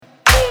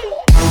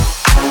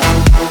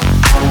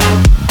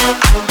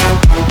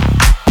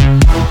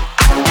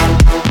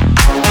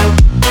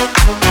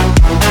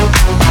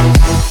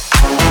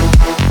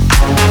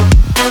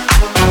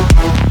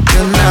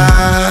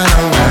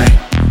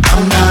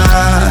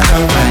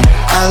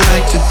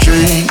to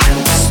drink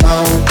and to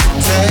smoke,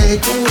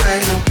 take away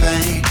the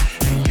pain,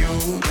 and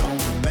you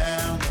don't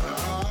remember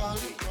all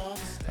the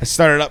I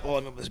started up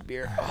holding up this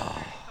beer.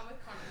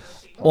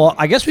 Well,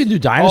 I guess we do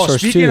dinosaurs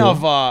speaking too.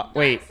 of,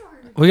 wait.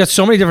 We got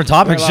so many different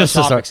topics. Just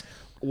to start.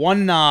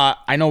 One,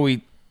 I know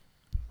we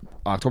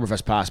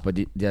Oktoberfest passed, but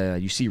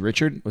you see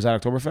Richard was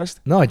at Oktoberfest?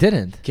 No, I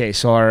didn't. Okay,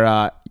 so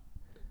our,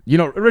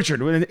 Richard,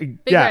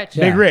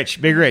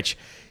 Big Rich.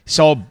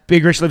 So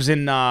Big Rich lives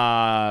in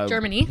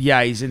Germany.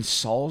 Yeah, he's in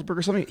Salzburg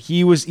or something. I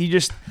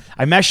messaged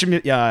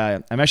him.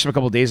 I messaged him a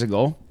couple of days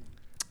ago.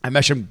 I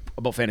messaged him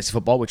about fantasy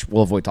football, which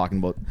we'll avoid talking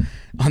about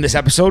on this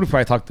episode. We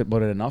probably talked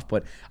about it enough,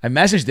 but I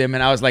messaged him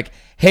and I was like,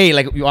 "Hey,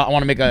 like, I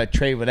want to make a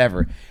trade,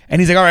 whatever."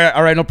 And he's like,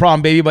 "All right, no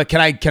problem, baby. But can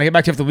I get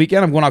back to you after the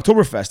weekend? I'm going to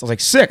Oktoberfest." I was like,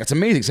 "Sick, that's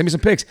amazing. Send me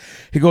some pics."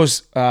 He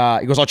goes,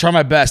 "I'll try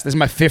my best. This is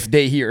my 5th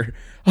day here."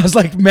 I was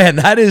like, "Man,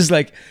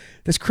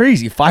 that's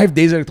crazy. 5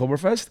 days at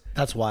Oktoberfest."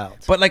 That's wild.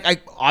 But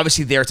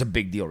obviously there it's a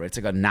big deal, right? It's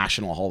like a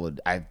national holiday.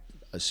 I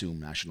assume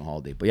national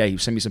holiday. But yeah, he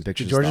sent me some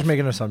pictures. Did George just make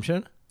an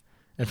assumption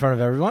in front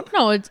of everyone?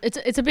 No,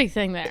 it's a big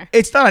thing there.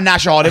 It's not a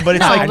national holiday, but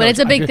it's but it's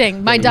a big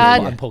thing. My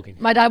dad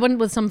I'm went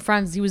with some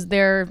friends. He was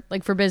there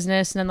like for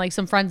business, and then like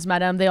some friends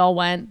met him. They all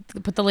went,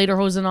 put the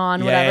lederhosen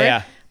on, whatever.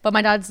 Yeah. But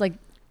my dad's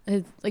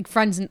his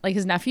friends, like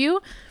his nephew,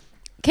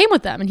 came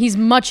with them, and he's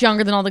much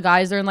younger than all the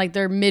guys. They're in like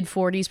their mid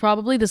 40s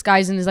probably. This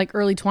guy's in his like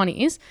early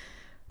 20s.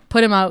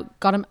 Put him out,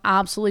 got him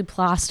absolutely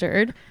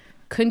plastered.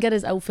 Couldn't get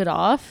his outfit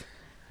off.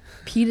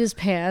 Peed his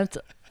pants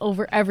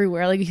over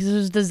everywhere. Like, it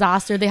was a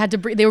disaster.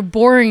 They were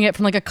borrowing it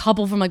from like a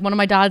couple from like one of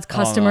my dad's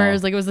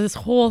customers. Like, it was this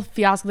whole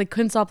fiasco. They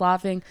couldn't stop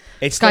laughing.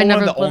 It's still one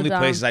of the only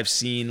places I've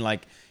seen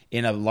like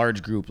in a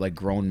large group, like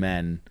grown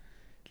men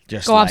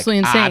just go absolutely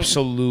insane.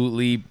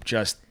 Absolutely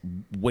just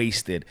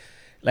wasted.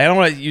 Like, I don't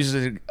want to use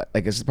it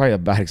like this is probably a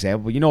bad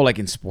example, but like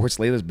in sports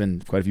lately, there's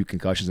been quite a few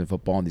concussions in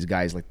football, and these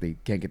guys like they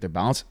can't get their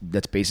balance.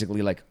 That's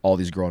basically like all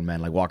these grown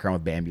men like walk around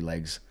with Bambi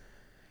legs.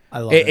 I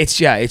love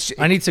it.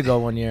 I need to go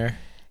one year.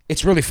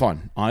 It's really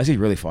fun. Honestly,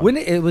 really fun. When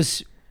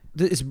it's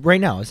right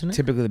now, isn't it?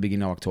 Typically the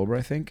beginning of October,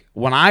 I think.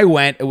 When I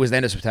went, it was the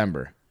end of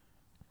September.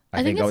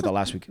 I think I went the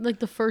last week. Like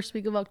the first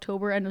week of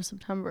October, end of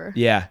September.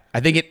 Yeah,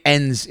 I think it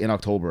ends in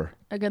October.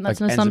 Again, that's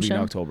an assumption.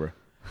 Ends in October.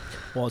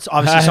 Well, it's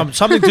obviously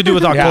something to do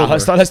with October. Yeah,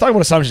 let's talk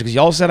about assumptions, because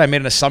y'all said I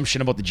made an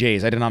assumption about the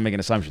Jays. I did not make an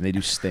assumption. They do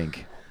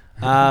stink.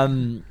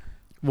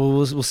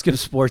 We'll skip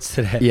sports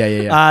today.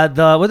 Yeah.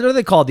 What are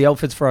they called? The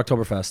outfits for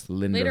Oktoberfest.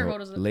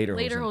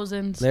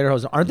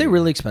 Lederhosen. Aren't they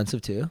really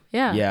expensive too?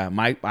 Yeah. Yeah.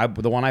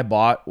 The one I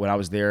bought when I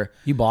was there.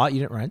 You bought? You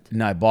didn't rent?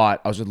 No, I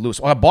bought. I was with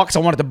Lewis. Well, I bought because I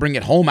wanted to bring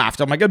it home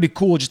after. I'm like, it'd be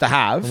cool just to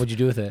have. What'd you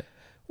do with it?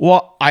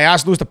 Well, I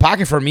asked Lewis to pack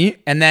it for me,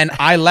 and then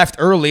I left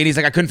early, and he's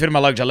like, I couldn't fit in my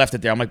luggage. I left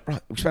it there. I'm like, bro,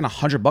 we spent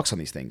 $100 on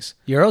these things.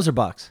 Euros or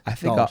bucks? I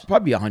think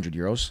probably 100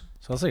 euros.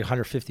 So that's like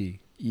 150.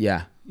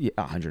 Yeah,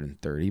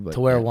 130. But to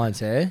wear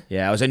once, eh?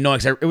 Yeah, I was annoying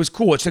because it was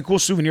cool. It's a cool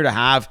souvenir to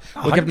have.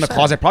 Look it in the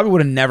closet. I probably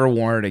would have never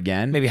worn it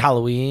again. Maybe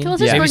Halloween.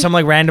 Maybe some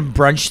like random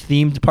brunch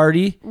themed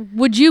party.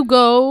 Would you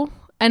go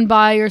and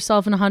buy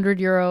yourself an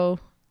 €100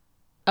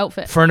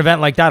 outfit for an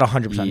event like that?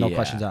 100%, no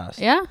questions asked.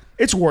 Yeah,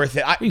 it's worth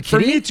it.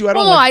 For me too. I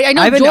don't.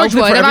 I know George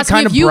would. I'm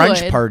asking if you would.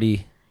 Brunch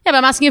party. Yeah, but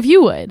I'm asking if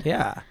you would.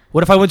 Yeah.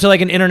 What if I went to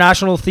like an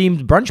international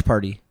themed brunch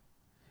party?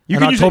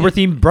 An October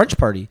themed brunch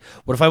party.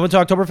 What if I went to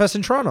Oktoberfest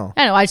in Toronto?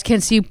 I know. I just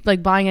can't see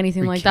like buying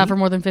anything like that for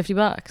more than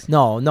 $50.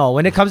 No.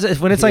 When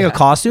it's like a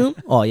costume,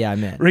 oh yeah,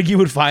 man. Ricky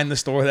would find the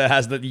store that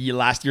has the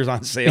last year's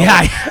on sale.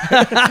 Yeah,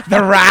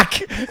 the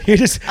rack. He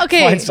just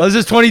okay. So this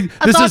is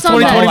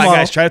 2020.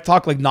 Guys, try to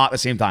talk like not at the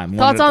same time.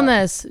 Thoughts on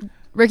this?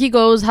 Ricky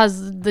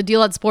has the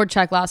deal at Sport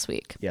Check last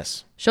week.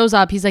 Yes. Shows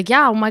up. He's like,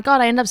 yeah. Oh my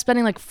god, I ended up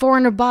spending like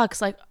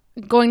 $400, like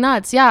going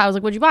nuts. Yeah. I was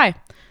like, what'd you buy?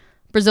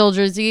 Brazil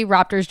jersey,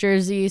 Raptors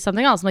jersey,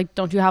 something else. I'm like,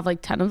 don't you have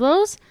like 10 of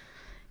those?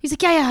 He's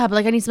like, yeah, but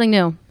like I need something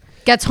new.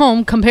 Gets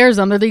home, compares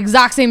them. They're the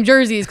exact same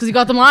jerseys because he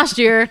got them last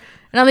year. And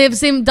now they have the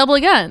same double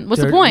again.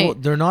 What's the point? Well,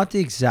 they're not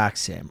the exact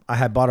same. I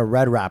had bought a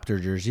red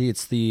Raptor jersey.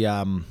 It's the, do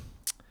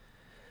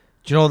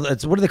you know, what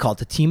do they call it?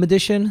 The team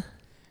edition?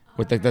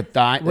 With the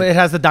diamond? Well, it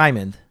has the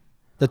diamond.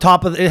 The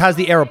top of it has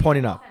the arrow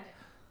pointing up.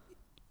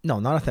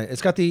 No, not a thing.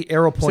 It's got the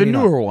arrow pointing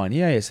up. It's a newer one.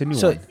 Yeah, it's a new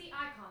one.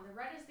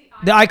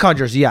 The icon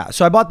jersey, yeah.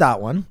 So I bought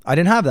that one. I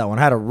didn't have that one.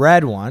 I had a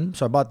red one,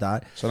 so I bought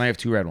that. So now you have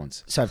 2 red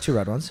ones. So I have 2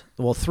 red ones.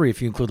 Well, 3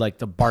 if you include like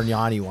the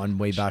Bargnani one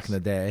way back in the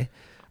day.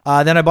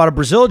 Then I bought a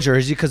Brazil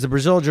jersey because the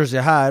Brazil jersey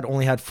I had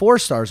only had 4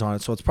 stars on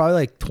it. So it's probably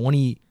like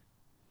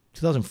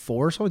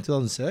 2004 or something,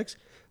 2006.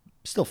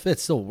 Still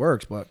fits, still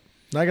works, but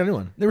I got a new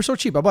one. They were so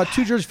cheap. I bought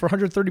 2 jerseys for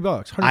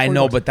 $130. I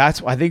know, but I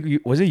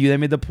think, was it you that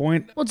made the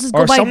point? Well, just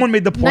or someone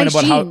made the point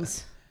about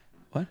jeans.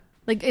 How... What?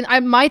 Like,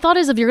 my thought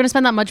is if you're going to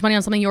spend that much money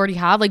on something you already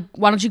have, like,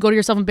 why don't you go to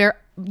yourself and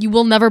you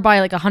will never buy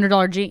like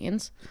 $100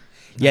 jeans.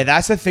 Yeah,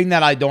 that's the thing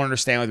that I don't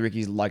understand with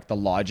Ricky's, like the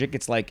logic.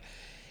 It's like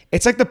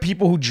the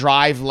people who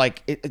drive,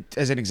 like,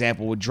 as an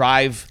example, would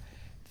drive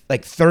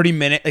like 30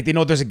 minutes. Like, they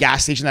know there's a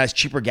gas station that has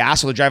cheaper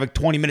gas, so they drive like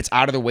 20 minutes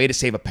out of their way to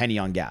save a penny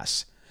on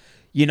gas.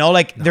 You know,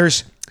 like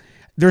there's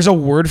a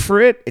word for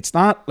it. It's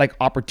not like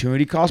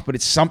opportunity cost, but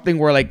it's something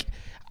where like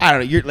I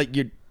don't know.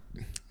 You're.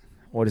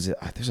 What is it?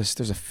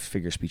 There's a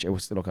figure speech.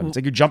 It's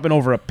like you're jumping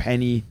over a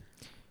penny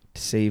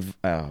to save.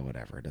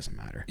 Whatever. It doesn't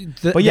matter.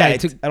 But yeah, I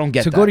don't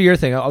get to that. go to your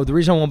thing. The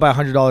reason I won't buy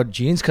 $100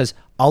 jeans because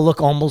I'll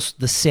look almost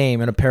the same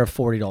in a pair of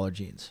 $40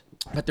 jeans.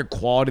 But their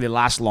quality, they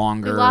last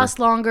longer. They last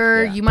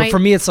longer. Yeah. You might. But for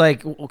me, it's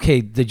like, okay,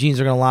 the jeans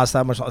are gonna last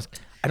that much.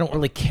 I don't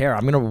really care.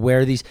 I'm gonna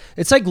wear these.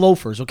 It's like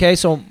loafers. Okay,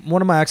 so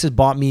one of my exes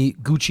bought me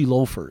Gucci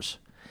loafers.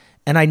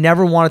 And I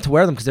never wanted to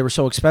wear them because they were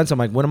so expensive. I'm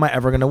like, when am I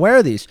ever going to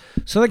wear these?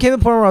 So there came the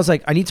point where I was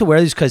like, I need to wear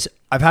these because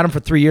I've had them for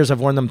 3 years. I've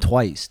worn them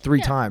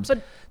three times.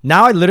 But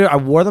now I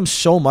wore them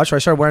so much where I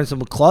started wearing them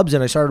to clubs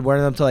and I started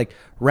wearing them to like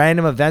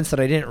random events that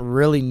I didn't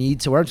really need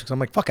to wear them because I'm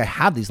like, fuck, I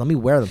have these. Let me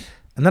wear them.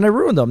 And then I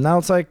ruined them. Now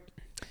it's like,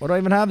 what do I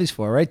even have these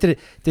for, right? Did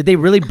they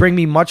really bring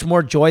me much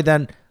more joy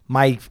than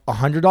my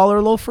 $100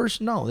 loafers?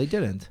 No, they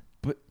didn't.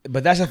 But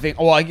that's the thing.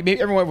 Oh, well,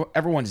 maybe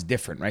everyone's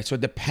different, right? So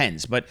it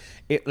depends. But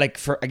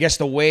I guess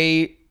the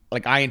way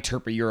like I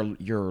interpret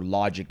your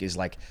logic is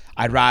like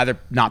I'd rather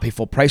not pay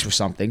full price for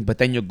something, but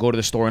then you'll go to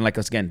the store and like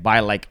let's again buy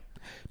like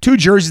 2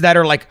 jerseys that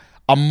are like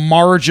a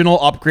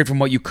marginal upgrade from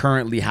what you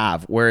currently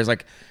have. Whereas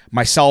like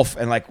myself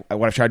and like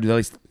what I've tried to do at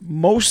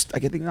least I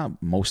can think not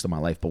most of my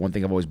life, but one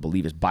thing I've always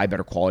believed is buy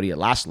better quality, it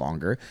lasts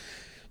longer.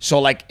 So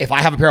like if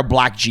I have a pair of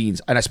black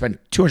jeans and I spend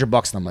 $200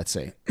 on them, let's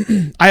say,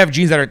 I have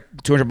jeans that are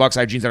 $200. I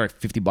have jeans that are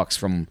 $50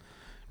 from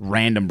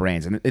random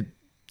brands, and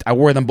I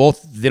wear them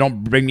both. They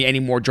don't bring me any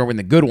more joy than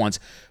the good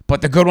ones,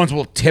 but the good ones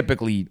will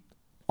typically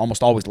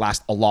almost always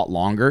last a lot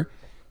longer.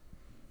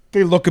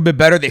 They look a bit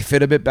better. They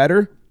fit a bit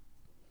better.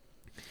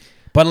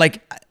 But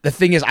like the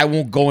thing is, I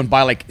won't go and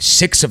buy like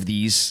 6 of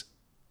these.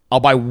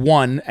 I'll buy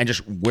 1 and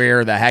just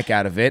wear the heck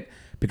out of it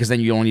because then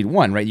you only need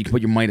 1, right? You can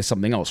put your money to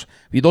something else.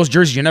 Those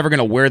jerseys, you're never going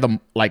to wear them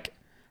like...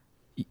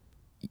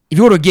 If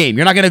you go to a game,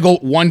 you're not going to go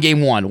one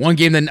game,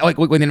 then like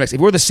wait the next. If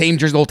you wear the same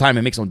jersey the whole time,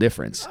 it makes no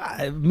difference.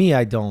 Me,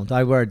 I don't.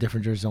 I wear a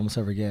different jersey almost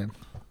every game.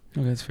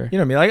 Okay, that's fair. You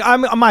know what I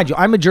mean? Like mind you,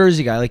 I'm a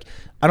jersey guy. Like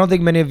I don't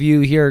think many of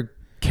you here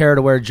care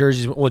to wear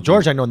jerseys. Well,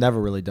 George, I know never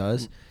really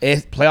does.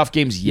 Playoff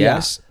games,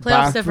 yes. Yeah.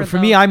 Playoffs different. For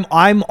me,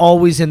 I'm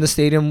always in the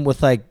stadium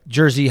with like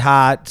jersey,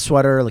 hat,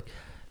 sweater. Like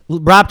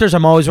Raptors,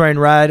 I'm always wearing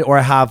red, or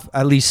I have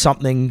at least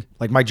something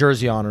like my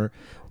jersey on. Or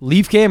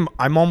Leaf game,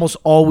 I'm almost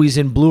always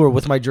in blue or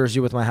with my jersey,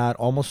 with my hat,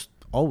 almost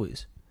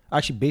always.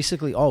 Actually,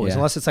 basically always,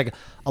 unless it's like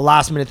a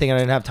last minute thing and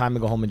I didn't have time to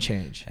go home and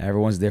change.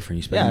 Everyone's different.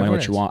 You spend money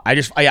what you want. I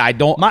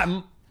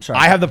don't. Sorry.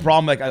 I have the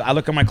problem. Like I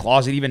look at my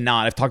closet even now.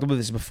 And I've talked about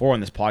this before on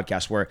this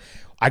podcast where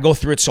I go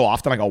through it so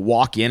often. Like I'll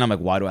walk in, I'm like,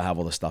 why do I have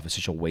all this stuff? It's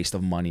such a waste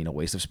of money and a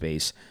waste of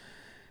space.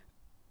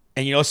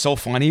 And you know, it's so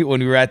funny when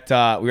we were at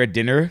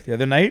dinner the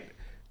other night.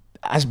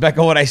 Ask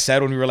Becca what I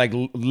said when we were like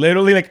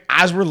literally like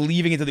as we're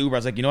leaving into the Uber. I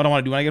was like, you know what I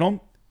want to do when I get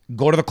home?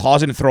 Go to the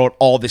closet and throw out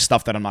all this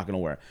stuff that I'm not going to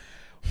wear.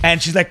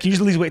 And she's like, can you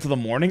just at least wait till the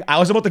morning? I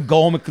was about to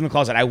go home and clean the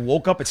closet. I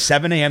woke up at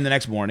 7 a.m. the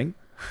next morning.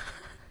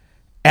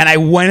 And I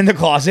went in the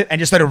closet and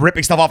just started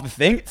ripping stuff off the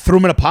thing, threw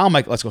them in a pile. I'm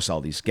like, let's go sell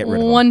these. Get rid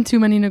of them. One too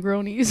many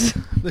Negronis.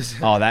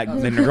 Oh,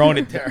 the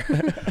Negroni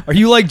there. Are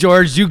you like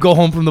George? You go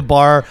home from the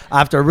bar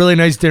after a really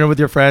nice dinner with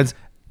your friends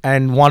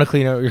and want to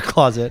clean out your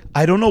closet?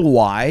 I don't know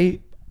why.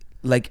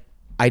 Like,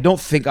 I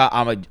don't think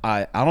I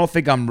don't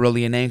think I'm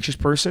really an anxious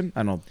person. I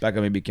don't know. Becca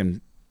maybe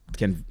can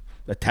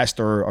attest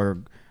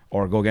or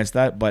go against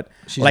that. But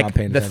she's like not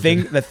paying the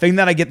thing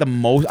that I get the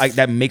most,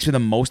 that makes me the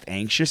most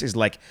anxious is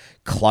like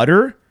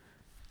clutter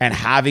and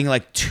having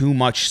like too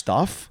much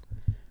stuff.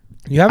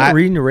 You haven't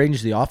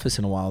rearranged the office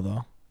in a while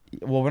though.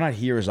 Well, we're not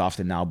here as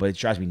often now, but it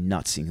drives me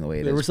nuts seeing the way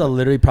it is. There was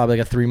literally probably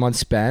like a 3-month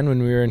span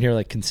when we were in here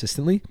like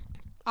consistently.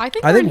 I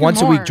think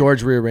once a week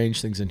George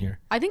rearranged things in here.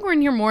 I think we're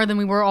in here more than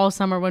we were all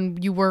summer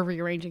when you were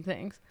rearranging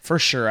things. For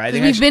sure. I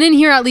think we've been in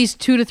here at least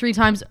 2 to 3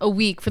 times a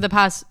week for the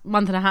past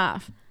month and a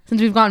half since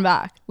we've gone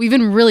back. We've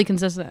been really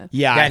consistent.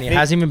 Yeah. Danny, it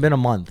hasn't even been a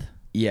month.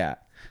 Yeah.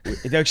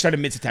 They started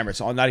mid-September,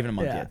 so not even a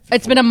month yet.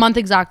 It's been a month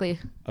exactly.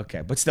 Okay,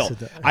 but still,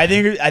 I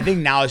think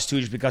now it's too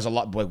just because a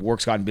lot like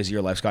work's gotten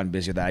busier, life's gotten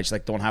busier. That I just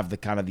like don't have the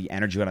kind of the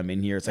energy when I'm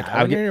in here. It's like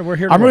we're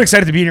here. I'm really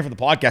excited to be in here for the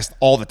podcast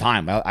all the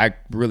time. I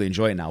really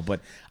enjoy it now,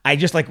 but I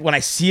just like when I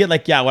see it,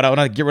 like when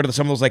I get rid of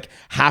some of those like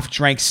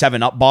half-drank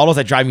 7-Up bottles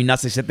that drive me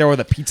nuts. They sit there with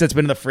a pizza that's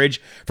been in the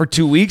fridge for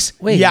 2 weeks.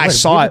 I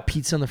saw it.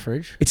 Pizza in the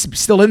fridge. It's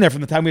still in there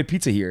from the time we had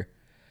pizza here.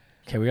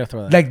 Okay, we gotta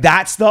throw that. Like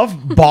that stuff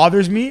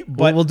bothers me,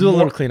 but we'll do a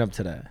little cleanup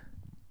today.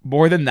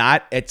 More than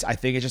that, I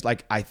think it's just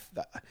like I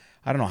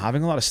don't know.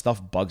 Having a lot of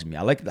stuff bugs me.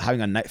 I like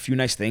having a few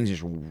nice things.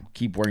 Just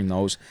keep wearing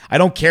those. I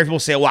don't care if people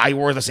say, "Well, I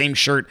wore the same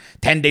shirt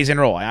 10 days in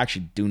a row." I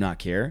actually do not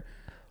care.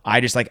 I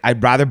just like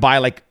I'd rather buy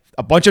like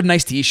a bunch of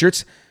nice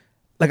T-shirts.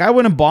 Like I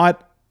went and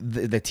bought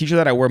the T-shirt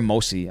that I wear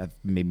mostly. I've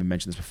maybe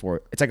mentioned this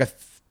before. It's like a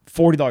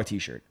 $40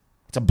 T-shirt.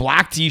 It's a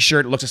black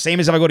T-shirt. It looks the same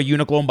as if I go to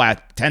Uniqlo and buy a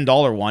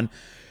 $10 one.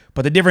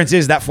 But the difference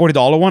is that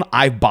 $40 one,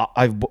 I've bought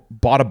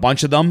a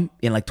bunch of them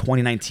in like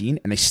 2019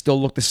 and they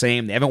still look the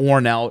same. They haven't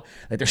worn out.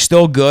 Like they're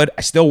still good.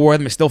 I still wear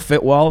them. They still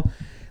fit well.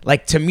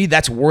 Like to me,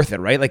 that's worth it,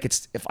 right? Like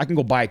it's if I can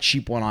go buy a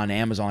cheap one on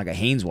Amazon, like a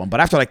Hanes one, but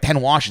after like 10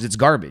 washes, it's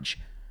garbage.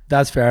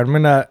 That's fair. I'm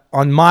gonna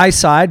on my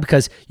side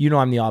because you know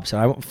I'm the opposite.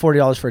 I want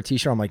 $40 for a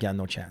t-shirt. I'm like, yeah,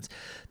 no chance.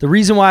 The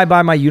reason why I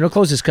buy my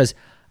Uniqlos is because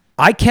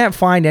I can't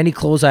find any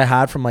clothes I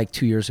had from like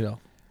 2 years ago.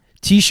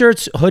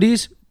 T-shirts,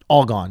 hoodies,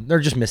 all gone. They're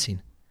just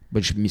missing.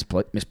 But you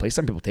misplaced.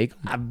 Some people take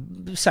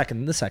them. The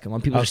second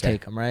one, people just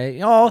take them, right?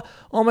 Oh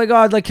my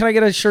God! Like, can I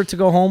get a shirt to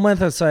go home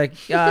with? It's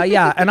like,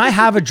 yeah. And I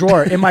have a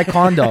drawer in my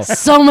condo.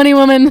 So many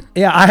women.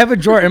 Yeah, I have a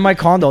drawer in my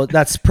condo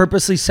that's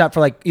purposely set for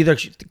like either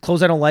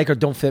clothes I don't like or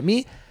don't fit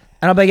me.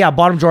 And I'm like, yeah,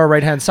 bottom drawer,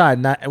 right hand side,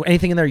 and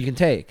anything in there you can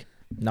take.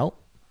 Nope.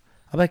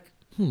 I'm like,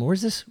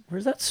 where's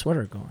that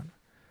sweater going?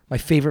 My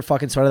favorite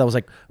fucking sweater that was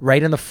like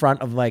right in the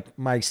front of like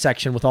my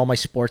section with all my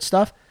sports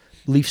stuff.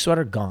 Leaf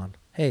sweater gone.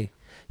 Hey.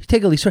 You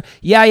take a leaf sweater.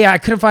 Yeah. I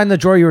couldn't find the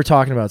drawer you were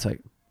talking about. It's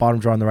like bottom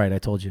drawer on the right. I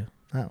told you.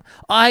 Oh.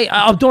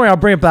 Don't worry. I'll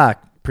bring it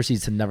back.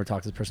 Proceeds to never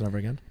talk to this person ever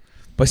again.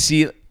 But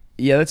see,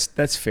 yeah,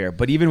 that's fair.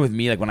 But even with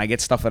me, like when I get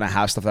stuff and I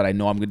have stuff that I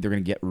know they're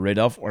gonna get rid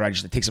of, or I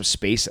just take some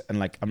space, and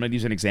like I'm gonna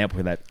use an example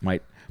here that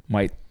might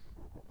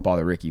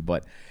bother Ricky,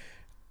 but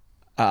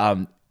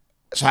so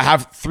I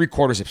have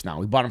 3/4 zips now.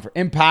 We bought them for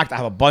Impact. I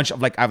have a bunch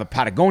of I have a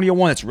Patagonia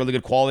one that's really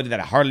good quality that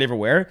I hardly ever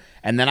wear,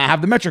 and then I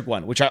have the metric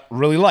one, which I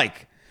really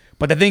like.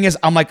 But the thing is,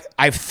 I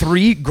have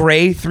 3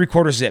 gray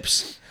 3/4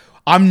 zips.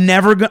 I'm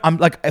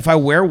like, if I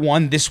wear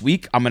one this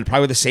week, I'm going to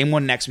probably wear the same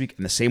one next week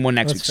and the same one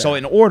next week. Fair. So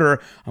in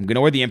order, I'm going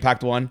to wear the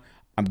Impact one.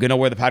 I'm going to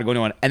wear the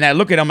Patagonia one. And then I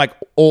look at it, I'm like,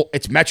 oh,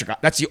 it's metric.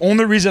 That's the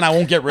only reason I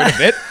won't get rid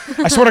of it.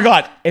 I swear to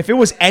God, if it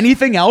was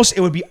anything else,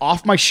 it would be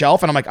off my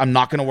shelf. And I'm like, I'm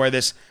not going to wear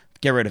this.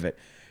 Get rid of it.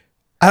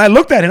 And I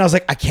looked at it and I was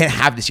like, I can't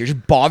have this here. It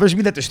just bothers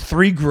me that there's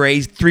 3 gray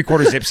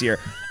 3/4 zips here.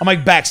 I'm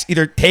like, Bex,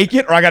 either take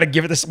it or I got to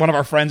give it to one of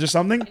our friends or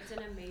something. It's an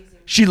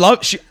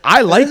amazing.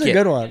 I like it. It's a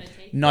good one.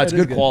 No, it's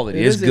good quality.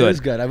 It is good. It is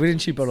good. We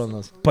didn't cheap out on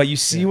those. But you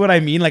see what I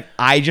mean? Like,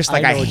 I just,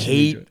 like, I know what you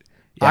hate. mean.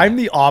 I'm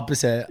the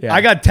opposite. Yeah. I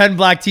got 10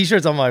 black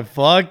t-shirts. I'm like,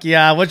 fuck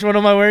yeah. Which one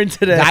am I wearing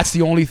today? That's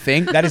the only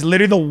thing. That is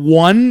literally the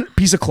one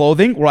piece of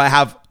clothing where I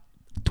have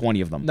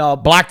 20 of them. No.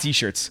 Black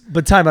t-shirts.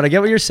 But time out. I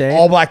get what you're saying.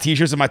 All black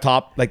t-shirts in my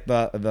top, like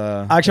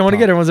the Actually, I want to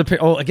get everyone's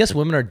opinion. Oh, I guess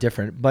women are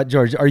different. But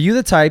George, are you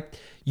the type,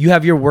 you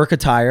have your work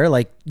attire,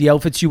 like the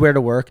outfits you wear to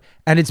work,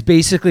 and it's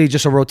basically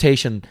just a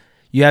rotation.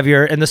 You have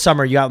in the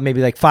summer, you got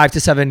maybe like 5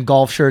 to 7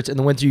 golf shirts. In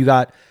the winter, you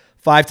got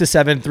 5 to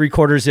 7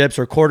 3/4 zips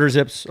or quarter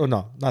zips. Oh,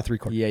 no, not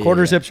 3/4.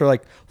 Quarter zips or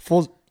like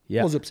full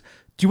zips.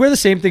 Do you wear the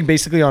same thing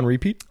basically on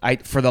repeat?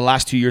 For the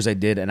last 2 years I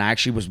did, and I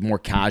actually was more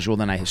casual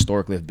than I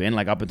historically have been.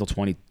 Like up until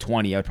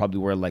 2020, I would probably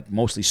wear like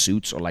mostly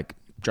suits or like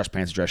dress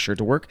pants, dress shirt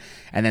to work.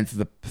 And then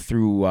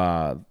through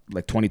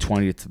like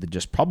 2020 to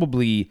just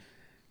probably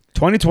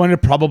 2020 to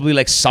probably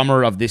like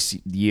summer of this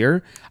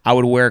year, I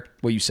would wear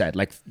what you said,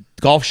 like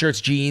golf shirts,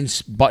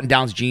 jeans, button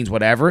downs, jeans,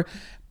 whatever.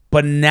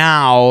 But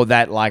now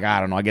that, like,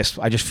 I don't know, I guess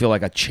I just feel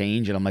like a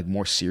change and I'm like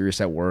more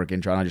serious at work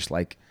and trying to just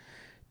like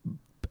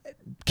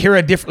carry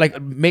a different,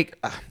 like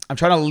I'm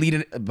trying to lead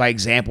it by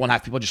example and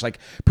have people just like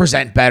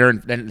present better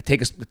and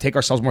take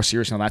ourselves more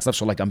seriously on that stuff.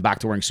 So like I'm back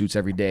to wearing suits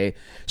every day.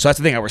 So that's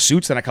the thing. I wear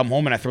suits, then I come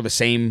home and I throw the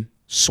same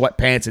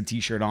sweatpants and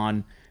t-shirt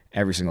on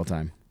every single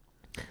time.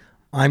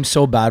 I'm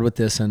so bad with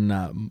this, and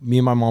me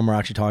and my mom were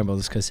actually talking about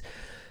this because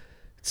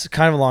it's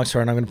kind of a long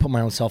story, and I'm going to put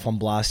my own self on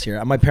blast here.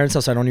 At my parents'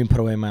 house, I don't even put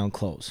away my own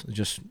clothes.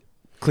 Just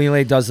Clean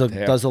Lady does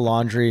the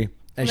laundry,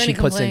 and she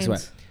puts things away.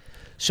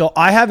 So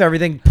I have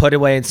everything put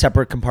away in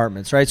separate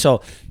compartments, right?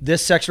 So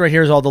this section right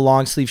here is all the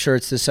long sleeve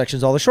shirts. This section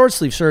is all the short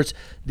sleeve shirts.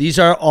 These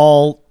are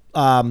all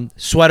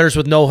sweaters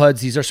with no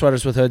hoods. These are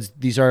sweaters with hoods.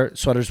 These are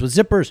sweaters with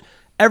zippers.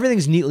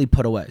 Everything's neatly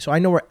put away. So I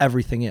know where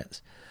everything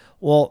is.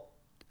 Well,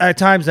 at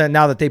times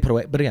now that they put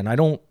away, but again, I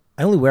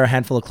only wear a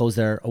handful of clothes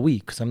there a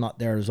week because I'm not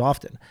there as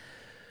often.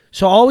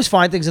 So I always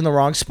find things in the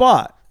wrong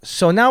spot.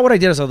 So now what I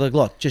did is I was like,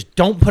 look, just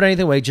don't put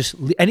anything away. Just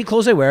any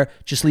clothes I wear,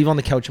 just leave on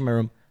the couch in my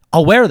room.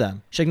 I'll wear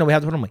them. She's like, no, we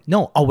have to put them away.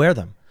 No, I'll wear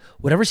them.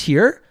 Whatever's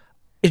here,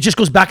 it just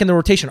goes back in the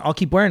rotation. I'll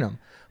keep wearing them.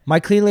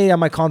 My clean lady at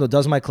my condo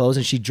does my clothes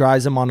and she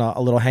dries them on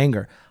a little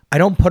hanger. I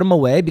don't put them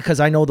away because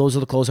I know those are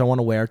the clothes I want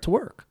to wear to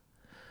work.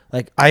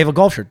 Like I have a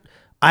golf shirt.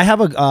 I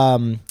have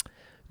a,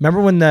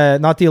 remember when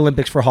not the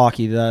Olympics for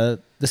hockey,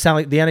 the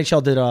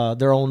NHL did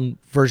their own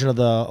version of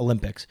the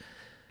Olympics.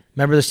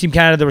 Remember there's Team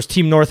Canada, there was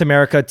Team North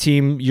America,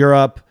 Team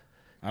Europe.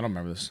 I don't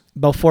remember this.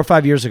 About 4 or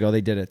 5 years ago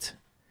they did it.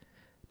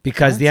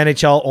 Because the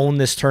NHL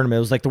owned this tournament. It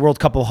was like the World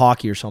Cup of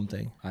Hockey or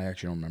something. I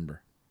actually don't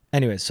remember.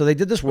 Anyways, so they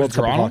did this World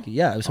Cup of Hockey.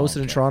 Yeah, it was hosted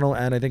in okay. Toronto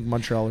and I think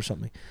Montreal or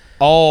something.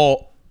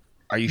 Oh,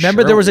 are you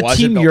Remember sure? there was a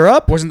Team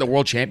Europe? Wasn't the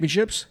World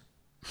Championships?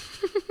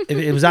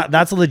 It was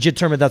that's a legit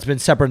tournament that's been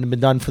separate and been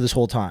done for this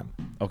whole time.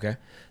 Okay.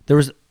 There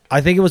was,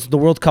 I think it was the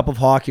World Cup of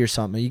Hockey or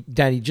something.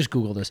 Danny, just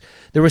Google this.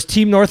 There was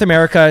Team North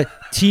America,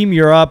 Team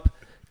Europe,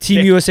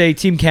 Team USA,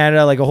 Team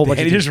Canada, like a whole bunch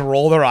of teams. Just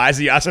roll their eyes.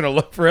 He asked her to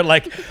look for it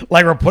like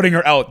we're putting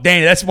her out.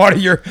 Danny, that's part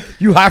of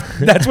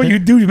that's what you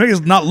do. You make us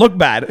not look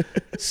bad.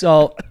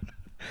 So,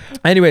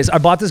 anyways, I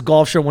bought this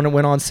golf shirt when it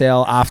went on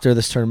sale after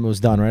this tournament was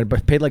done, right?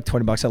 But paid like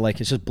 $20. I like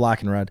it. It's just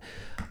black and red.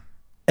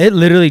 It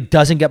literally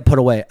doesn't get put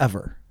away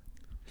ever.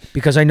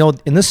 Because I know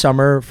in the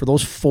summer, for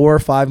those 4 or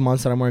 5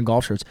 months that I'm wearing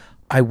golf shirts,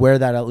 I wear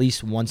that at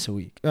least once a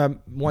week,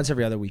 once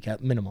every other week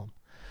at minimum.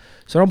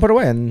 So I don't put it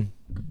away. And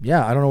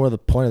yeah, I don't know where the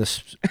point of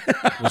this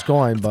was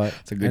going, but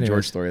It's a good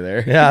George story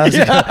there.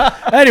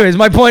 Yeah. Anyways,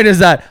 my point is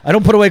that I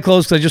don't put away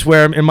clothes because I just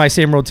wear them in my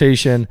same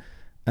rotation,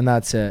 and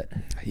that's it.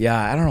 Yeah,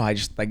 I don't know.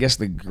 I guess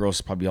the girls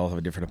probably all have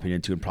a different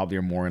opinion too, and probably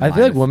are more in I line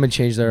feel like with women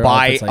change their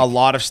buy outfits, a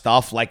lot of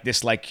stuff like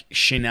this, like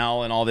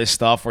Chanel and all this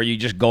stuff, where you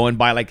just go and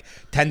buy like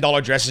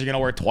 $10 dresses you're gonna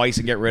wear twice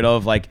and get rid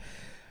of. Like,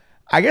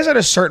 I guess at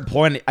a certain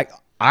point,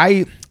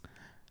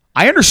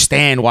 I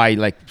understand why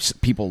like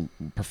people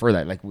prefer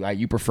that, like why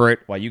you prefer it,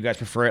 why you guys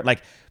prefer it.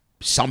 Like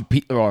some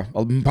people, or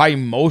probably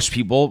most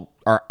people,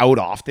 are out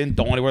often,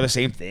 don't want to wear the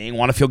same thing,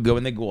 want to feel good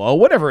when they go out,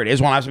 whatever it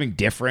is, want to have something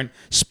different,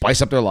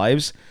 spice up their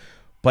lives.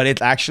 But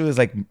it actually is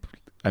like,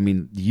 I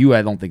mean,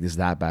 I don't think this is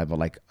that bad, but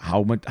like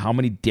how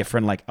many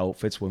different like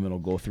outfits women will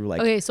go through.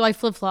 Like, okay, so I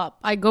flip flop.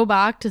 I go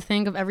back to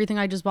think of everything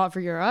I just bought for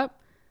Europe.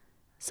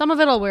 Some of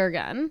it I'll wear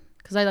again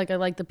because I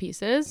like the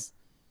pieces.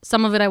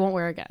 Some of it I won't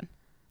wear again,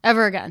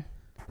 ever again.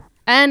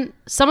 And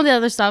some of the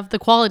other stuff, the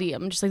quality,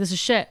 I'm just like, this is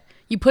shit.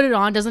 You put it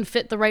on, doesn't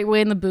fit the right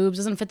way in the boobs,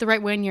 doesn't fit the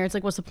right way in here. It's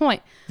like, what's the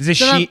point? Is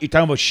this Shein? You're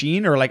talking about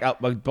Shein or like a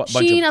bunch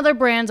Shein, of other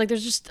brands. Like,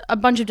 there's just a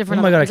bunch of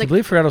different. Oh my god, I ones.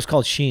 completely forgot it was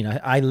called Shein.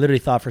 I literally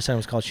thought for a second it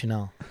was called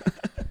Chanel.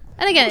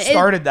 And again, Who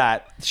started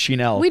that?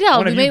 Chanel. We don't.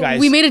 One of you guys.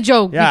 We made a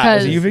joke Yeah,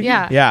 was because it you, Vicky?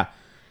 yeah. Yeah.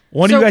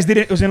 One of So- you guys did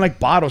it. It was in like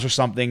bottles or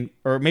something,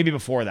 or maybe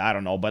before that. I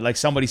don't know. But like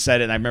somebody said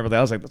it, and I remember that.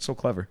 I was like, "That's so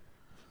clever."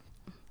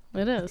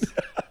 It is.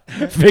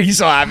 Vicky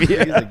so happy.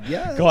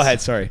 Yes. Go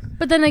ahead. Sorry.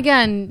 But then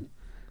again,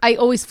 I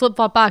always flip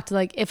flop back to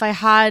like, if I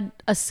had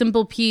a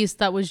simple piece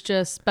that was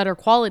just better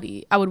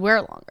quality, I would wear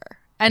it longer,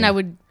 and I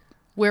would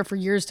wear it for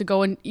years to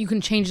go. And you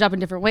can change it up in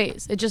different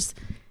ways. It just,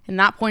 in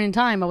that point in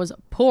time, I was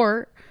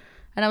poor,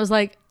 and I was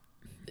like,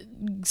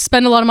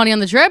 spend a lot of money on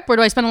the trip, or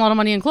do I spend a lot of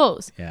money in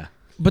clothes? Yeah.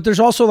 But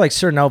there's also like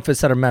certain outfits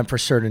that are meant for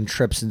certain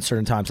trips and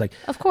certain times. Like,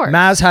 Of course.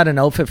 Maz had an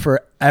outfit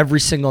for every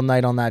single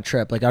night on that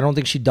trip. Like, I don't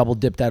think she double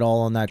dipped at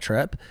all on that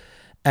trip.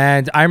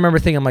 And I remember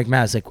thinking, like,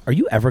 Maz, like, are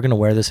you ever gonna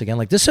wear this again?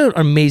 Like, this is an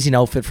amazing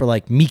outfit for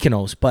like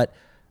Mykonos, but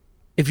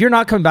if you're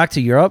not coming back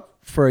to Europe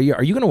for a year,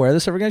 are you gonna wear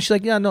this ever again? She's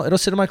like, yeah, no, it'll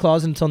sit in my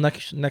closet until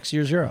next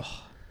year's Euro.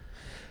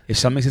 If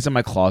something sits in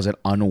my closet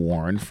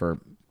unworn for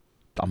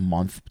a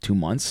month, 2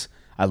 months,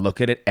 I look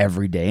at it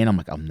every day and I'm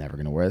like, I'm never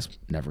gonna wear this.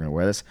 Never gonna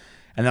wear this.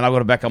 And then I go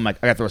to Becca, I'm like,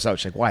 I gotta throw this out.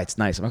 She's like, why? It's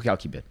nice. I'm like, okay, I'll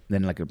keep it.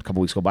 Then like a couple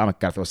weeks go by, I'm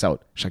like, gotta throw this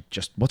out. She's like,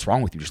 just what's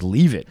wrong with you? Just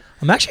leave it.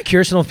 I'm actually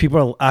curious to know if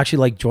people are actually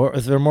like George,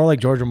 if they're more like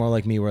George or more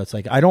like me, where it's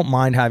like I don't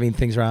mind having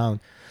things around.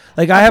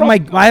 Like I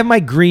have my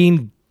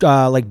green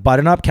like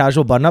button up,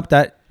 casual button up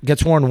that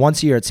gets worn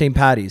once a year at St.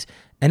 Patty's,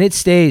 and it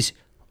stays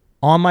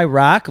on my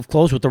rack of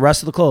clothes with the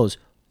rest of the clothes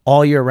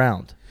all year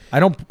round. I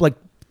don't like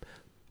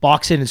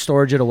box it and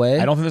storage it away.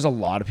 I don't think there's a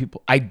lot of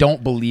people. I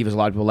don't believe there's a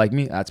lot of people like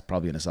me. That's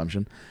probably an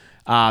assumption.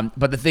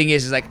 But the thing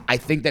is like I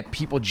think that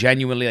people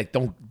genuinely like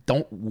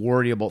don't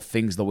worry about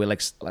things the way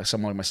like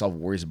someone like myself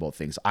worries about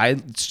things.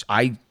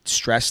 I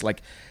stress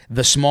like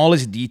the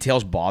smallest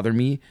details bother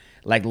me,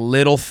 like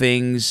little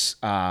things.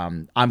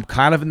 I'm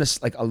kind of in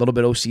this like a little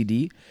bit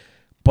OCD,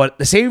 but at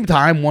the same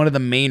time, one of the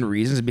main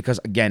reasons is because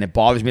again it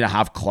bothers me to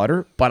have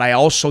clutter, but I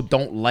also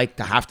don't like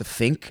to have to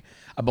think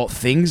about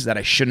things that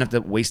I shouldn't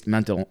have to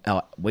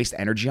waste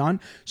energy on.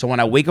 So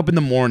when I wake up in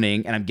the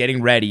morning and I'm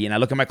getting ready and I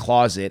look at my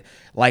closet,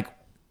 like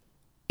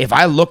if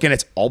I look and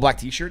it's all black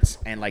t-shirts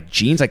and like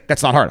jeans, like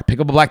that's not hard. I pick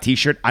up a black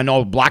t-shirt. I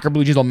know black or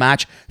blue jeans will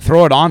match.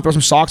 Throw it on, throw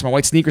some socks, my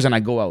white sneakers, and I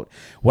go out.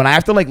 When I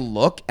have to like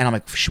look and I'm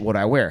like, what do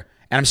I wear?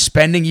 And I'm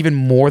spending even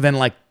more than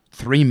like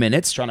 3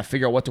 minutes trying to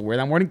figure out what to wear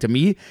that morning. To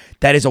me,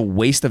 that is a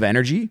waste of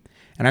energy.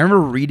 And I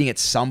remember reading at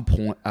some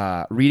point,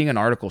 reading an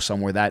article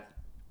somewhere that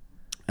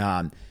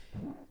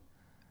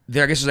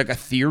there I guess is like a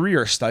theory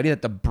or a study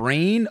that the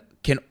brain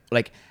can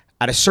like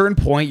at a certain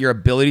point, your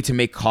ability to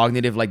make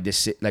cognitive like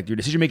your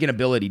decision making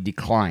ability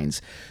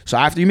declines. So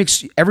after you make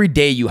every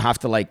day, you have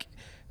to like.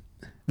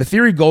 The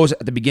theory goes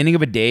at the beginning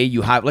of a day,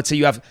 you have let's say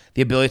you have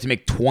the ability to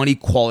make 20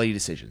 quality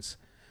decisions.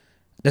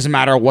 Doesn't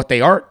matter what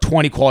they are,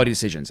 20 quality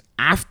decisions.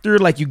 After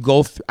like you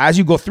go as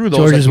you go through those,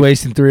 George like, is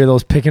wasting 3 of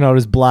those, picking out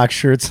his black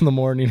shirts in the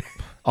morning.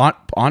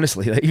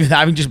 honestly, like, even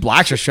having just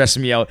blacks are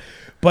stressing me out.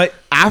 But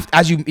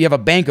as you have a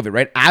bank of it,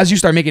 right? As you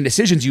start making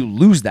decisions, you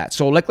lose that.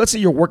 So like, let's say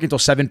you're working till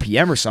 7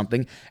 p.m. or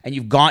something, and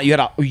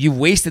you've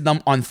wasted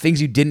them on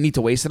things you didn't need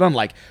to waste it on,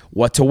 like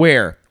what to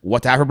wear,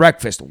 what to have for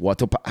breakfast, what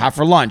to have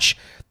for lunch,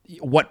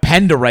 what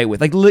pen to write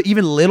with, like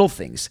even little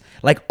things.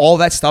 Like all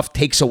that stuff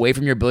takes away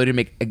from your ability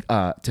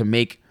to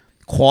make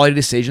quality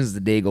decisions as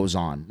the day goes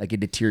on. Like it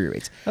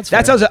deteriorates. That's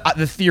how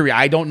the theory.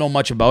 I don't know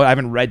much about it. I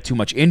haven't read too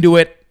much into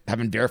it.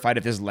 Haven't verified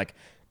if this is like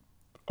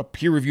a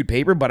peer-reviewed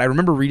paper, but I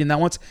remember reading that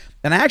once,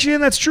 and I actually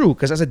think that's true,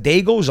 because as a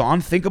day goes on,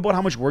 think about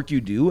how much work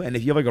you do, and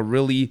if you have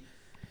like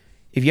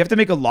if you have to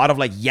make a lot of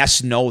like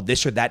yes, no,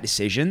 this or that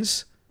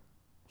decisions,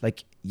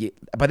 like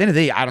by the end of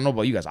the day, I don't know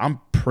about you guys, I'm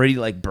pretty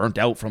like burnt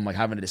out from like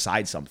having to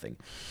decide something,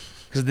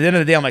 because at the end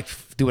of the day, I'm like,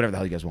 do whatever the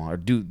hell you guys want, or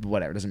do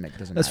whatever, doesn't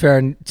That's matter. fair.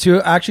 And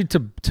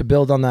to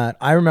build on that,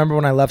 I remember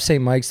when I left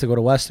St. Mike's to go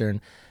to Western,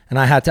 and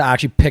I had to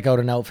actually pick out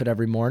an outfit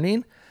every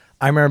morning,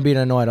 I remember being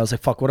annoyed. I was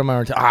like, fuck, what am I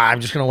wearing? I'm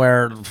just going to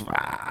wear,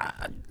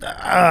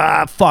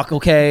 fuck,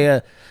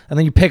 okay. And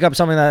then you pick up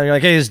something that you're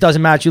like, hey, this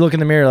doesn't match. You look in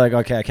the mirror, like,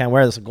 okay, I can't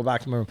wear this. I'll go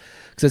back to my room.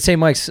 Because at St.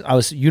 Mike's, I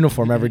was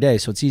uniform every day,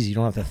 so it's easy. You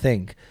don't have to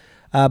think.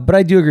 But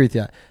I do agree with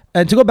you.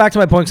 And to go back to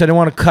my point, because I didn't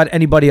want to cut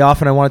anybody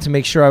off and I wanted to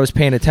make sure I was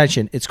paying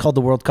attention. It's called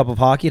the World Cup of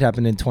Hockey. It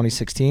happened in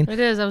 2016. It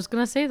is. I was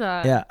gonna say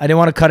that. Yeah, I didn't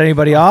want to cut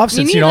anybody off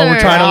since, we're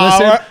neither. trying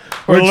to listen.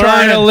 We're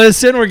trying to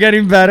listen. We're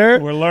getting better.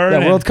 We're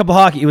learning. Yeah, World Cup of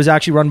Hockey. It was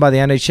actually run by the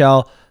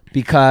NHL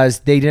because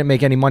they didn't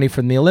make any money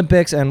from the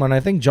Olympics. And when I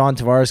think John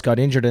Tavares got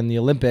injured in the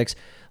Olympics,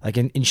 like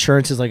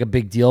insurance is like a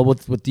big deal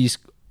with these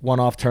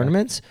one-off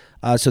tournaments.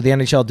 So the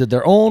NHL did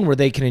their own where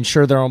they can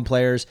insure their own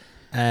players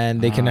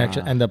and they can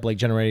actually end up like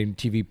generating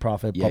TV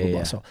profit, blah, blah,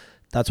 blah. So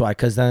that's why,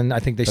 because then I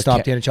think they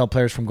stopped the NHL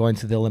players from going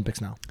to the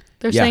Olympics now.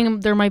 They're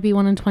saying there might be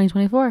one in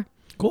 2024.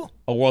 Cool.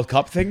 A World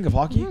Cup thing of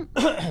hockey?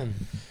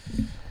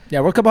 Yeah,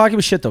 World Cup of Hockey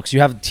was shit though, because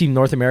you have Team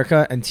North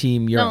America and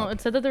Team Europe. No,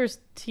 it said that there was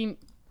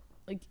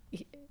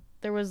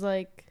there was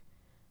like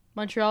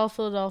Montreal,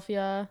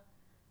 Philadelphia,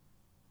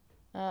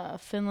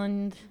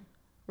 Finland,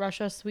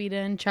 Russia,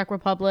 Sweden, Czech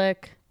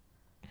Republic.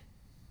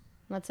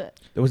 That's it.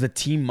 There was a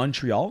Team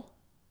Montreal?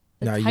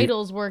 The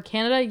titles were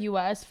Canada,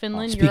 U.S.,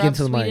 Finland, Speaking Europe,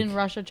 to the Sweden, mic.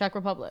 Russia, Czech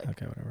Republic.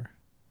 Okay, whatever.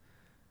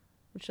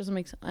 Which doesn't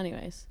make sense.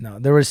 Anyways. No,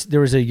 there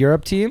was a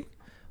Europe team,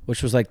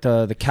 which was like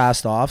the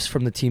cast-offs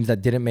from the teams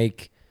that didn't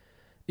make.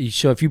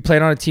 So if you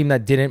played on a team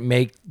that didn't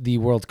make the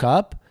World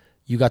Cup,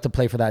 you got to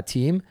play for that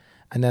team.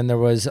 And then there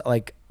was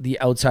like the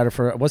outsider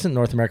for, it wasn't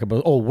North America,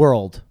 but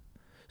world.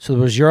 So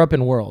there was Europe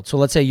and world. So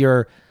let's say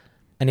you're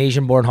an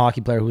Asian-born hockey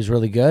player who's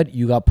really good,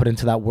 you got put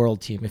into that world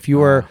team. If you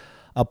were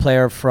a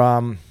player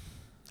from,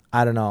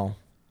 I don't know,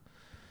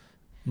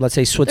 let's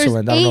say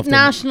Switzerland. There's I don't know 8 if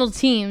national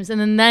teams,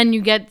 and then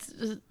you get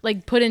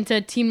like put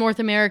into Team North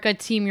America,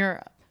 Team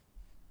Europe.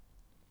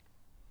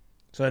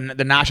 So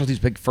the national teams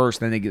pick first,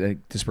 then they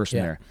get dispersed from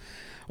there.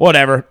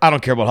 Whatever. I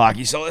don't care about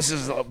hockey, so this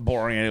is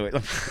boring anyway.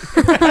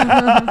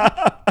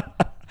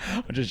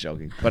 I'm just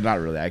joking, but not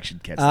really. I actually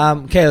can't.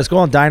 Okay, let's go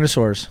on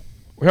dinosaurs.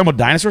 We're talking about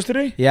dinosaurs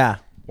today? Yeah.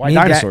 Why Me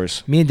and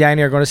dinosaurs? me and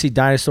Danny are going to see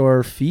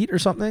dinosaur feet or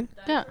something.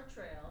 Yeah.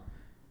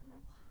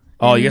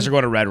 Oh, you guys are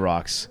going to Red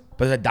Rocks.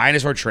 But there's a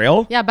dinosaur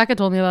trail? Yeah, Becca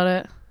told me about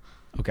it.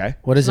 Okay.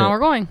 What is So now it? we're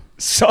going.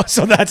 So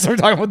that's we're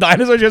talking about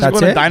dinosaurs. You guys are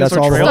That's going to it? dinosaur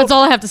That's all trail? That's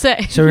all I have to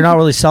say. So you're not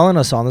really selling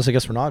us on this. I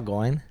guess we're not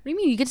going. What do you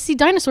mean? You get to see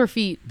dinosaur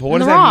feet. But what in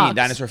does the that rocks. mean?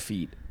 Dinosaur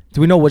feet. Do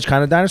we know which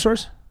kind of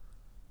dinosaurs?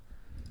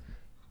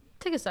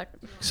 Take a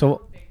second.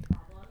 So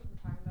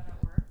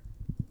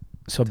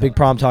a big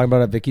problem talking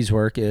about at Vicky's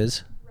work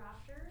is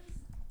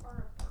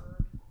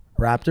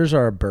raptors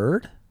are a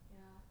bird.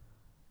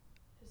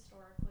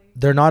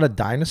 They're not a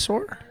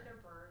dinosaur?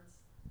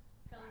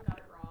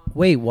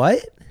 Wait, what?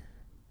 Is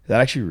that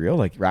actually real?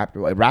 Like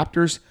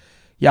raptors?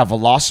 Yeah,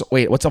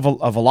 wait, what's a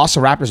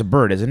velociraptor is a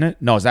bird, isn't it?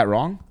 No, is that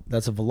wrong?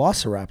 That's a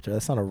velociraptor.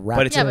 That's not a raptor.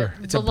 But it's Yeah, a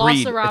but it's a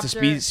breed. It's a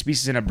velociraptor-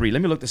 species in a breed.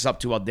 Let me look this up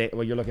too while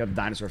you're looking at the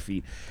dinosaur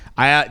feet.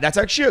 That's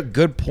actually a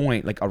good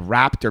point, like a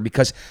raptor,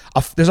 because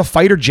there's a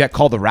fighter jet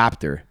called the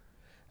Raptor.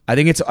 I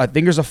think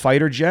there's a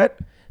fighter jet.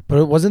 But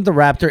it wasn't the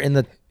raptor in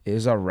the...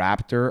 Is a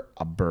raptor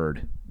a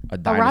bird? A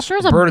dinosaur. raptor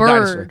is a or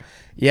dinosaur? bird.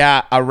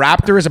 Yeah, a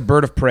raptor is a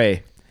bird of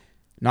prey,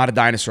 not a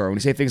dinosaur. When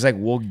you say things like,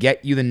 we'll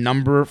get you the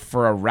number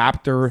for a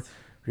raptor,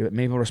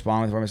 maybe we'll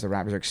respond with the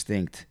raptors are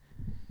extinct.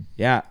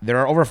 Yeah, there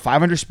are over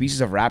 500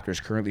 species of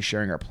raptors currently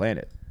sharing our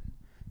planet.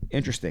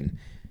 Interesting.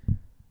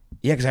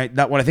 Yeah,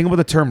 because when I think about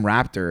the term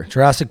raptor...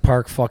 Jurassic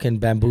Park fucking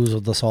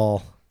bamboozled us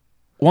all.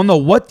 Well, no,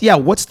 what's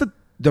the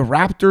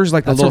raptors,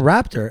 like the That's little... a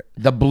raptor.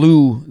 The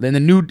blue, in the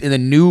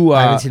new...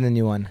 I haven't seen the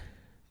new one.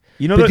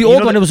 You know But the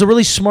old one, it was a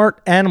really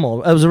smart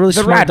animal. It was a really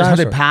the smart raptors, how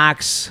they dinosaur.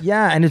 packs...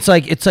 Yeah, and it's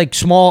like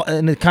small,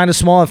 and it kind of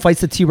small, and fights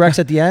the T-Rex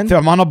at the end.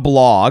 I'm on a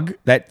blog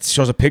that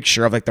shows a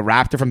picture of like the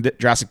raptor from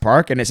Jurassic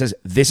Park, and it says,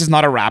 "This is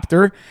not a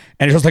raptor,"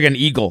 and it shows like an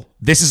eagle.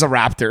 This is a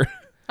raptor.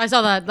 I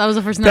saw that. That was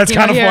the first thing That's that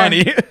came kind of out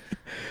here. funny.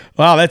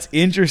 Wow, that's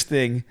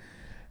interesting.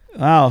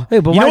 Wow. Hey,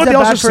 but you why know is what that they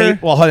also bad for- say?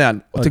 Well, hold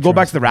on. Oh, To go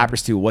back to the Jurassic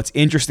Raptors too, what's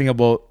interesting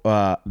about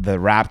the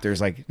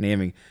Raptors, like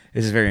naming,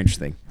 this is very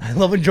interesting. I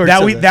love when George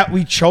That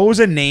we chose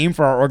a name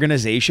for our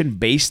organization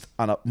based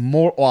on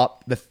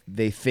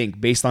they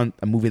think based on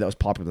a movie that was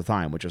popular at the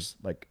time, which was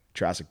like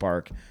Jurassic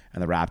Park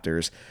and the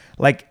Raptors.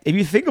 Like, if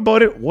you think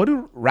about it, what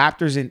do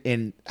Raptors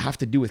in have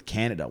to do with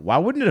Canada? Why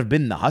wouldn't it have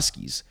been the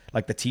Huskies,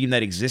 like the team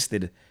that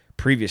existed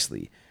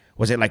previously?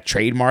 Was it like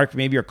trademark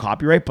maybe or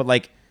copyright? But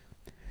like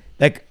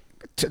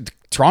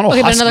Toronto. Okay,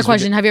 but Huskies another would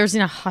question: have you ever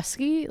seen a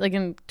husky like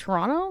in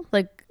Toronto?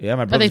 Like, Yeah,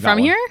 my are they brother's got from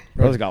one. here?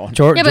 Brother's got one.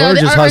 George, Yeah, but are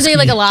George is they husky.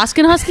 like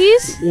Alaskan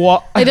huskies?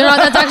 What? Like, they're not.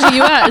 That's actually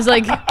U.S.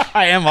 Like,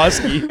 I am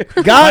husky.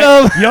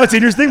 Got him. You know what's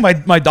interesting? My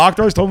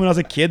doctor always told me when I was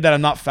a kid that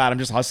I'm not fat. I'm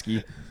just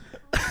husky.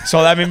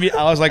 So that made me.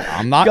 I was like,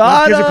 I'm not.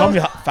 Got Kids would call him.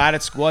 me fat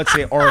at school. I'd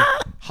say or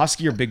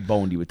husky or big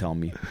boned. You would tell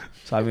me.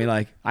 So I mean,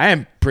 like, I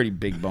am pretty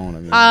big bone. I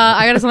mean,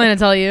 I got something to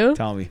tell you.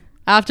 tell me.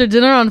 After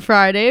dinner on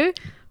Friday,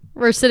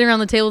 we're sitting around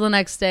the table the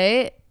next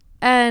day,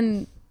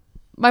 and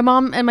my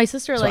mom and my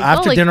sister are So like,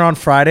 after oh, like, dinner on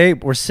Friday,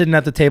 we're sitting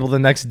at the table the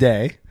next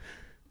day.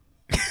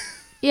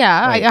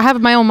 yeah, Right. I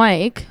have my own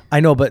mic. I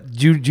know, but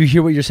do you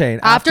hear what you're saying?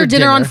 After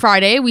dinner on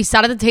Friday, we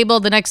sat at the table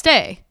the next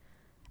day,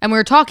 and we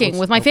were talking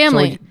with my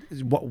family.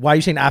 So why are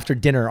you saying after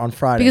dinner on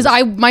Friday?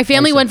 Because my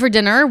family went for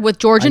dinner with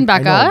George and I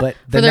know, Becca but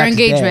the for their next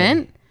day.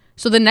 engagement.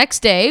 So the next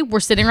day, we're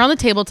sitting around the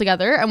table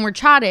together and we're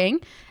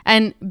chatting.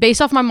 And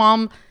based off my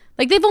mom,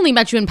 like they've only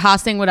met you in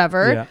passing,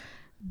 whatever. Yeah.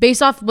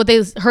 Based off what they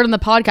heard on the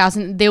podcast,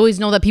 and they always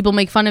know that people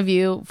make fun of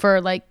you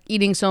for like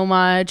eating so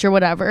much or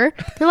whatever.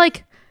 They're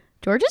like,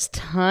 George is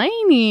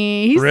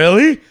tiny. He's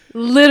Really?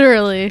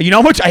 literally. You know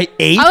how much I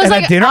ate I was at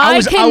like, that dinner? I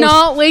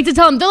cannot wait to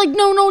tell him. They're like,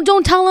 no,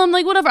 don't tell him.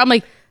 Like, whatever. I'm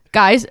like,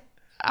 guys,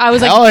 I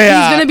was like, Hell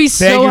yeah. he's gonna be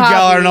Thank so you,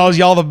 happy. Gallagher.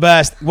 Y'all the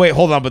best. Wait,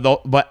 hold on,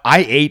 but I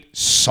ate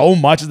so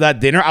much of that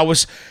dinner.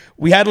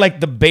 We had like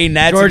the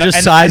bayonets George and is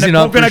the sizing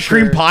up for coconut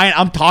cream sure. pie. And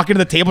I'm talking to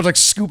the table, like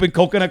scooping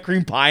coconut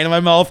cream pie in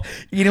my mouth,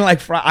 eating like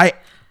I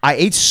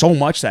ate so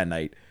much that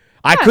night.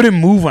 I couldn't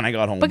move when I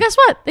got home. But guess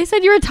what? They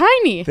said you were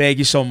tiny. Thank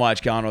you so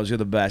much, Ganos. You're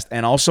the best.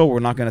 And also, we're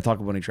not going to talk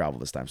about any travel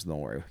this time, so don't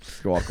worry.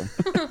 You're welcome.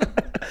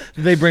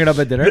 Did they bring it up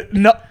at dinner?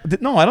 No,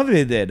 I don't think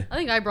they did. I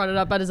think I brought it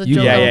up as a You-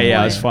 joke. Yeah, at one It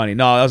point. was funny.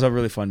 No, that was a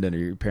really fun dinner.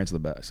 Your parents are the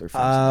best. They're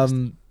friends are the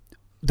best.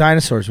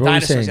 Dinosaurs. What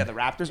Dinosaurs, were you yeah, saying?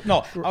 the Raptors.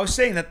 No, I was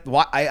saying that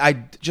why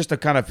I just to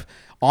kind of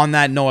on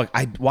that note,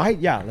 why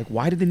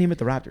did they name it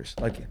the Raptors?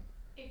 Like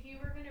If you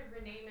were going to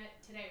rename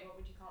it today, what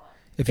would you call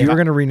it? If you were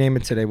going to rename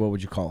it today, what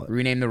would you call it?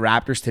 rename the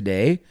Raptors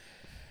today?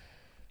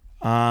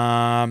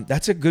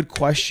 That's a good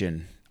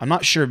question. I'm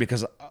not sure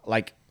because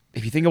like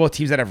if you think about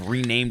teams that have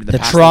renamed The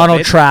past Toronto little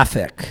bit-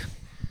 Traffic.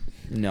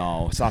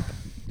 No, it's not.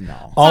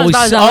 No. Always,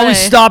 about LA. always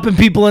stopping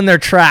people in their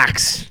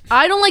tracks.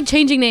 I don't like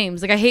changing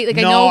names. Like I hate. Like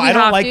I No, know we I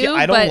don't have like to, it.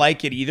 I don't but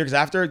like it either because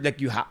after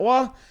like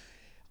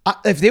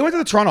if they went to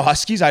the Toronto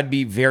Huskies, I'd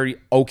be very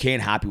okay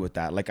and happy with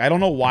that. Like I don't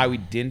know why we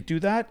didn't do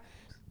that.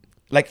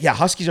 Like yeah,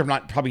 Huskies are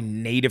not probably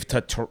native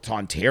to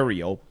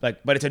Ontario, like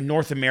but it's a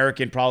North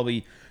American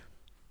probably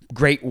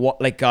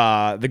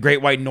the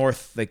Great White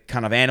North like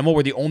kind of animal.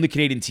 We're the only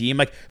Canadian team.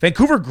 Like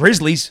Vancouver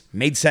Grizzlies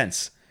made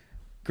sense.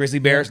 Grizzly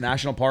Bears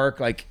National Park,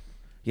 like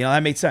that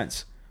made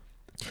sense.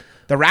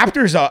 The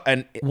Raptors are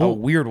a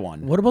weird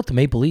one. What about the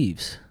Maple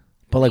Leaves?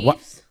 But like what?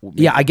 Leafs?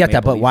 Yeah, I get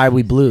that. Maple But why are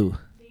we blue?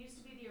 They used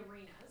to be the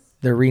arenas,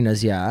 The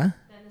arenas, yeah,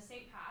 then the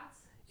St.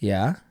 Pat's,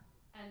 yeah.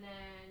 and then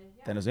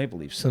Then it's Maple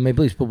Leafs. So the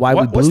Maple Leafs. But why are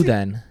we What's blue the-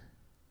 then?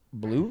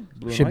 Blue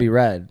and Should be white?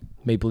 red.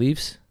 Maple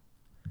Leafs.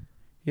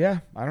 Yeah,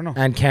 I don't know.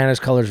 And Canada's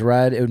colors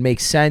red. It would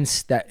make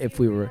sense that if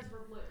we were. we're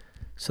blue.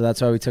 So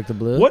that's why we took the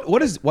blue.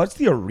 What's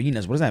the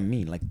arenas? What does that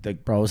mean? Like the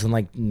Bro, it was in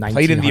like 1900.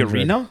 played in the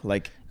arena?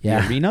 Like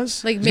Yeah. the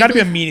arenas? Like There's got to be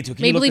a Maple- meaning to it.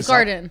 Can you Maple look Leaf this up?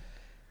 Garden.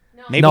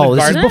 Maple No, Leaf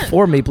this is Garden?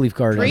 before Maple Leaf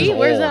Garden. Free?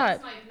 Where's old.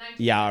 that?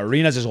 Yeah,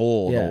 arenas is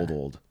old, Yeah.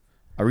 old.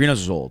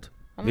 Arenas is old.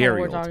 I don't know what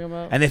Very we're old. talking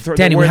about. And they throw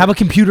Danny, we have a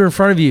computer in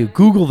front of you.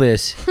 Google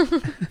this.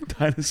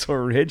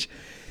 Dinosaur Ridge.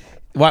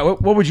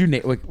 What would you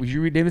name? Would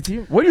you rename it to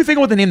you? What do you think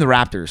about the name the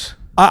Raptors?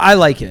 I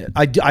like it.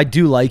 I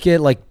do like it.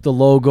 Like the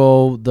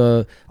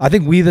logo. I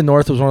think We the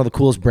North was one of the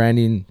coolest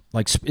branding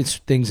it's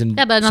things in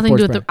Yeah, but it had nothing to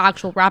do with sports the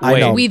actual Raptors. I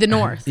know. We the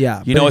North. Yeah,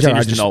 You but know what's in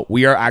general, interesting to know?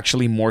 We are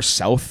actually more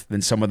south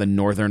than some of the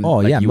northern Oh,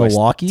 yeah, US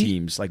Milwaukee?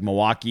 teams, like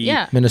Milwaukee,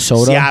 Yeah.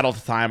 Minnesota. Seattle at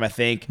the time, I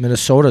think.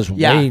 Minnesota's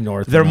Yeah, way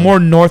north. they're than more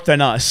north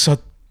than us. So us.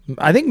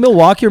 I think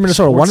Milwaukee or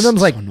Minnesota. One of Sports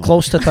them's like so north.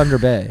 close to Thunder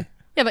Bay.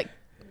 Yeah, but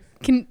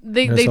they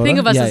Minnesota? think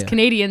of us Yeah, as yeah.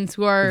 Canadians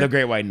who are the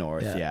Great White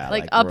North, Yeah. yeah,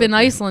 like up we're in there.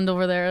 Iceland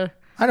over there.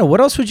 I know.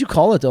 What else would you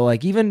call it though?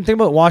 Like even think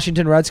about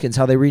Washington Redskins,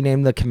 how they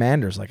renamed the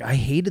Commanders. Like I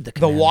hated the The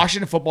Commanders.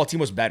 Washington football team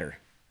was better.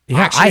 Yeah,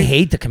 I Actually,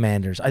 hate the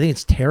Commanders. I think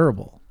it's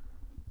terrible.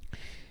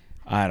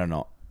 I don't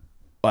know,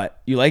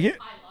 but you like it?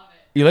 I love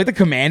it. You like the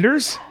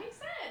Commanders? That makes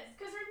sense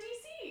because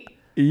they're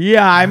DC.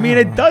 Yeah, I mean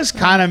it does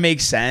kind of make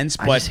sense,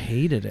 I but just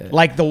hated it.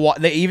 like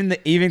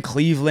even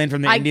Cleveland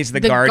from the Indians, the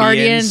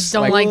Guardians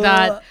don't like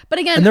that. But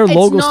again, And their it's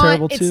logo's not,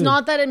 terrible, It's too.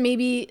 not that it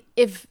maybe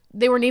if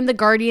they were named the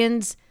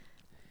Guardians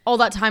all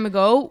that time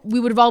ago, we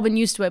would have all been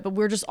used to it. But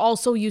we're just all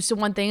so used to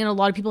one thing, and a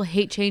lot of people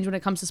hate change when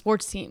it comes to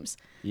sports teams.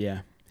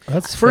 Yeah,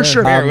 That's for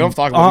fair. sure. We don't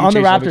talk about on the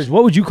you change Raptors.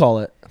 What would you call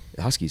it?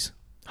 Huskies.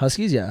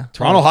 Huskies, yeah.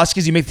 Toronto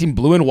Huskies. You make the team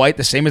blue and white,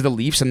 the same as the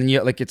Leafs, and then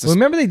you like it's. Well,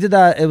 remember they did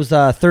that? It was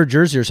the third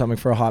jersey or something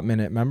for a hot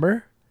minute.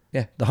 Remember?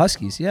 Yeah. The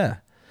Huskies, yeah.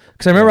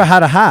 Because I remember I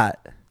had a hat.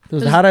 There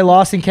was a hat I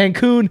lost in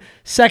Cancun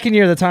second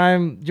year of the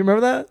time. Do you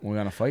remember that? We're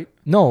gonna fight.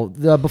 No,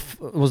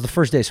 it was the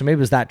first day, so maybe it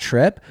was that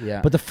trip.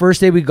 Yeah. But the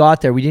first day we got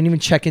there, we didn't even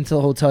check into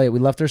the hotel yet. We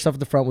left our stuff at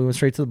the front. We went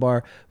straight to the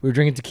bar. We were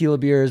drinking tequila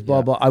beers,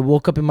 blah, blah. I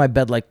woke up in my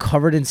bed like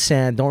covered in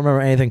sand. Don't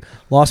remember anything.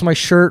 Lost my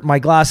shirt, my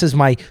glasses,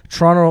 my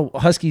Toronto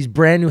Huskies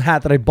brand new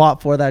hat that I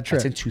bought for that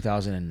trip. That's in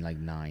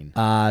 2009.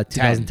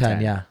 2010,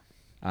 10. yeah.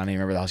 I don't even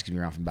remember the Huskies being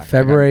around from back.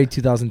 February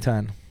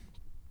 2010.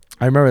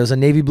 I remember it was a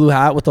navy blue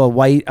hat with a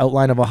white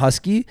outline of a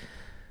husky.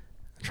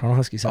 Toronto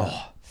Huskies hat.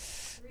 Oh,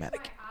 The reason I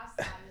asked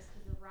that is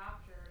because the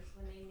Raptors,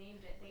 when they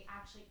named it, they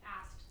actually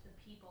asked the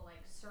people,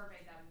 like,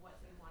 surveyed them what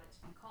they wanted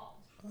to be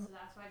called. So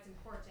that's why it's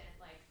important,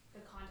 like,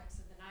 the context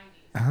of the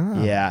 90s.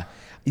 Ah. Yeah,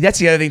 That's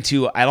the other thing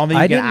too. I don't think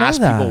I you can didn't know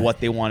ask people that. what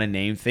they want to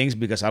name things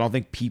because I don't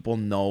think people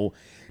know.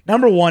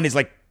 Number one is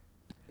like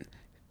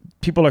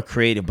people are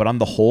creative, but on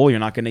the whole, you're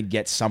not going to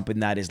get something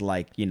that is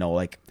like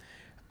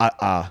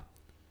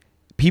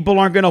people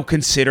aren't going to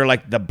consider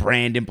like the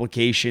brand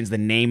implications, the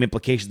name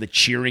implications, the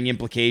cheering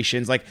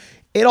implications. Like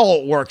it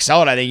all works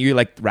out. I think you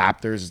like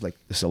Raptors is like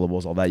the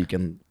syllables, all that you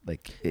can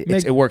like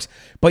it works.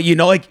 But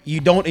like you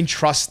don't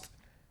entrust.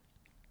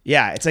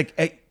 Yeah, it's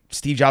like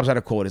Steve Jobs had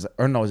a quote. Is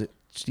it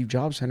Steve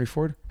Jobs? Henry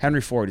Ford.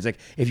 He's like,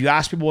 if you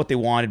ask people what they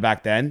wanted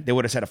back then, they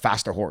would have said a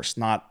faster horse,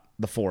 not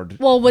the Ford.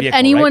 Well, would vehicle,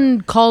 anyone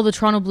right? call the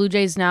Toronto Blue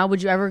Jays now?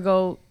 Would you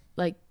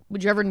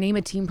ever name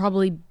a team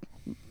probably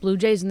Blue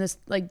Jays in this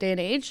like day and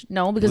age?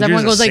 No, because Blue Jays everyone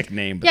is a goes like, sick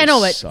name, but yeah, I know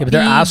they it. suck. Yeah, but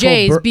they're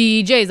asshole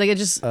BJs. Like it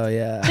just. Oh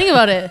yeah. Think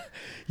about it.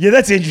 Yeah,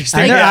 that's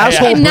interesting. And they're Yeah,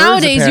 asshole yeah. birds,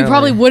 Nowadays, you probably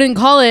apparently. wouldn't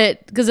call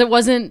it because it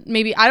wasn't.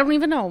 Maybe I don't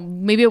even know.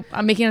 Maybe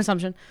I'm making an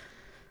assumption.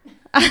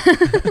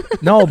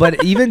 No,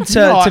 but even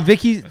to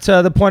Vicky,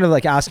 to the point of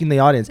like asking the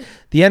audience,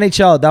 the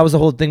NHL, that was the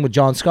whole thing with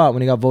John Scott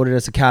when he got voted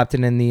as a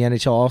captain in the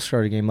NHL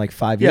All-Star game like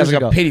 5 Yeah, it years was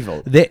like ago. a pity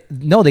vote.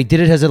 They did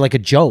it as like a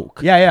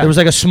joke. Yeah, yeah. There was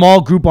like a small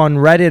group on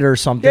Reddit or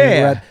something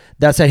Yeah.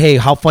 that said, hey,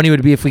 how funny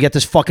would it be if we get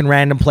this fucking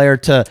random player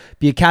to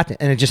be a captain?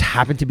 And it just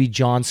happened to be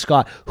John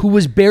Scott, who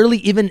was barely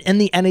even in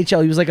the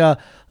NHL. He was like a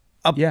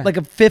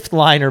fifth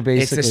liner,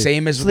 basically. It's the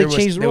same as So there they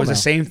changed was the the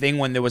same thing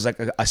when there was like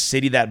a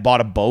city that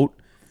bought a boat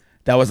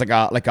that was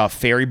like a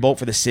ferry boat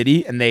for the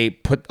city, and they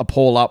put a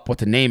poll up what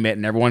to name it,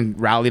 and everyone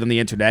rallied on the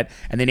internet,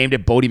 and they named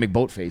it Bodie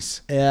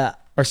McBoatface Yeah.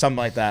 or something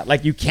like that.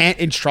 Like you can't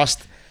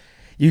entrust.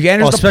 You can't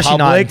entrust especially the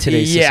not in public.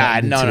 today's Yeah,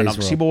 society, in no. today's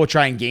world. People will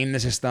try and game the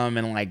system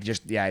and like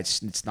just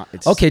it's not.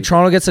 It's Okay,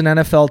 Toronto gets an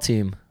NFL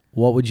team.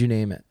 What would you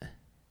name it?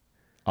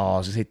 Oh, I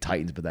was gonna say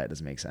Titans, but that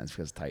doesn't make sense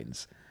because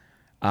Titans.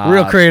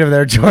 Real creative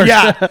there, George.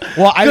 Yeah.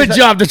 Well, Good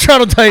job, the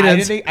Toronto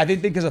Titans. I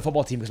didn't think as a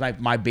football team because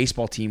my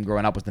baseball team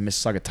growing up was the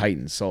Mississauga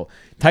Titans. So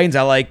Titans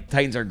I like.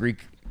 Titans are Greek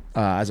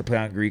as a play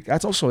on Greek.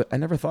 That's also I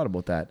never thought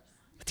about that.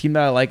 The team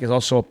that I like is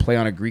also a play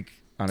on a Greek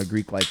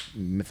like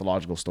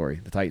mythological story.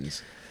 The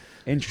Titans.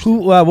 Interesting. Who?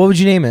 What would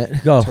you name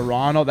it? Go.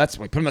 Toronto. That's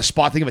like put on the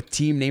spot. Think of a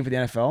team name for the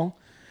NFL.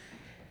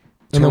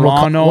 And then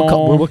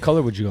Toronto. what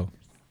color would you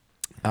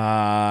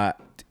go?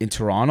 In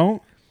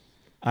Toronto,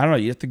 I don't know.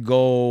 You have to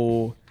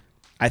go.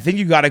 I think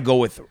you got to go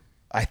with.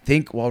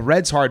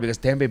 Red's hard because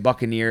Tampa Bay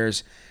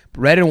Buccaneers.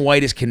 Red and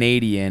white is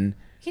Canadian.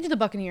 You can do the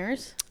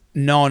Buccaneers.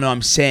 No.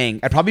 I'm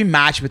saying I'd probably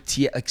match with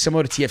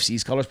similar to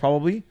TFC's colors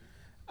probably.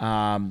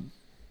 Toronto.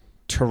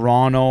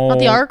 Not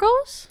the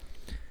Argos.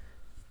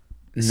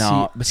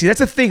 No, but see that's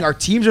the thing. Our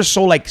teams are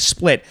so like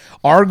split.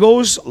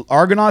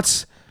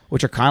 Argonauts,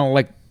 which are kind of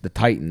like the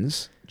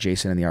Titans.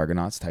 Jason and the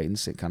Argonauts,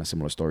 Titans, kind of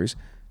similar stories.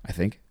 I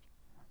think.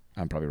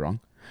 I'm probably wrong.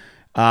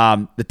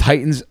 The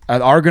Titans,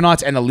 the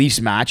Argonauts, and the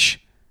Leafs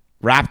match.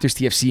 Raptors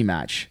TFC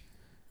match.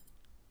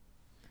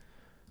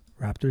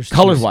 Raptors.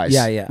 Colors wise,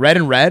 Yeah. red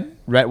and red,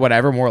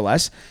 whatever, more or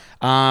less.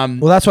 Well,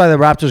 that's why the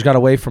Raptors got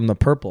away from the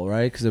purple,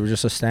 right? Because it was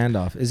just a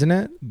standoff, isn't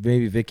it?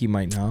 Maybe Vicky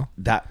might know.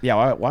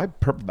 Why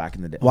purple back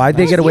in the day? Why'd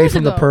they That get was away years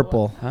from the ago.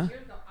 purple? Huh? Years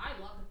ago, I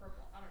love the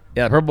purple. I don't know.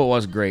 Yeah, the purple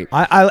was great.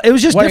 It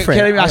was just different.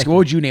 Can I even ask you, what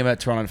would you name a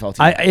Toronto NFL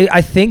team?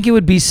 I think it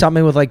would be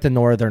something with like the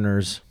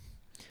Northerners.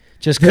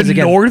 Just because the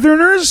again,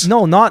 Northerners?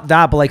 no, not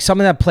that, but like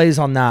something that plays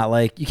on that.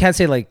 Like you can't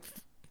say like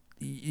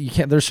you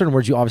can't. There's certain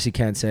words you obviously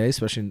can't say,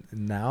 especially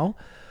now.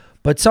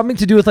 But something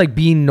to do with like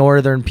being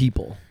Northern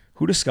people.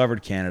 Who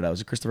discovered Canada?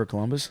 Was it Christopher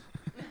Columbus?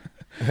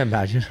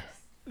 Imagine.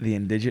 The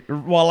indigenous.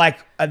 Well, like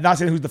I'm not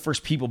saying who's the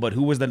first people, but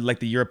who was the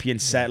European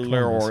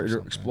settler Columbus or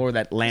or explorer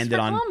that landed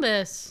Christopher on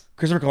Columbus.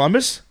 Christopher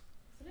Columbus?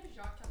 Isn't it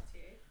Jacques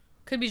Cartier?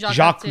 Could be Jacques.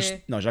 Jacques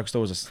Cartier.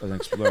 Cousteau was an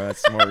explorer.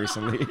 That's more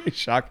recently.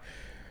 Jacques.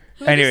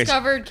 Who Anyways.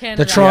 discovered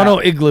Canada? The Toronto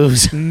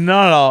Igloos.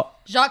 No.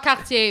 Jacques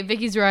Cartier.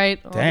 Vicky's right.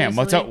 Damn.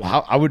 What's obviously.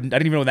 up? I didn't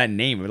even know that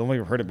name. I don't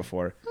think I've heard it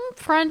before.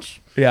 French.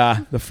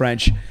 Yeah, the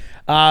French.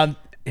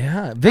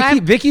 Yeah,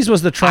 Vicky's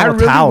was the Toronto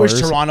really Towers.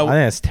 wish Toronto- I think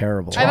that's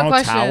terrible. I have a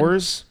Toronto question.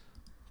 Towers.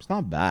 It's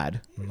not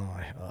bad.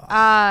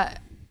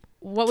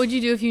 What would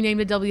you do if you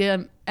named a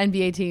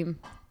WNBA team?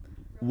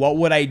 What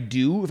would I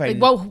do if I?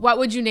 Like, what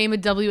would you name a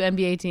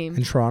WNBA team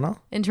In Toronto?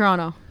 in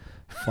Toronto?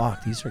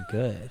 Fuck, these are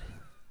good.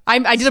 I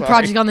did a Sorry.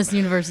 project on this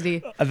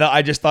university.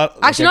 I just thought.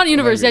 Actually, not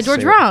university. At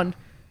George Brown. Brown.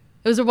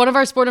 It was one of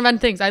our sport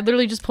event things. I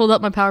literally just pulled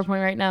up my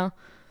PowerPoint right now.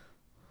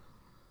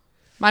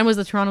 Mine was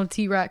the Toronto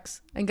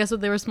T-Rex. And guess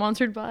what they were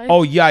sponsored by?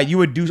 Oh yeah, you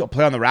would do a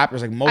play on the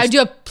Raptors like most. I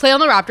do a play on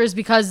the Raptors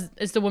because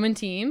it's the women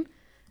team.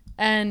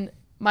 And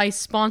my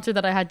sponsor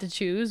that I had to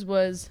choose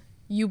was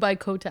You by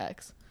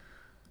Kotex.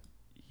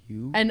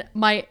 You? And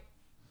my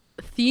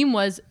theme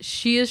was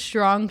she is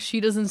strong, she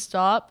doesn't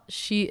stop,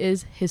 she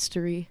is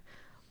history.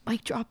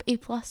 Mic drop A+.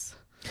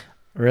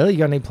 Really? You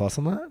got an A+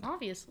 on that?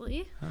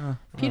 Obviously.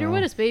 Peter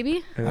Wittes,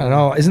 baby. I don't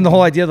know. Isn't the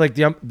whole idea like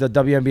the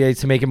WNBA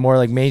to make it more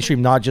like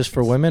mainstream, not just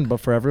for women, but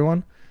for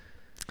everyone?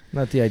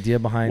 Not the idea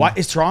behind. Why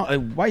is Toronto?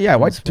 Why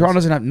Toronto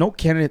doesn't have no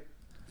candidate?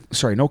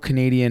 Sorry, no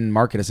Canadian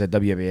market as a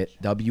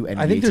WNBA.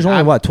 I think there's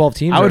only 12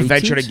 teams. I or would 8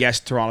 venture to teams? guess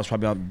Toronto's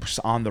probably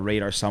on the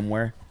radar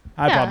somewhere.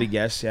 I'd Yeah. probably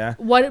guess, yeah.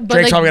 What? But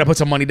Drake's like, probably gonna put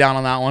some money down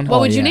on that one. what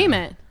would you yeah. name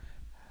it?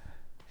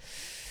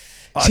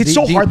 See, it's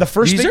so hard. The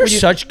first these thing are when you,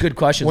 such good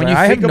questions. when Like, you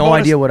I have think no about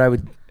idea us- what I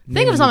would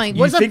Think of something. you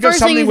What's the think of first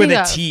thing something you with think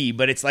a of? T,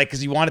 but it's like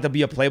because you want it to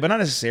be a play, but not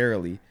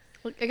necessarily.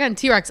 Look, again,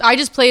 T-Rex. I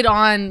just played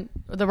on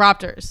the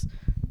Raptors.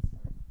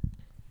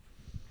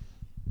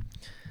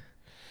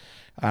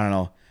 I don't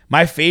know.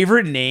 My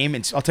favorite name,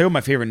 and I'll tell you what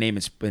my favorite name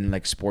is in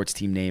like sports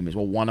team name is.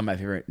 Well, one of my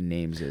favorite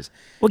names is.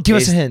 Well, give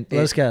us is- a hint.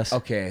 Let us guess.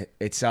 Okay,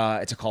 it's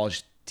a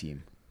college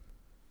team.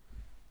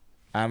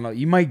 I don't know.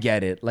 You might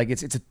get it. Like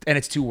it's and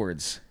it's 2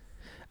 words.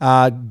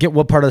 Get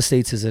what part of the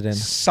states is it in?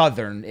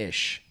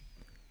 Southern-ish,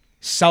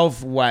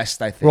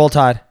 Southwest. I think. Roll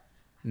Tide.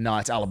 No,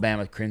 it's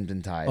Alabama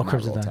Crimson Tide. Oh, not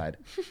Crimson Roll Tide.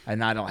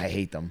 I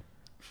hate them.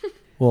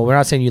 Well, we're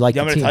not saying you like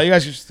Yeah, I'm the gonna team. tell you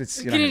guys.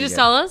 It's, Can you just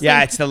tell us? Yeah,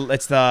 Like-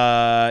 it's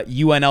the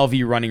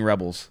UNLV Running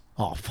Rebels.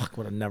 Oh fuck!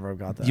 Would have never have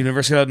got that.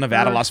 University of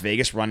Nevada, Wow. Las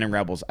Vegas Running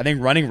Rebels. I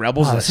think Running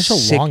Rebels Wow, is that's such a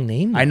sick, long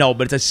name, I though. know,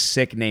 but it's a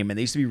sick name, and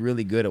they used to be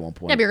really good at one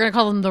point. Yeah, but you're gonna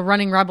call them the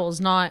Running Rebels,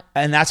 not.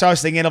 And that's what I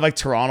was thinking of, like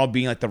Toronto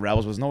being like the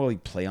Rebels. Was no really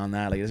play on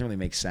that. Like it doesn't really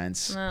make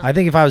sense. I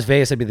think if I was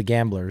Vegas, I'd be the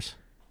Gamblers.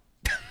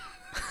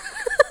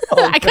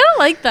 I kind of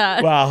like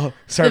that. Wow,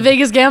 sorry. The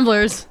Vegas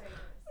Gamblers.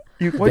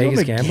 What Vegas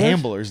the Gamblers?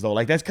 gamblers though?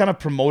 Like that's kind of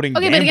promoting.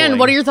 Okay, but again, gambling.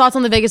 what are your thoughts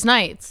on the Vegas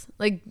Knights?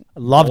 Like,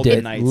 Loved Golden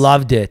it. Knights.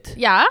 Loved it.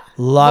 yeah,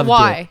 Loved But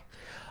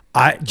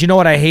why? Do you know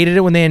what I hated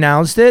it when they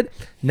announced it?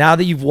 Now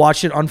that you've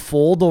watched it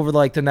unfold over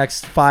like the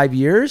next 5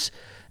 years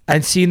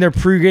and seen their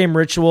pregame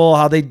ritual,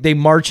 how they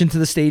march into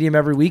the stadium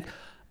every week,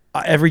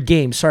 every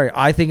game. Sorry,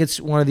 I think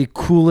it's one of the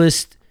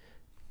coolest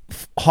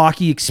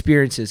hockey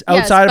experiences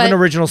Yes, outside of an but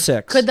original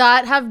six. Could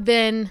that have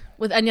been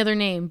with any other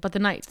name but the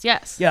Knights?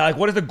 Yes. Yeah, like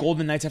what does the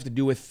Golden Knights have to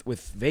do with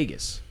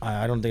Vegas?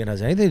 I don't think it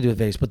has anything to do with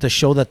Vegas, but the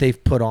show that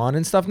they've put on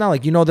and stuff now,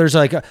 like there's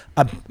like a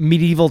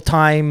medieval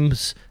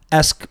times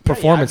esque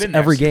performance been there.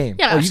 every game.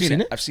 Yeah, oh, I've you've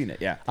seen it? I've seen it.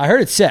 Yeah, I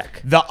heard it's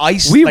sick. the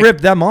ice. We like,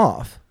 ripped them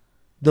off.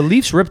 The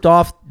Leafs ripped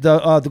off the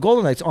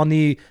Golden Knights on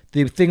the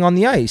thing on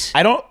the ice.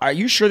 I don't. Are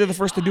you sure they're the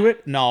first to do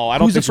it? No, I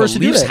don't Who's the think so. first to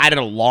do Leafs it? had it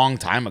a long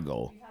time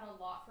ago. Had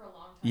a lot for a long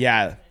time.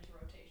 Yeah. Into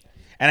rotation.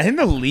 And I think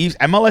the Leafs,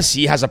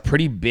 MLSC has a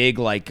pretty big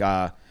like.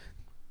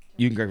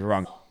 You can correct me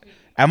wrong.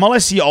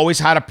 MLSC always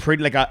had a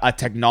pretty like a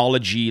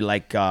technology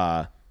like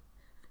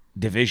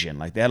division.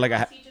 Like they had like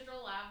a Digital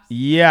labs.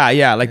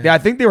 yeah. Like I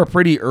think they were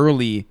pretty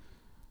early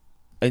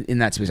in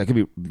that space. I could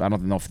be. I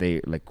don't know if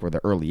they like were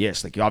the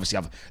earliest. Like you obviously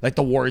have like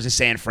the Warriors in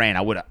San Fran.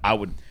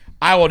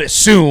 I would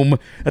assume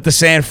that the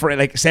San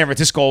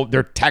Francisco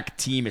their tech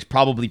team is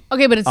probably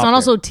Okay, but it's up not there.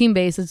 also team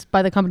based. It's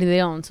by the company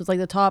they own. So it's like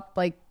the top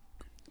like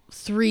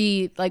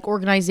 3 like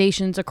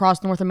organizations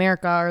across North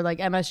America are like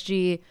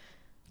MSG,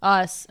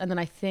 us, and then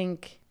I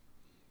think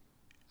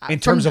in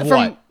terms of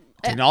what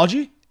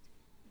technology.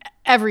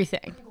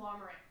 everything.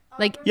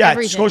 Like Yeah,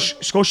 everything.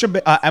 Scotia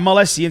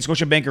MLSC and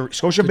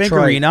Scotiabank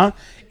Detroit. Arena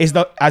is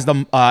the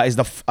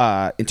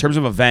in terms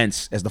of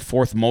events as the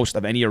 4th most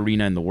of any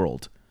arena in the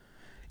world.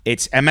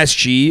 It's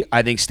MSG,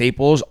 I think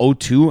Staples,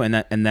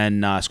 O2, and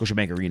then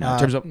Scotiabank Arena. In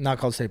terms of not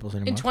called Staples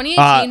anymore. In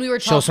 2018, we were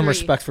top show some 3.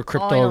 respect for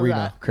Crypto Oh, I know Arena.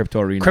 that. Crypto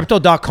Arena,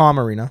 Crypto.com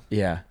Arena.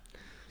 yeah.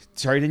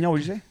 Sorry, Danielle, what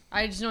did you say?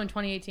 I just know in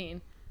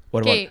 2018.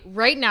 What Okay, about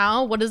right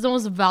now, what is the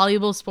most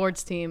valuable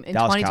sports team in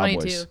Dallas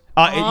 2022?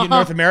 Cowboys? In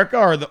North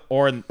America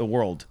or in the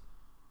world?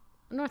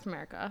 North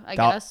America, I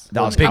Dal- guess.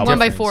 Dallas I'm Cowboys. going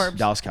by Forbes.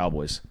 Dallas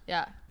Cowboys.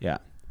 Yeah. Yeah.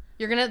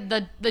 You're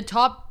gonna the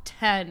top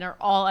 10 are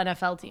all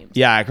NFL teams.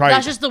 Yeah, I probably.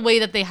 That's just the way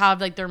that they have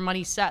like their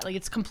money set. Like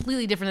it's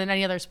completely different than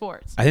any other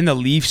sports. I think the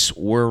Leafs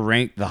were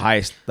ranked the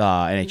highest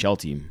NHL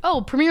team. Oh,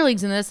 Premier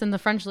League's in this and the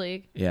French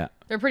League. Yeah.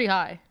 They're pretty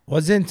high.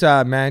 Wasn't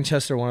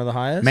Manchester one of the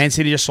highest? Man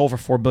City just sold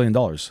for $4 billion.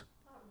 Real Madrid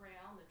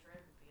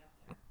would be up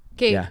there.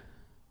 Okay. Yeah.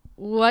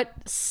 What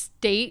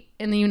state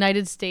in the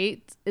United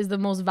States is the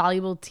most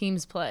valuable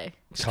teams play?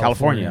 It's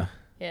California.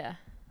 Yeah.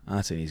 Oh,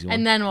 that's an easy one.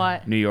 And then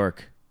what? New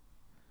York.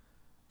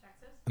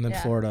 And then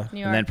Yeah. Florida. New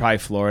York. And then probably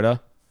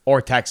Florida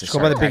or Texas. Go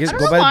by the Sorry, biggest. I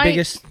Go don't by know the why-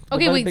 biggest. go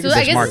Okay, by the wait. So biggest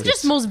I guess markets. it's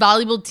just most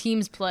valuable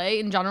teams play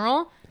in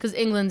general because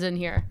England's in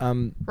here,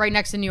 right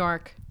next to New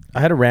York.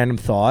 I had a random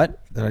thought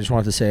and I just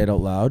wanted to say it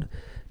out loud.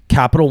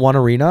 Capital One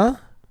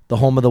Arena, the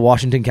home of the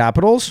Washington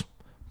Capitals,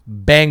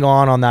 bang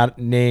on that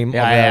name of the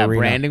Yeah, arena.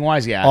 branding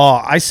wise, yeah.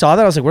 Oh, I saw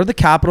that. I was like, where do the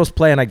Capitals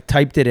play? And I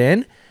typed it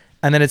in,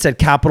 and then it said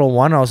Capital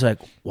One. And I was like,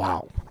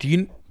 wow, Do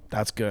you?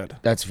 that's good.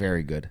 That's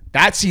very good.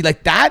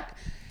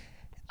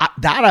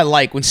 That I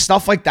like when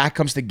stuff like that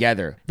comes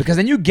together because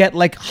then you get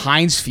like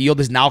Heinz Field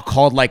is now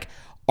called like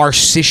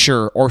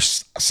Arcisher or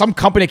some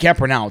company I can't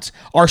pronounce.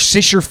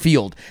 Arcisher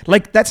Field.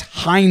 Like that's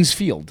Heinz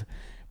Field.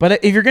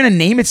 But if you're gonna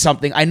name it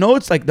something, I know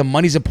it's like the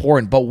money's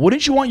important, but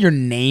wouldn't you want your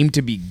name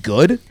to be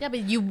good? Yeah, but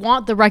you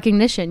want the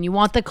recognition. You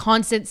want the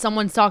constant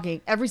someone's talking.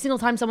 Every single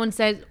time someone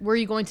says, "Where are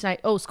you going tonight?"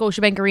 Oh,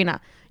 Scotiabank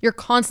Arena. You're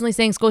constantly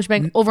saying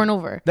Scotiabank over and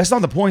over. That's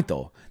not the point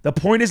though. The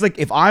point is like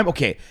if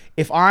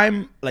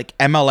I'm like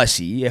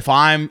MLSE, if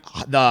I'm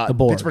the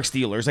board. Pittsburgh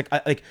Steelers,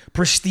 like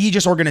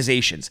prestigious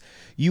organizations,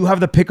 you have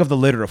the pick of the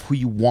litter of who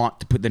you want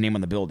to put the name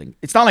on the building.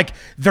 It's not like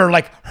they're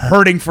like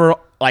hurting for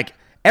like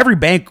every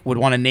bank would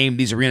want to name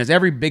these arenas,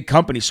 every big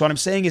company. So what I'm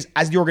saying is,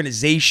 as the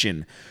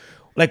organization,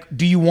 like,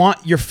 do you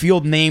want your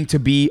field name to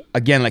be,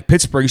 again, like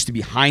Pittsburgh used to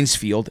be Heinz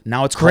Field.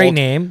 Now it's Great called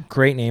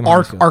name.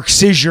 Arc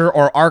Scissor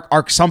or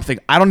Arc something.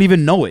 I don't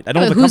even know it. I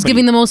don't know the Who's company.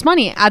 giving the most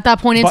money at that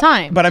point in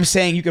time? But I'm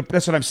saying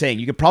that's what I'm saying.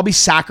 You could probably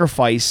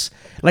sacrifice,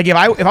 like if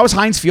I was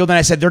Heinz Field and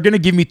I said they're going to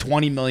give me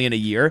 $20 million a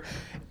year,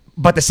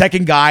 but the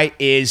second guy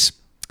is,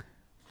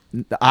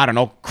 I don't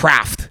know,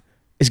 Kraft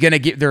is going to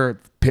give their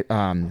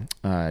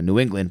New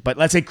England, but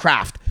let's say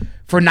Kraft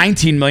for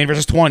 $19 million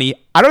versus 20.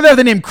 I don't have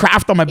the name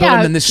Kraft on my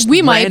building than this.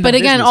 We might, but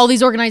again, business. all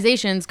these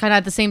organizations kind of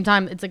at the same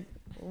time, it's like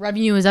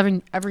revenue is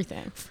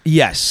everything.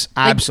 Yes,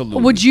 Like,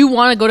 absolutely. would you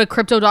want to go to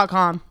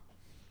crypto.com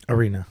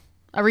Arena,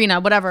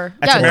 whatever?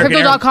 That's yeah, American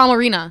crypto.com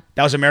arena.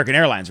 That was American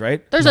Airlines,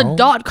 right? There's No.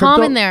 a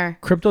 .com in there.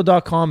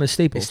 Crypto.com is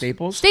Staples.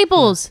 Staples.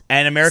 Staples.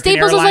 And American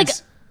Staples Airlines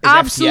is like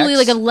absolutely FTX.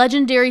 like a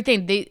legendary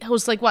thing. They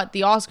host like what?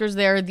 The Oscars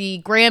there,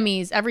 the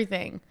Grammys,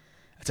 everything.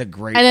 That's a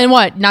great. And then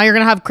what? Now you're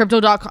going to have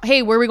crypto.com.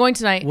 Hey, where are we going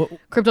tonight? What-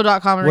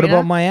 Crypto.com arena. What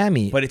about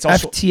Miami? But it's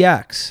also-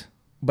 FTX.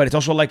 But it's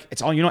also like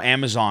it's all, you know,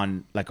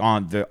 Amazon, like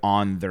on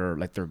their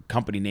like their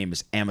company name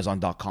is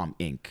Amazon.com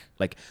Inc.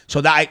 Like,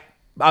 so that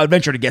I would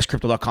venture to guess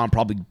Crypto.com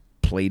probably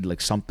played like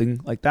something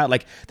like that.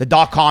 Like the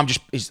 .com just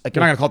is like,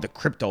 you're not gonna call it the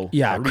crypto.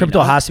 Yeah, arena.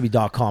 crypto has to be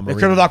 .com. The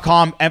arena.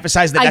 Crypto.com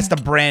emphasize that that's the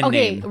brand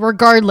okay, name.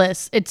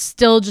 regardless, it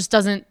still just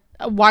doesn't.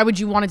 Why would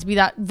you want it to be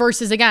that?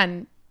 Versus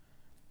again,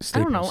 I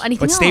don't know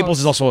anything. But Staples else.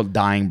 is also a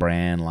dying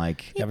brand.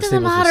 Like, It Yeah, but doesn't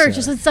Staples is matter. It's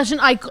sad. just it's such an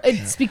icon.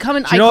 It's become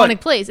an you know iconic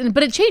what? place,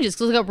 but it changes.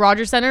 Because look at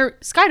Rogers Center,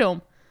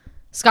 Skydome.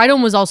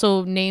 Skydome was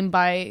also named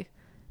by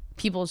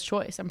People's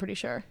Choice. I'm pretty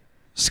sure.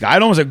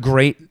 Skydome is a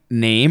great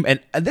name,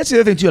 and that's the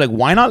other thing too. Like,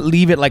 why not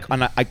leave it like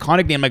an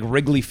iconic name like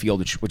Wrigley Field,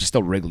 which is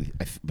still Wrigley?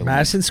 I believe.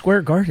 Madison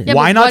Square Garden. Yeah,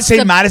 Why but not what's say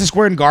the- Madison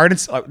Square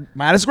Gardens?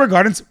 Madison Square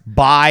Gardens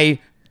by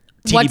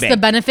TD What's Bank. the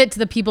benefit to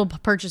the people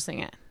purchasing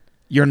it?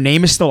 Your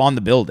name is still on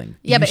the building.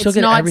 Yeah, You but still it's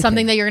get not everything.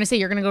 something that you're going to say.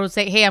 You're going to go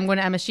say, "Hey, I'm going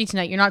to MSG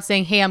tonight." You're not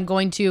saying, "Hey, I'm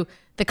going to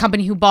the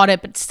company who bought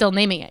it," but still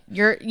naming it.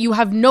 You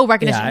have no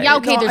recognition. Yeah, Yeah,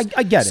 okay. no, There's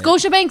I get it.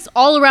 Scotiabank's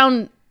all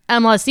around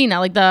MLSC now,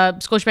 like the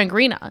Scotiabank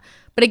Arena.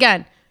 But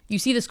again, you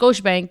see the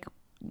Scotiabank.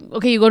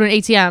 Okay, you go to an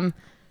ATM.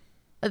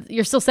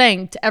 You're still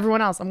saying to everyone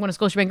else, "I'm going to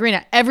Scotiabank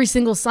Arena." Every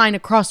single sign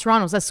across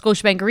Toronto says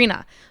Scotiabank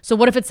Arena. So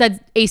what if it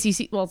said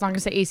ACC? Well, it's not going to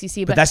say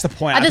ACC, But that's the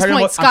point. At I'm this talking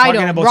point, about, I'm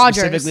talking Skydome, about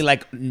Rogers. specifically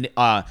like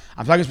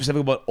I'm talking specifically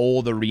about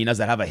old arenas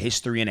that have a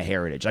history and a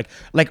heritage.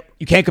 Like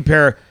you can't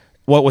compare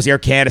what was Air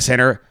Canada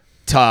Center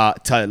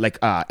to like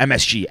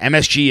MSG.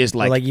 MSG is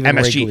like even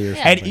MSG, Wrigley or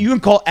and something. you can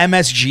call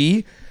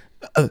MSG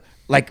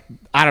like,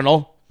 I don't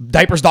know,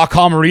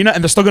 diapers.com arena,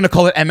 and they're still going to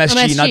call it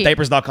MSG, not MSG.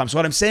 diapers.com. So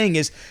what I'm saying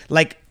is,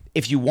 like,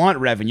 if you want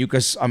revenue,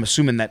 because I'm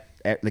assuming that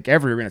like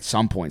every arena at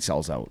some point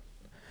sells out,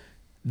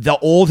 the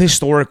old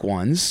historic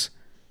ones,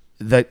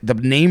 the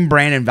name,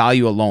 brand, and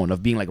value alone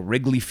of being like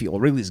Wrigley Field.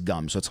 Well, Wrigley's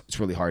gum, so it's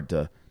really hard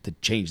to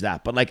change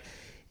that. But like,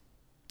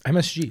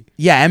 MSG.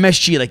 yeah,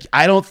 MSG. Like,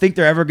 I don't think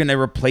they're ever going to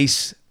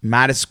replace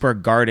Madison Square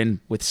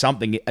Garden with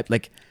something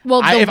like.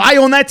 Well, if I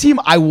own that team,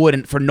 I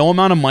wouldn't. For no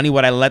amount of money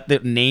would I let the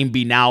name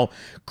be now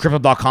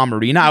Crypto.com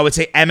Arena. I would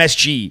say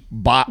MSG.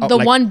 The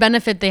one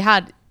benefit they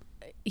had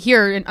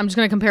here, and I'm just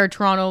going to compare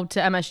Toronto to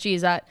MSG,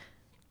 is that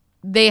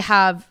they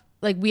have,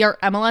 like, we are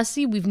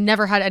MLSC. We've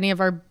never had any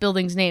of our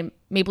buildings named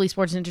Maple Leaf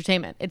Sports and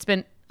Entertainment. It's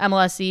been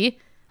MLSC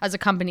as a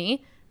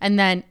company, and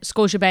then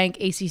Scotiabank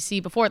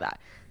ACC before that.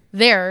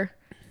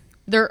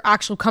 Their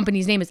actual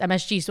company's name is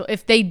MSG. So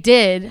if they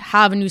did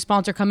have a new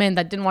sponsor come in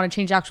that didn't want to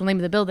change the actual name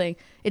of the building,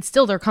 it's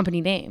still their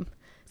company name.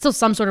 It's still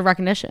some sort of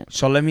recognition.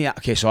 So let me.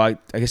 Okay, so I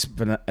guess.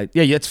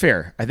 Yeah, it's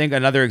fair. I think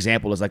another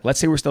example is like, let's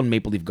say we're still in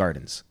Maple Leaf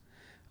Gardens.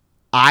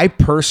 I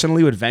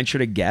personally would venture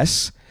to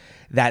guess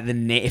that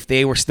if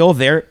they were still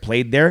there,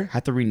 played there,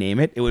 had to rename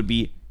it, it would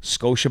be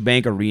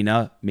Scotiabank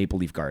Arena Maple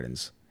Leaf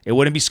Gardens. It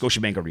wouldn't be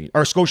Scotiabank Arena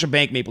or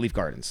Scotiabank Maple Leaf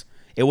Gardens.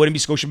 It wouldn't be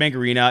Scotiabank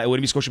Arena. It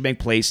wouldn't be Scotiabank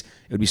Place.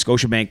 It would be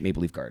Scotiabank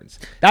Maple Leaf Gardens.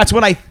 That's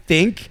what I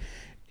think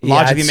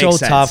logically it's makes so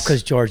sense. tough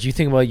because George, you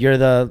think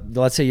about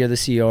let's say you're the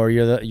CEO or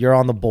you're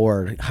on the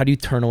board. How do you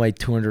turn away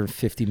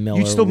 $250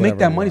 million? you still make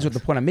that money is what the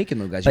point I'm making,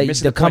 though, guys. You're But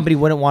missing the the point. company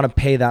wouldn't want to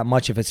pay that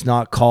much if it's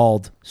not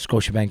called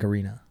Scotiabank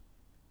Arena.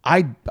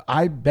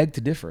 I beg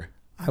to differ.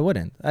 I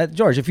wouldn't,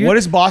 George. If you What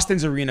is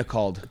Boston's arena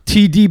called?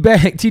 TD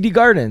Bank, TD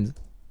Gardens.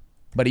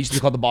 But it used to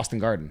be called the Boston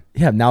Garden.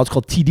 Yeah, now it's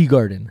called TD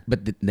Garden.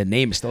 But the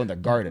name is still in their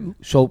garden.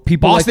 So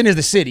people Boston is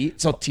the city.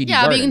 It's not TD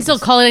Yeah, Gardens. but you can still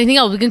call it anything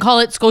else. We can call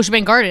it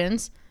Scotiabank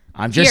Gardens.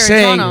 I'm just here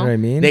in saying. Toronto. You know what I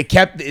mean? They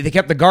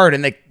kept the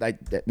garden. I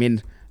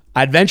mean,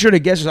 I'd venture to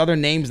guess there's other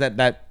names that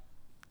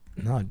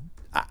no,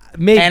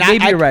 maybe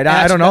And you're right.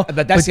 I don't know.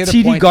 But that's the other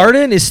TD point,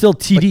 Garden is still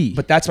TD.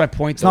 But that's my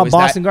point. It's Though, not is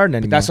Boston that, Garden but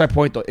anymore. that's my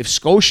point, though. If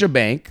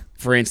Scotiabank,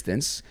 for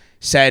instance,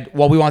 said,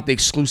 "Well, we want the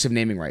exclusive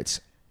naming rights,"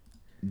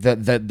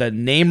 the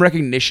name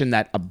recognition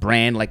that a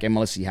brand like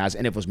MLSC has,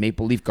 and if it was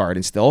Maple Leaf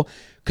Garden still,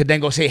 could then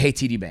go say, "Hey,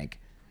 TD Bank,"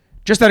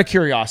 just out of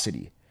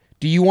curiosity,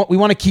 we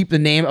want to keep the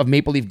name of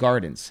Maple Leaf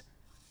Gardens,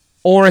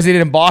 or is it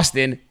in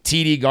Boston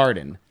TD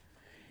Garden?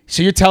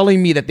 So you're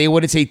telling me that they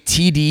wouldn't say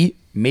TD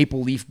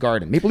Maple Leaf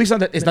Garden. Maple Leaf's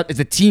it's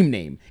the team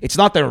name. It's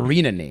not the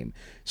arena name.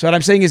 So what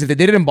I'm saying is if they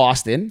did it in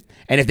Boston,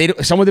 and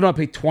if someone did not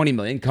pay $20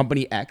 million,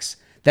 company X,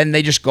 then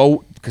they just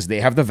go, because they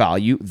have the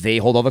value, they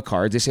hold all the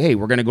cards. They say, hey,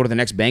 we're going to go to the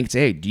next bank and say,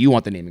 hey, do you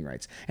want the naming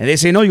rights? And they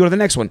say, no, you go to the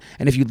next one.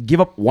 And if you give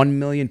up $1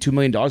 million, $2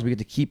 million, we get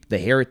to keep the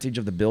heritage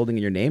of the building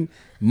in your name.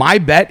 My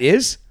bet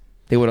is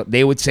they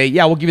would say,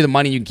 yeah, we'll give you the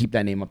money. You can keep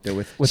that name up there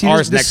with See,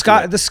 ours the next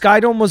Sky, to it. the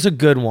Sky Dome was a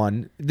good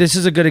one. This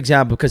is a good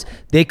example because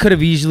they could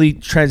have easily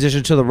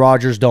transitioned to the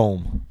Rogers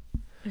Dome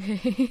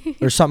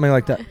or something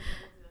like that.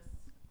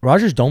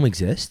 Rogers Dome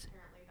exists?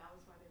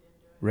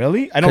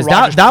 Really? I know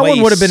Because that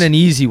one would have been an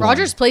easy one.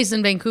 Rogers Place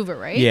in Vancouver,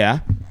 right? Yeah.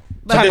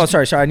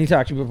 Sorry. I need to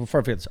actually,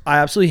 before I forget this, I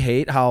absolutely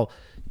hate how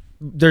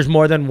there's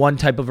more than one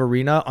type of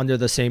arena under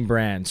the same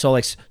brand. So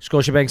like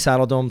Scotiabank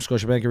Saddle Dome,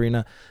 Scotiabank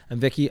Arena, and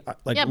Vicky,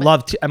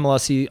 love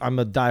MLSE. I'm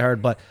a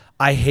diehard, but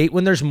I hate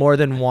when there's more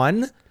than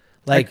one.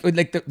 Like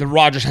the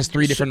Rogers has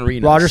 3 different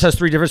arenas. Rogers has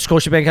 3 different.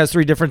 Scotiabank has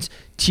 3 different.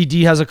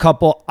 TD has a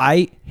couple.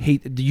 I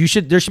hate. There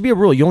should be a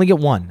rule. You only get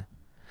one,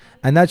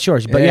 and that's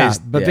yours. But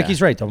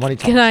Vicky's right. The money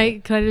talks. Can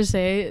I just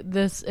say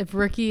this? If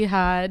Ricky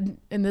had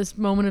in this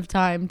moment of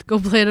time to go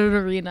play at an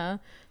arena,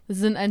 this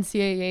is an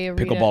NCAA arena.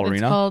 Pickleball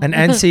arena? Called An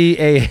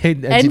NCAA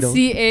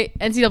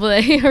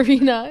NCAA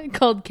arena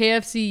called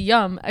KFC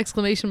Yum !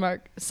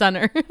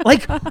 Center.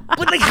 But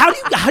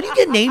how do you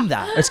get named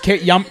that? It's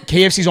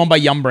KFC's owned by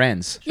Yum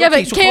Brands. Yeah,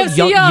 but so call it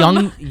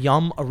KFC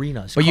Yum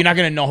Arenas. But you're not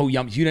gonna know who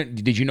Yum.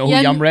 Did you know who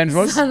Yum Brands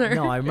was? Center.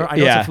 No, I remember. I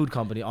know Yeah. it's a food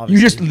company.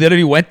 Obviously, You just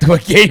literally went to a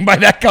game by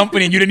that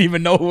company and you didn't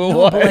even know who it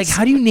was. But like,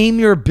 how do you name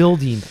your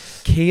building?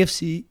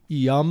 KFC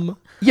Yum!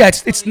 Yeah,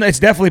 it's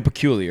definitely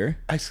peculiar.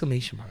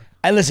 Exclamation mark.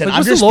 Listen. Like, I'm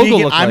what's just the logo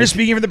speaking. look I'm like? just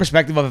speaking from the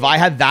perspective of if I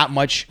had that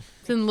much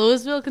It's in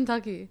Louisville,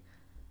 Kentucky.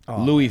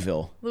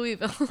 Louisville.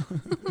 Louisville.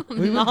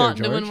 We went there, Not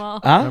doing George. well.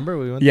 Huh? Remember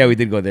we went? Yeah, we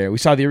did go there. We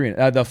saw the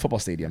arena, the football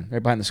stadium,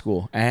 right behind the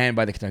school, and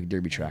by the Kentucky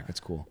Derby track.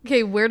 That's cool.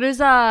 Okay, where does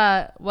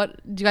what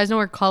do you guys know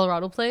where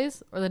Colorado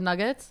plays or the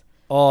Nuggets?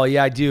 Oh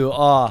yeah, I do.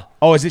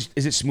 Oh, is it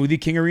Smoothie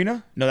King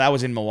Arena? No, that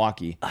was in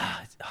Milwaukee.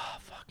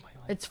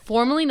 It's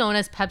formerly known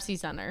as Pepsi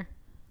Center.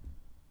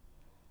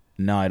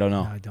 No, I don't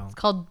know. I don't. It's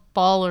called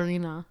Ball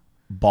Arena.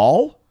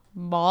 Ball?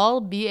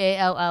 Ball,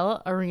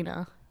 Ball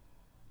Arena.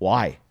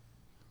 Why? I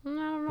don't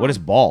know. What is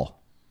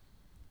ball?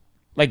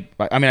 Like,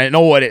 I mean, I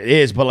know what it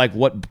is, but like,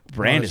 what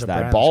brand is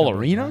that? Ball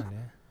Arena?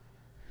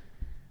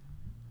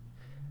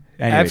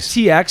 Anyways,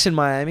 FTX in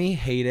Miami,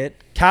 hate it.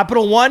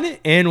 Capital One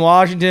in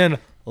Washington,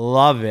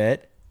 love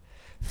it.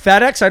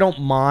 FedEx, I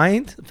don't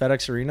mind.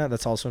 FedEx Arena,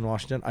 that's also in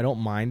Washington. I don't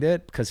mind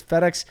it because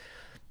FedEx,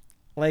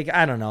 like,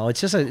 I don't know.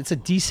 It's a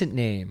decent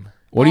name.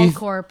 what do Ball you?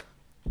 Corp.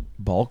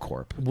 Ball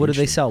Corp. What do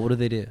they sell? What do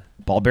they do?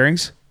 Ball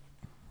bearings.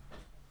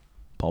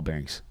 Ball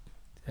bearings.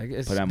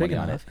 It's Put that big money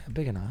on enough.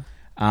 Big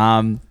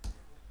enough.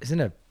 Isn't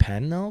it a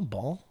pen though?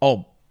 Ball?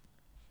 Oh.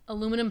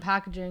 Aluminum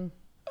packaging.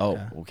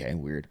 Okay.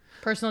 Weird.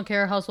 Personal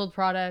care, household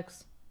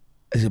products.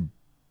 Is it?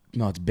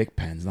 No, it's Bic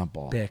pens, not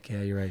ball. Bic,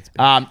 yeah, you're right. It's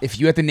Bic. If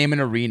you had to name an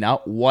arena,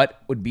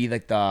 what would be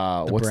like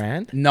the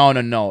brand? No.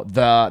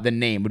 The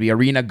name would be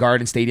Arena,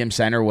 Garden, Stadium,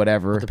 Center,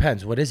 whatever.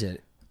 Depends. What is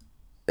it?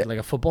 Like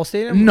a football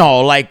stadium? No,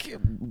 like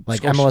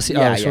MLS,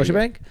 Yeah,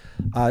 Scotiabank?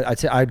 I'd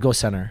say I'd go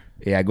center.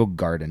 Yeah, I go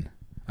Garden.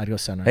 I'd go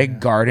center. I think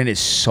Garden is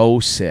so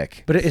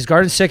sick. But is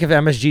Garden sick if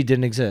MSG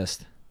didn't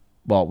exist?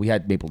 Well, we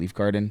had Maple Leaf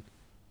Garden.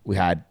 We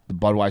had the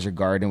Budweiser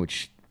Garden,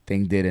 which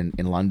Thing did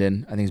in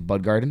London. I think it's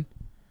Bud Garden.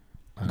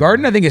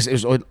 Garden, I think is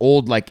an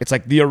old, like, it's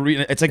like the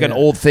arena. It's like an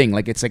old thing.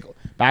 Like, it's like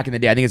back in the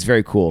day. I think it's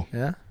very cool.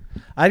 Yeah.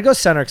 I'd go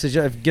center because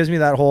it gives me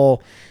that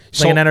whole,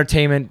 So- like an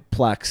entertainment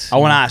plex. I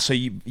want to ask. So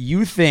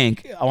you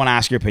think? I want to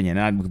ask your opinion,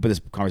 and I can put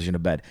this conversation to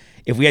bed.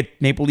 If we had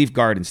Maple Leaf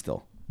Garden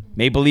still,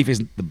 Maple Leaf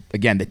is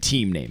again the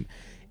team name,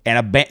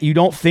 and you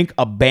don't think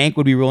a bank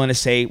would be willing to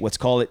say, let's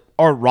call it,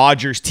 or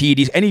Rogers,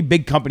 TDs, any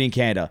big company in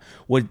Canada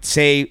would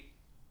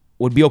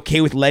be okay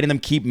with letting them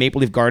keep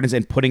Maple Leaf Gardens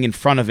and putting in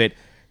front of it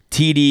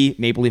TD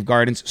Maple Leaf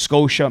Gardens,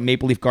 Scotia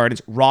Maple Leaf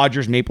Gardens,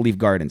 Rogers Maple Leaf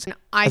Gardens.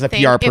 I as a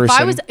think PR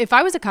person, if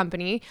I was a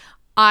company,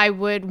 I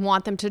would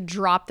want them to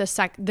drop the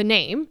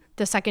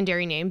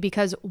secondary name,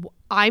 because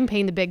I'm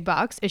paying the big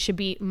bucks. It should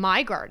be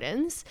my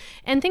gardens.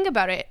 And think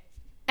about it.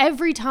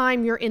 Every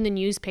time you're in the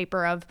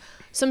newspaper of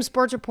some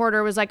sports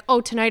reporter was like,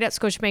 oh, tonight at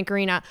Scotiabank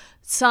Arena,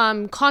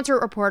 some concert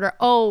reporter,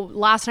 oh,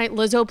 last night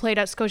Lizzo played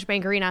at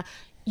Scotiabank Arena.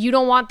 You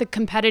don't want the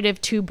competitive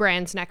 2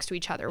 brands next to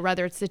each other,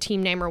 whether it's the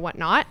team name or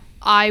whatnot.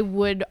 I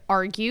would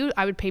argue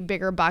I would pay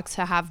bigger bucks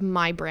to have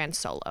my brand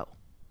solo.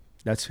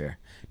 that's fair.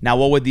 Now,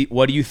 what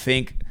do you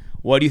think?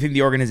 What do you think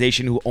the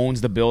organization who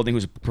owns the building,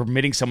 who's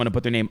permitting someone to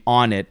put their name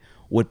on it,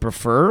 would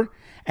prefer?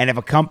 And if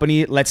a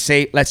company, let's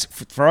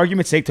for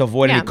argument's sake, to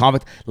avoid any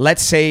conflict,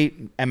 let's say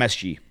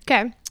MSG.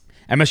 Okay.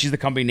 MSG is the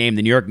company name.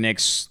 The New York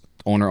Knicks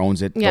owner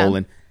owns it. Yeah.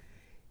 Dolan.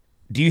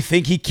 Do you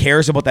think he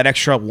cares about that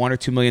extra $1 or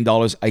 $2 million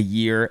a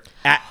year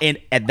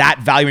at that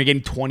value? When you're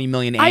getting $20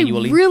 million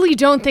annually. I really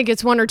don't think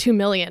it's 1 or 2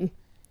 million.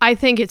 I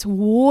think it's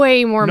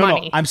way more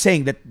money. No, I'm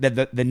saying that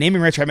the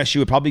naming rights for MSG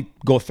would probably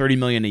go $30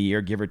 million a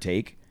year, give or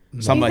take.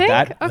 something You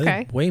like think? that.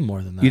 Okay. Way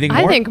more than that. You think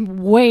I more? think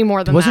way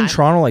more than Wasn't that.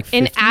 Toronto like 50?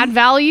 In ad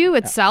value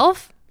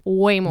itself,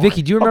 way more.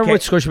 Vicky, do you remember Okay.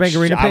 what Scotiabank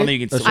Arena I don't paid?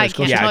 think you can. Or sorry, I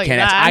can't yeah, tell I you can't.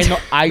 that. I know.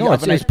 I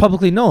No, it's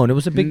publicly known. It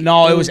was a big.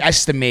 No, it was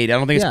estimated. I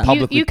don't think Yeah. it's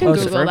publicly. you can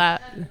posted. Google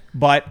that.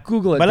 But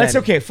Google it, But let's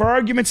Danny. okay. For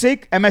argument's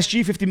sake,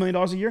 MSG $50 million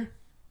a year.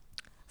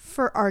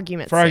 For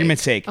argument's For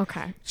argument's sake.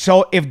 Okay.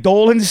 So if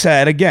Dolan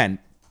said again,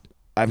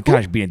 I'm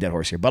kind of being a dead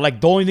horse here, but like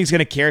Dolan thinks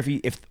gonna care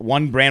if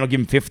one brand will give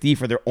him 50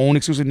 for their own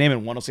exclusive name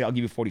and one will say I'll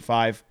give you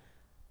 45.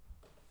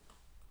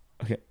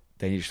 Okay,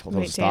 then you just hold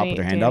Wait, stop with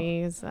their hand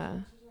Danny's,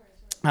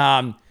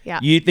 up. yeah.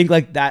 You think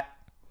like that?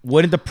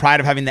 Wouldn't the pride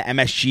of having the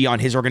MSG on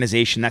his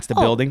organization, that's the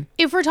building?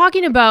 If we're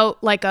talking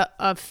about like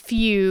a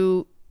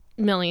few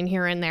million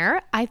here and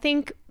there, I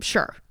think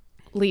sure,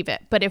 leave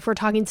it. But if we're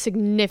talking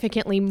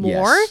significantly more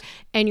Yes.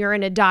 and you're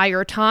in a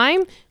dire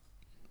time,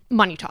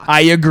 money talks.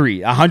 I agree,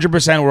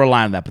 100%. We're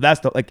aligned on that, but that's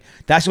the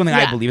one thing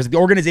I Yeah. believe is the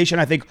organization.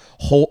 I think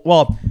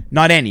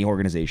not any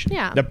organization.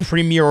 Yeah. The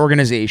premier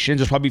organizations.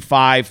 There's probably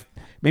 5,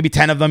 maybe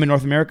 10 of them in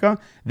North America.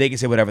 They can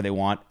say whatever they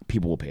want.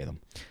 People will pay them.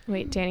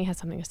 Wait, Danny has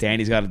something to say.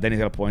 Danny's got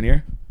a point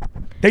here.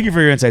 Thank you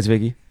for your insights,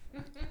 Vicky.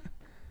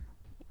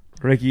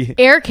 Ricky,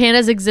 Air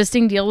Canada's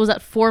existing deal was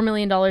at $4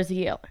 million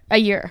a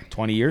year.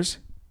 20 years.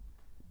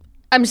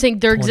 I'm saying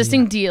their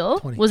existing deal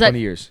was at 20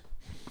 years.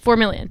 $4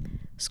 million.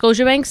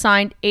 Scotiabank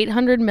signed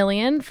 $800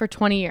 million for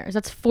 20 years.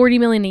 That's $40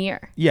 million a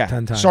year. Yeah.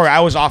 10 times. Sorry, I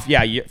was off.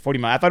 Yeah, 40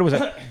 million. I thought it was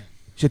a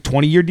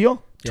 20-year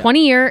deal.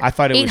 20 year, I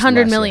thought it was $800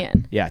 less,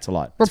 million Yeah, it's a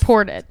lot.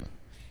 reported.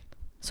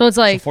 So it's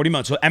So like 40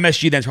 months. So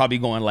MSG then's probably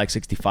going like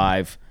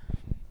 65,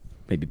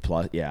 maybe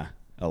plus. Yeah,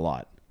 a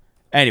lot.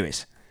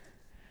 Anyways.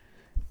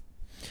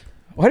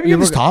 Why did we get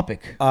this topic?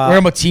 We're talking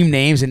about team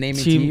names and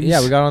naming teams.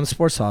 Yeah, we got on the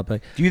sports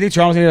topic. Do you think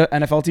Toronto's going to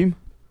get an NFL team?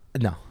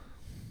 No,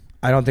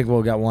 I don't think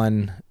we'll get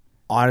one.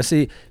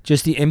 Honestly,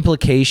 just the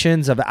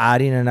implications of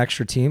adding an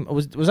extra team.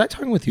 Was I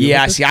talking with you? Yeah,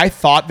 about this? see, I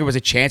thought there was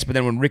a chance, but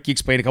then when Ricky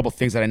explained a couple of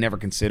things that I never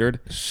considered.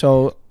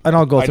 So, and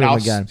I'll go Right through now,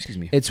 them again. excuse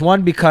me. It's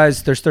one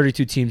because there's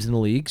 32 teams in the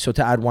league. So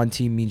to add one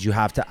team means you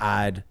have to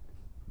add.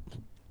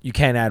 You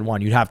can't add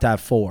one. You'd have to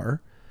have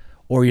 4,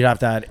 or you'd have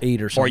to add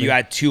 8 or something. Or you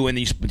add 2 and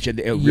then you split yeah,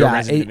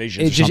 reorganize the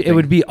divisions. it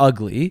would be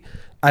ugly.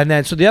 And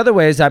then so the other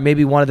way is that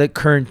maybe one of the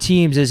current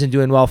teams isn't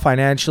doing well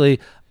financially.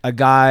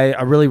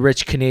 A really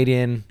rich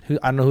Canadian, who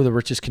I don't know who the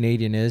richest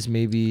Canadian is,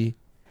 maybe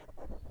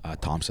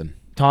Thompson.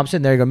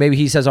 There you go. Maybe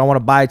he says, I want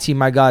to buy a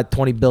team. I got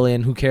 $20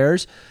 billion. Who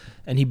cares?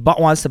 And he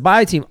wants to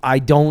buy a team. I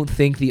don't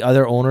think the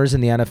other owners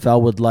in the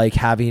NFL would like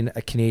having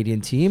a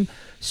Canadian team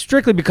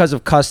strictly because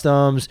of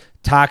customs,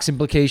 tax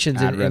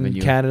implications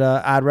in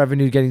Canada, ad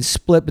revenue getting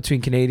split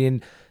between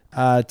Canadian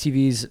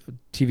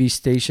TV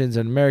stations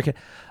and American.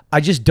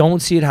 I just don't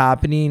see it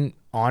happening,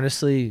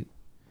 honestly,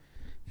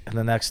 in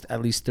the next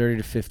at least 30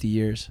 to 50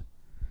 years.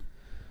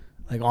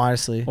 Like,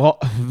 honestly. Well,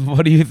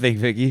 what do you think,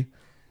 Vicky?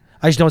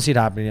 I just don't see it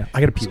happening yet. I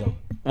got to pee though.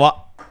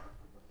 Well,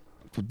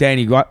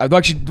 Danny, hold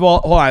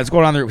on. Let's go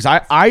around there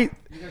because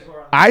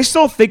I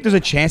still think there's a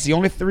chance. The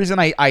only reason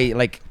I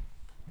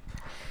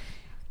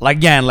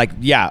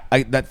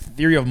that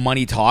theory of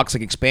money talks,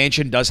 like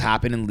expansion does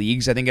happen in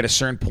leagues. I think at a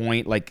certain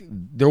point, like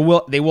they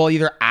will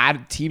either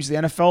add teams to the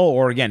NFL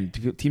or again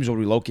teams will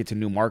relocate to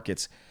new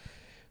markets.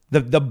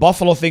 The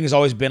Buffalo thing has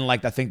always been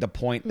like I think the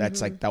point that's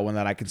like that one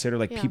that I consider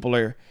like people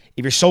are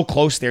if you're so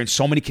close there and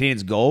so many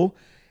Canadians go,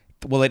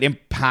 will it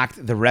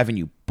impact the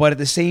revenue? But at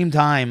the same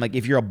time, like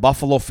if you're a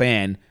Buffalo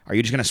fan, are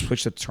you just gonna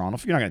switch to Toronto?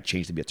 You're not gonna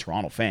change to be a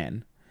Toronto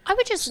fan. I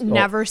would just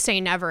never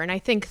say never. And I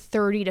think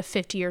 30 to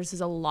 50 years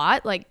is a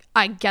lot. Like,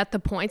 I get the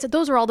points.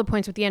 Those are all the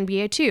points with the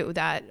NBA, too,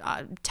 that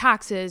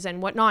taxes and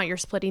whatnot, you're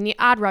splitting the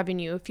ad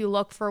revenue. If you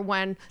look for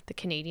when the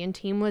Canadian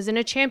team was in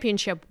a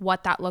championship,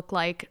 what that looked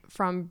like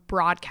from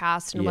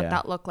broadcast and what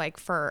that looked like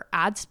for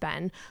ad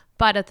spend.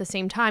 But at the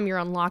same time, you're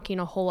unlocking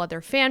a whole other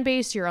fan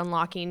base. You're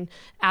unlocking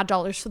ad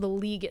dollars for the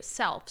league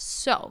itself.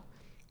 So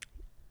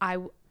I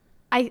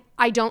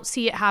don't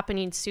see it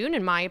happening soon,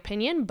 in my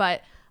opinion,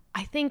 but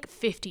I think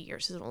 50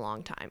 years is a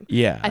long time.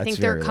 Yeah, I think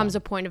there very comes long.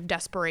 a point of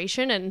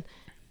desperation, and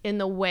in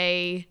the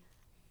way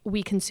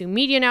we consume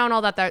media now and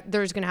all that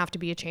there's going to have to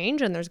be a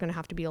change, and there's going to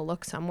have to be a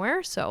look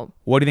somewhere. So,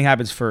 What do you think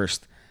happens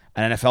first?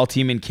 An NFL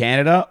team in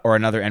Canada or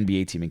another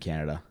NBA team in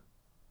Canada?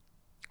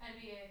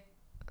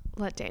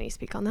 let Danny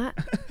speak on that.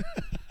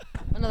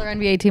 Another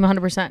NBA team,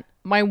 100%.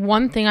 My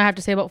one thing I have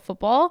to say about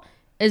football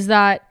is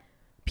that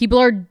people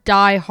are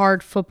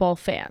die-hard football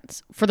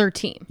fans for their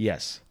team.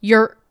 Yes.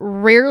 You're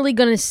rarely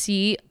going to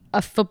see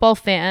a football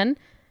fan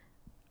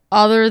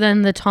other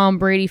than the Tom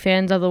Brady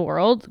fans of the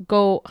world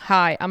go,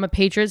 hi, I'm a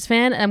Patriots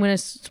fan and I'm going to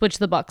switch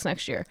the Bucks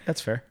next year. That's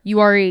fair. You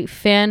are a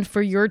fan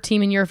for your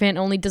team and your fan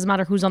only. Doesn't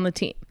matter who's on the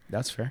team.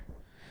 That's fair.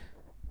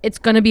 It's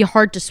going to be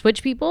hard to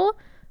switch people,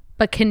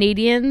 but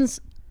Canadians,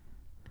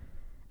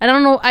 I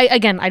don't know. I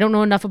don't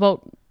know enough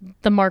about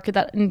the market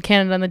that in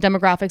Canada and the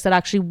demographics that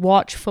actually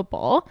watch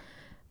football,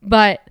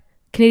 but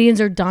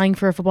Canadians are dying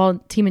for a football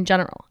team in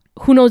general.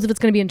 Who knows if it's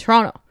going to be in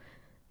Toronto?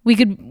 We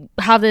could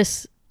have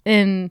this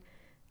in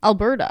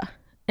Alberta,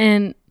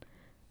 and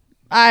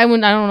I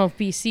don't know if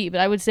BC, but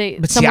I would say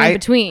somewhere in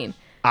between.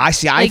 I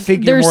see. I Like,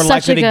 think you're there's more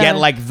such likely to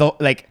like get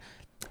a-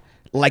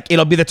 like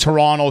it'll be the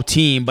Toronto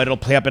team, but it'll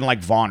play up in like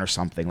Vaughan or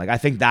something. Like I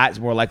think that's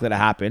more likely to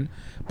happen.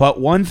 But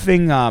one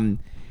thing, if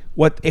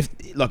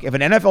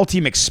an NFL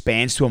team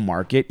expands to a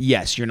market,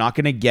 yes, people aren't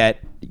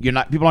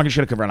going to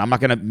shit a cover. I'm not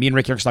going to. Me and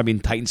Rick are not being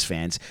Titans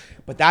fans,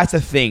 but that's the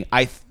thing.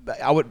 I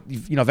would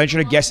venture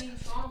to guess.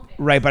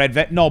 Right, but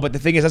but the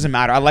thing is, it doesn't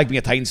matter. I like being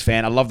a Titans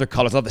fan. I love their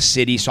colors, I love the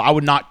city, so I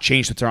would not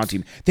change the Toronto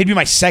team. They'd be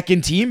my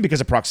second team because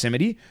of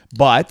proximity,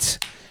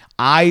 but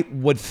I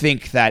would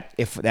think that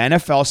if the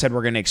NFL said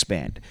we're going to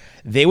expand,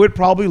 they would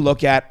probably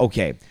look at,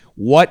 okay,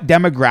 what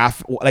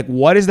demographic, like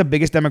what is the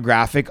biggest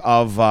demographic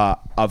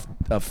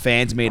of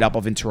fans made up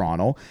of in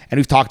Toronto? And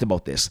we've talked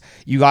about this.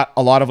 You got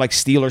a lot of like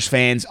Steelers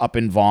fans up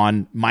in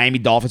Vaughan, Miami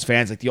Dolphins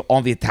fans, like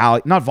all the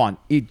Italian, not Vaughan,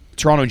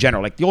 Toronto in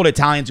general, like the old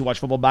Italians who watched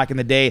football back in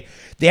the day.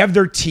 They have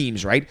their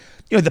teams, right?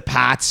 You know, the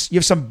Pats. You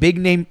have some big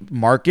name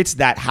markets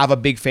that have a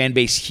big fan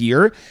base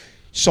here.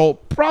 So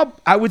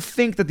I would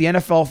think that the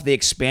NFL, if they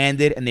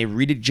expanded and they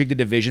rejigged the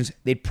divisions,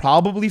 they'd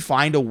probably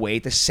find a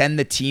way to send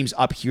the teams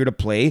up here to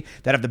play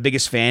that have the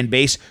biggest fan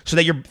base so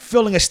that you're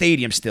filling a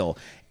stadium still.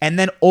 And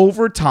then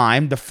over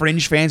time, the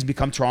fringe fans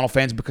become Toronto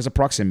fans because of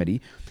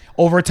proximity.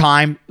 Over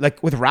time,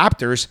 like with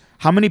Raptors,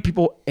 how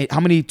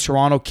many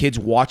Toronto kids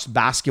watched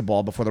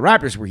basketball before the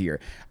Raptors were here?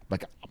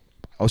 Like,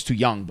 I was too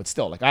young, but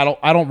still, like I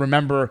don't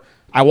remember.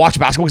 I watched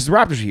basketball because the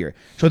Raptors were here.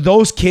 So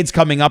those kids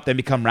coming up then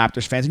become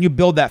Raptors fans, and you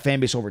build that fan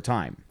base over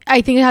time.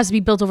 I think it has to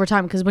be built over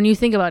time because when you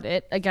think about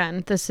it,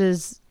 again, this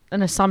is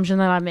an assumption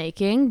that I'm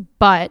making,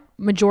 but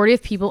majority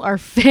of people are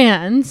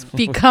fans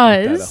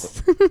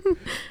because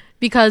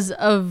because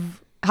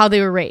of how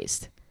they were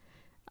raised.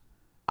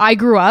 I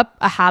grew up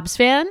a Habs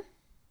fan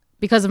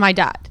because of my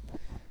dad.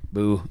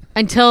 Boo.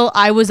 Until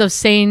I was of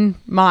sane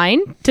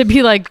mind to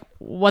be like,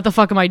 what the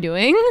fuck am I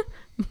doing?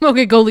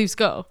 Okay, go Leafs,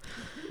 go.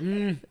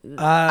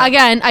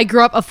 Again, I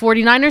grew up a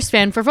 49ers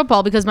fan for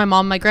football because my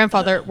mom and my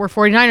grandfather were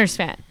 49ers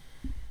fan.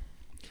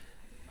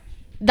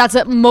 That's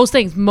most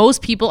things.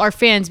 Most people are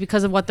fans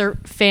because of what their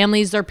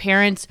families, their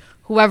parents,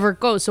 whoever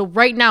goes. So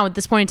right now, at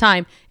this point in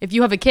time, if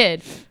you have a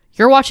kid,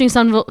 you're watching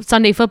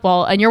Sunday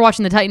football and you're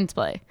watching the Titans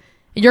play.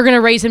 You're going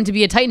to raise him to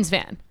be a Titans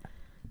fan.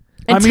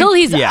 Until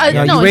he's you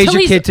raise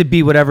your kid to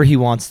be whatever he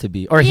wants to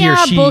be, or he or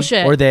she,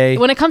 bullshit. or they.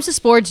 When it comes to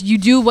sports, you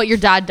do what your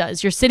dad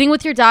does. You're sitting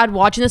with your dad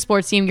watching the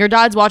sports team. Your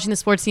dad's watching the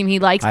sports team he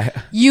likes.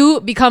 You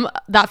become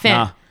that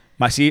fan.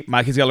 My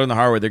kids gotta learn the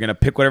hard way. They're gonna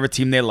pick whatever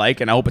team they like,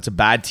 and I hope it's a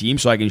bad team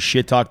so I can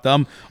shit talk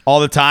them all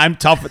the time.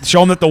 Tough, show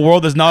them that the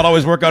world does not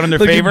always work out in their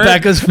favor. Look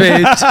at Becca's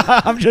face.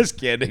 I'm just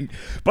kidding,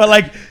 but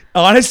like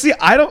honestly,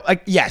 I don't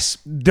like. Yes,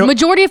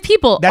 majority of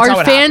people are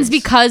fans happens.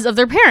 because of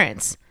their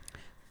parents.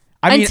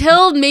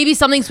 Until maybe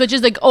something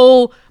switches, like,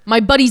 oh, my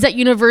buddies at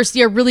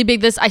university are really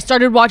big this. I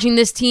started watching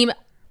this team.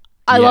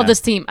 I love this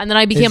team. And then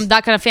I became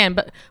that kind of fan.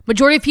 But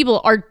majority of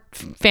people are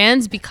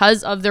fans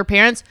because of their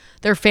parents,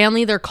 their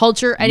family, their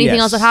culture, anything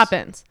else that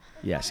happens.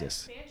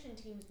 Yes.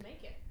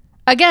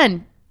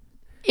 Again,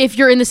 if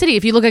you're in the city,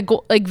 if you look at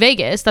like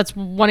Vegas, that's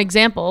one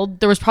example.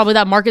 There was probably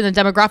that market and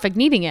the demographic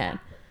needing it.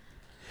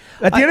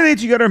 At the end of the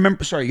day, you got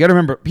to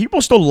remember,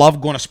 people still love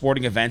going to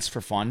sporting events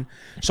for fun.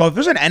 So if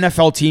there's an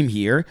NFL team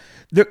here,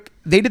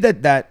 they did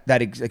that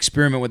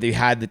experiment where they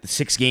had the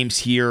 6 games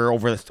here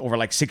over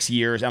like 6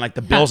 years, and like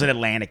the Bills and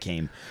Atlanta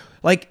came,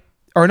 like,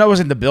 or no, it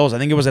wasn't the Bills. I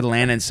think it was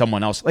Atlanta and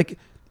someone else. Like,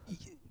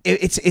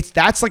 it's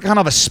that's like kind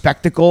of a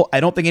spectacle.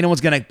 I don't think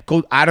anyone's gonna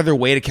go out of their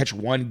way to catch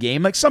one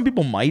game. Like some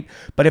people might,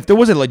 but if there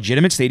was a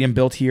legitimate stadium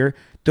built here,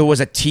 there was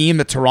a team,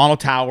 the Toronto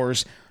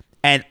Towers.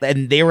 And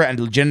they were a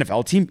legit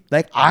NFL team.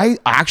 Like, I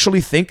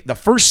actually think the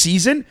first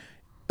season, it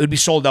would be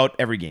sold out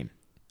every game.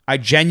 I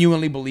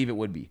genuinely believe it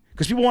would be.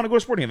 Because people want to go to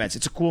sporting events.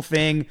 It's a cool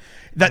thing.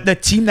 The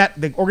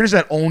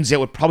organization that owns it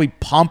would probably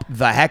pump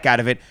the heck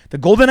out of it. The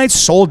Golden Knights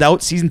sold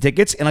out season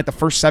tickets in like the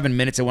first 7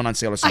 minutes it went on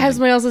sale or something. I have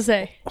something else to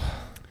say.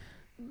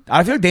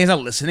 I feel like Dane's not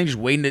listening, just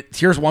waiting to,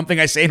 here's one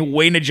thing I say and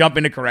waiting to jump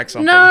in to correct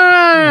something. No.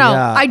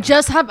 Yeah. I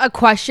just have a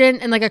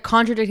question and like a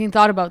contradicting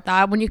thought about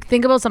that. When you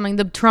think about something,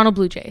 the Toronto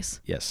Blue Jays.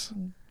 Yes.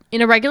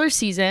 In a regular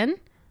season,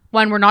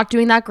 when we're not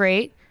doing that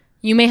great,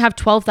 you may have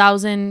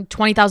 12,000,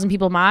 20,000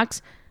 people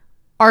max.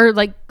 Our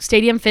like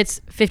stadium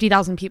fits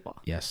 50,000 people.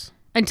 Yes.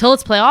 Until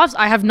it's playoffs,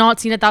 I have not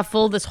seen it that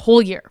full this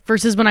whole year.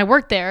 Versus when I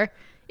worked there,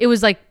 it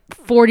was like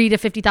 40 to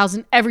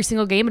 50,000 every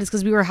single game. But it's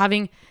because we were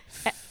having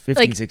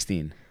 15,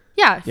 16.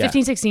 Yeah,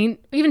 15, 16,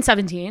 even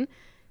 17.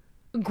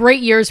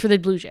 Great years for the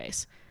Blue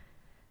Jays.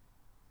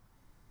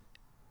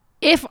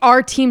 If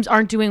our teams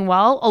aren't doing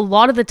well, a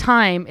lot of the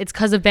time it's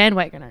because of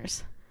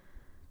bandwagoners.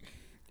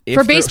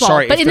 For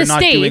baseball, but in the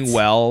States, doing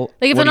well,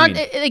 like if they're not,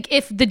 like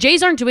if the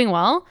Jays aren't doing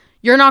well,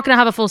 you're not going to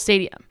have a full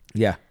stadium.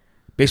 Yeah,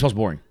 baseball's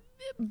boring.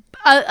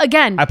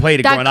 Again, I played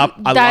it growing up.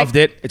 I loved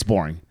it. It's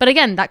boring. But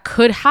again, that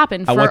could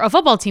happen for a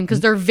football team because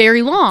they're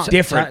very long.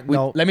 Different.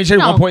 Let me say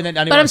one point.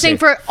 But I'm saying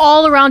for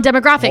all around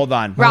demographic. Hold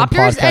on.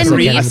 Raptors and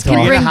Leafs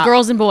can bring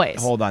girls and boys.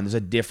 Hold on. There's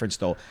a difference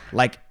though.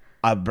 Like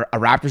a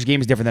Raptors game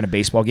is different than a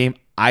baseball game.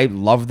 I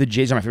love the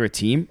Jays. They're my favorite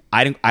team.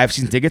 I have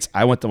season tickets.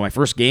 I went to my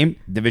first game,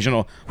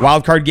 divisional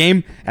wild card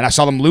game, and I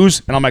saw them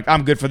lose, and I'm like,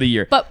 I'm good for the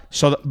year. But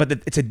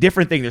it's a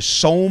different thing. There's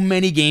so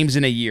many games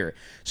in a year,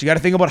 so you got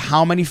to think about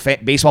how many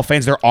baseball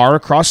fans there are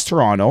across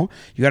Toronto.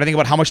 You got to think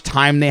about how much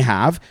time they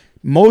have.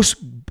 Most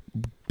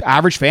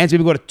average fans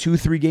maybe go to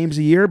 2-3 games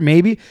a year,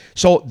 maybe.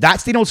 So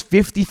that stadium's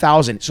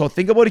 50,000. So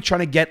think about it trying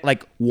to get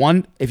like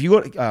one. If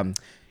you go,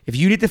 if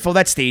you need to fill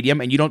that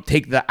stadium and you don't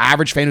take the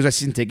average fan who's at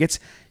season tickets,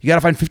 you got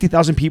to find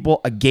 50,000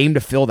 people a game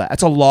to fill that.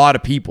 That's a lot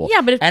of people.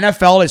 Yeah, but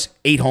NFL is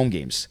 8 home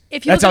games.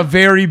 That's a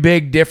very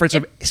big difference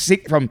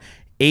from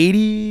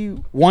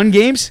 81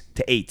 games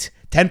to 8,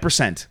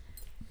 10%.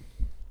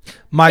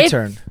 My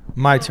turn.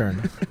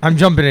 I'm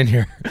jumping in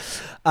here.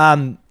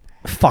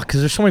 Because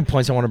there's so many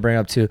points I want to bring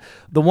up too.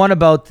 The one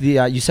about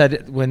the you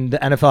said when the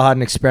NFL had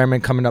an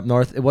experiment coming up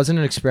north, it wasn't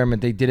an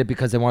experiment. They did it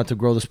because they wanted to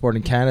grow the sport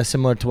in Canada,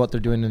 similar to what they're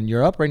doing in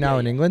Europe right now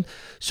in England.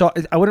 So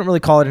I wouldn't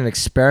really call it an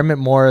experiment,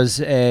 more as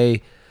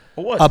a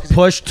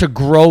push to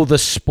grow the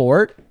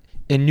sport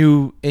in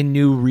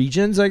new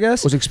regions, I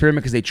guess. It was an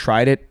experiment because they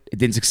tried it, it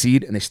didn't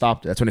succeed, and they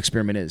stopped it. That's what an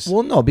experiment is.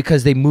 Well, no,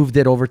 because they moved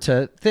it over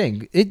to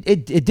thing.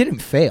 It didn't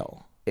fail.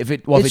 If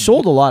it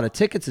sold a lot of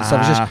tickets and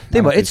stuff. It's just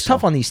think about it, it's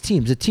tough on these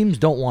teams. The teams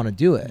don't want to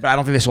do it. But I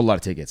don't think they sold a lot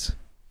of tickets.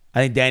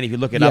 I think Danny, if you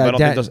look it up, I don't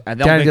think those.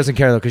 Danny doesn't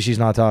care though because she's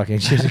not talking.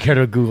 She doesn't care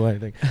to Google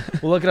anything.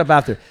 We'll look it up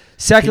after.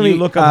 Secondly, can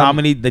you look up how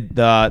many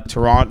the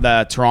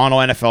Toronto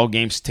NFL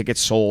games tickets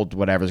sold?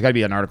 Whatever. There's got to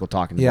be an article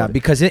talking about it. Yeah,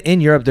 because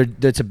in Europe,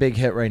 it's a big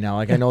hit right now.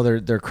 Like I know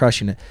they're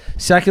crushing it.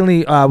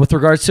 Secondly, with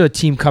regards to a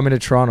team coming to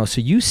Toronto,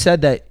 so you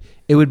said that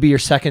it would be your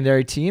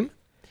secondary team.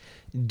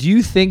 Do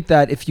you think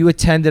that if you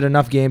attended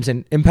enough games,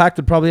 and Impact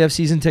would probably have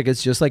season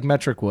tickets just like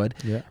Metric would,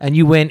 and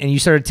you went and you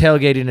started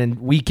tailgating and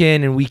week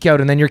in and week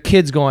out, and then your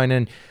kid's going,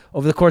 and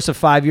over the course of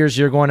 5 years,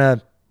 you're going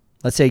to,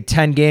 let's say,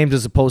 10 games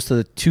as opposed to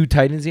the 2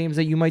 Titans games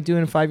that you might do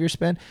in a 5-year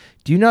span,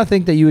 do you not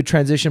think that you would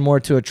transition more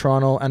to a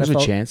Toronto NFL? There's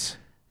a chance.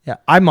 Yeah,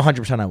 I'm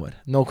 100% I would.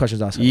 No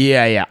questions asked.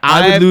 Yeah.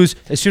 I would lose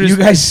as soon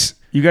as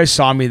you guys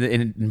saw me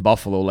in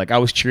Buffalo. Like I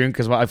was cheering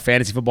because I have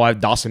fantasy football. I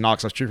have Dawson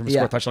Knox. I was cheering for him to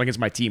score a touchdown against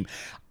my team.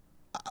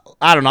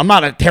 I don't know. I'm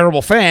not a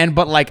terrible fan,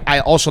 but like I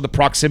also the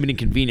proximity and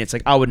convenience.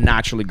 Like I would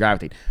naturally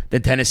gravitate.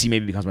 Then Tennessee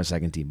maybe becomes my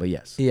second team, but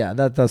yes. Yeah,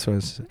 that's what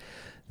it's.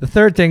 The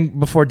third thing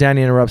before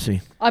Danny interrupts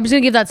me. I'm just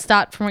gonna give that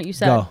stat from what you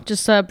said. Go.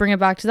 Just to bring it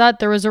back to that,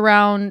 there was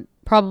around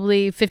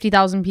probably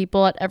 50,000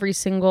 people at every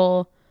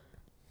single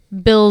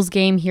Bills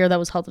game here that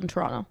was held in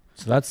Toronto.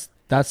 So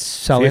that's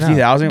selling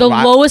 50,000. The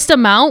lowest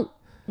amount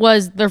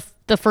was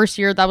the first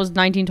year. That was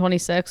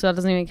 1926, so that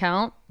doesn't even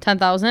count.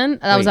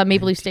 10,000. That was at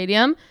Maple Leaf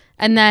Stadium.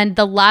 And then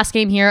the last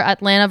game here,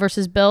 Atlanta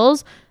versus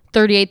Bills,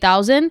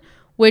 38,000,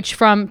 which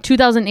from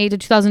 2008 to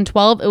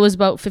 2012, it was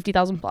about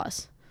 50,000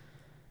 plus.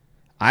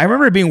 I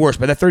remember it being worse,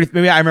 but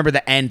maybe I remember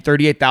the end,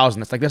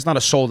 38,000. That's not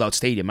a sold out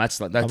stadium. That's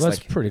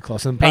like pretty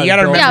close. And you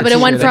gotta remember, yeah, but it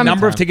went from the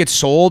number of tickets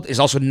sold is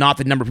also not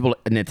the number of people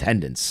in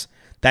attendance.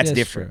 That's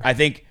different. True. I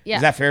think. Yeah.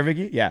 Is that fair,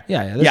 Vicky? Yeah.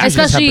 Yeah.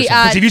 Especially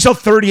because if you sell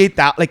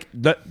 38,000, like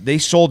they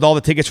sold all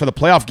the tickets for the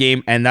playoff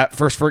game, and that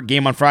first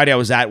game on Friday I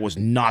was at was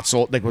not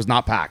sold. Like was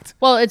not packed.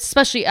 Well, it's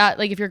especially at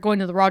like if you're going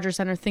to the Rogers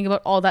Center, think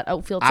about all that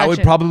outfield section. I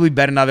would probably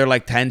bet another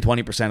like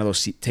 10-20% of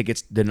those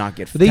tickets did not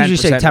get. They usually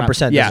say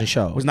 10% doesn't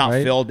show. Was not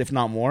right? filled, if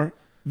not more.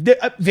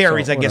 It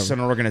varies, I guess, on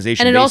an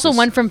organization. And it basis. also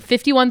went from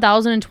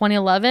 51,000 in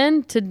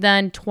 2011 to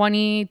then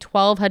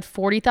 2012 had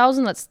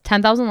 40,000. That's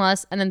 10,000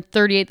 less, and then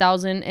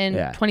 38,000 in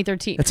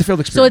 2013. It's a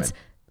failed experiment. So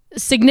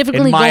it's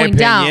significantly going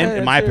down.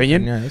 In my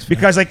opinion,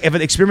 because like if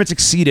an experiment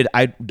succeeded,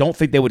 I don't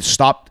think they would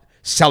stop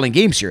selling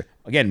games here.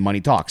 Again,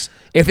 money talks.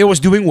 If it was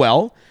doing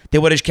well, they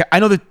would have kept. I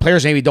know the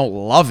players maybe don't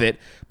love it,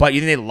 but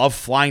you think they love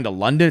flying to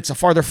London? It's a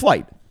farther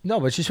flight. No,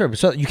 but she's fair.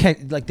 So you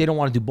can't they don't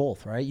want to do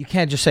both, right? You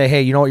can't just say,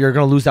 hey, you know what, you're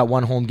going to lose that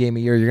one home game a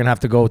year. You're going to have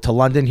to go to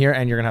London here,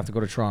 and you're going to have to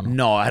go to Toronto.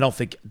 No, I don't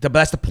think.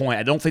 That's the point.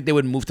 I don't think they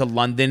would move to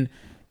London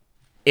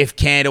if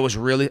Canada was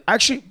really.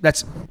 Actually,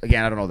 that's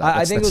again, I don't know that.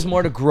 I think it was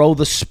more to grow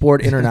the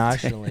sport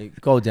internationally.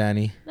 Go,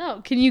 Danny.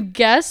 No, can you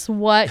guess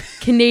what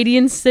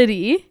Canadian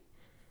city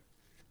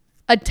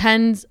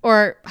attends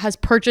or has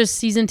purchased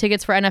season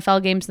tickets for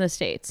NFL games in the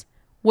States?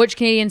 Which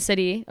Canadian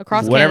city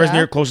across whatever's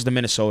Canada? closest to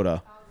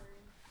Minnesota.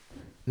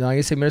 No, I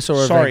guess say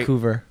Minnesota or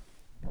Vancouver.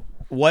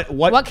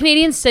 What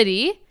Canadian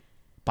city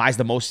buys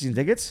the most season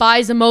tickets?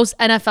 Buys the most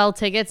NFL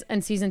tickets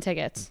and season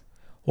tickets?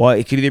 Well,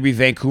 it could either be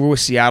Vancouver with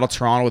Seattle,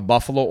 Toronto with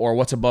Buffalo, or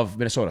what's above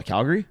Minnesota?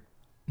 Calgary?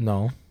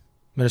 No.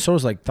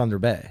 Minnesota's like Thunder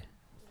Bay.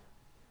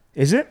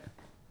 Is it?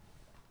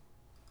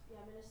 Yeah,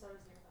 Minnesota's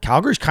near.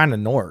 Calgary's kind of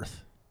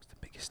north. It's the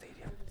biggest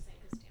stadium.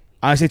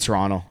 I say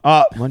Toronto.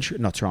 Montreal?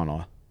 No,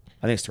 Toronto.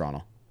 I think it's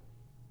Toronto.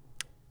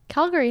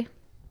 Calgary.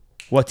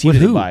 What team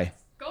did they buy?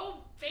 Go,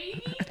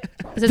 baby.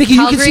 Vicky,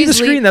 you can see the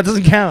screen. That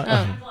doesn't count.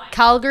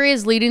 Calgary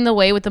is leading the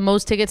way with the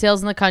most ticket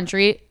sales in the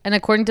country, and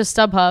according to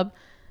StubHub,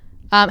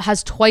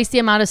 has twice the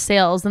amount of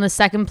sales than the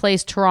second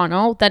place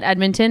Toronto, then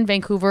Edmonton,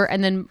 Vancouver,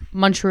 and then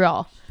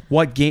Montreal.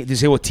 What game? Did you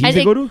say what team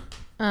they go to?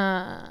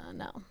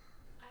 No.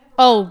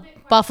 Oh,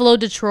 Buffalo,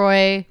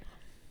 Detroit,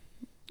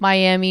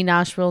 Miami,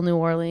 Nashville, New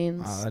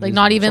Orleans. that Like is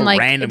not nice. even So like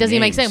it random doesn't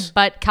even make names. sense.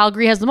 But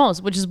Calgary has the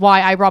most, which is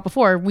why I brought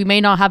before. We may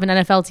not have an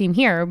NFL team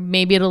here.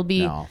 Maybe it'll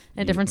be No,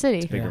 in a different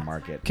city. Bigger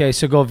market. Okay,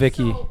 so go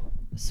Vicky.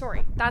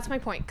 Sorry, that's my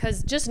point.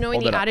 Because just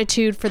knowing Hold it the up.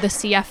 attitude for the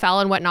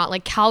CFL and whatnot,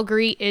 like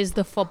Calgary is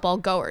the football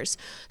goers.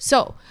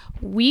 So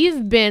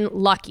we've been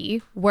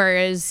lucky,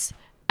 whereas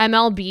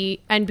MLB,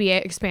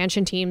 NBA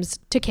expansion teams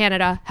to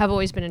Canada have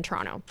always been in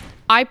Toronto.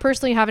 I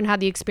personally haven't had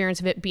the experience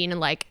of it being in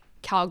like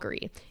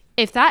Calgary.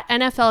 If that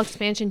NFL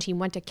expansion team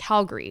went to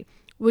Calgary,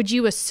 would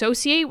you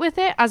associate with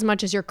it as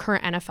much as your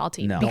current NFL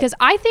team? No. Because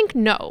I think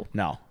no.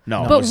 No.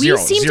 But Zero,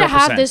 we seem to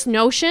have 0%. this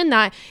notion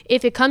that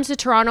if it comes to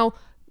Toronto,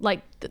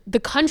 like the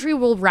country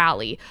will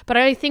rally. But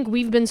I think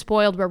we've been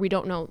spoiled where we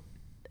don't know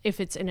if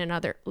it's in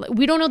another.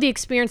 We don't know the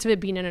experience of it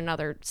being in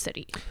another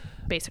city,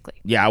 basically.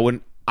 Yeah, I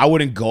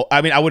wouldn't go.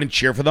 I mean, I wouldn't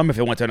cheer for them if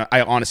it went to.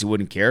 I honestly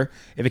wouldn't care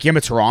if it came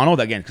to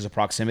Toronto. Again, because of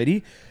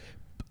proximity.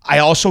 I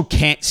also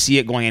can't see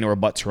it going anywhere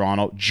but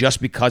Toronto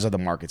just because of the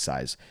market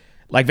size.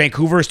 Like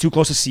Vancouver is too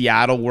close to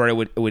Seattle, where it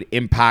would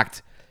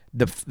impact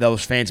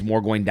those fans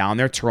more going down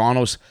there.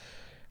 Toronto's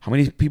how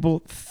many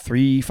people?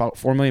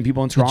 4 million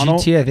people in Toronto.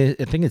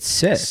 GTA, I think it's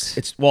 6.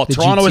 It's well, The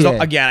Toronto is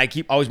GTA. again.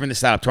 I always bring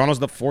this up. Toronto's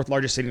the 4th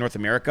largest city in North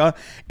America,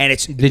 and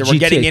it's The we're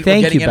getting GTA. in. Thank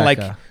We're getting you, in like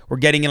Becca. we're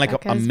getting in like a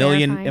Becca's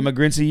million verifying.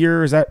 immigrants a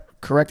year. Is that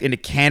correct? Into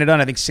Canada,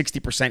 and I think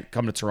 60%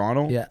 come to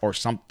Toronto. Yeah. or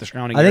some the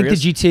surrounding. I think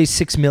areas. the GTA is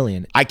 6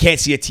 million. I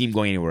can't see a team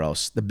going anywhere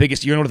else. The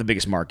biggest, you know, the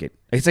biggest market.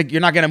 It's like you're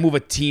not gonna move a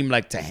team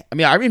like to.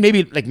 I mean,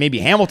 maybe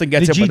Hamilton The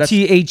gets it, but that's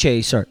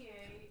GTHA, sorry.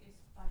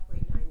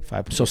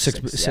 5.6, So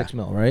 6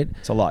 mil, right?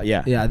 It's a lot.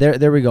 Yeah. Yeah,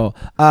 there we go.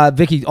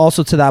 Vicky,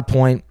 also to that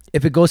point,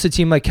 if it goes to a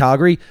team like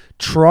Calgary,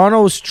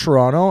 Toronto's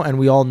Toronto, and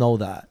we all know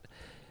that.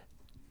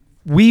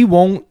 We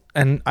won't,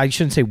 and I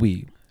shouldn't say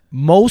we,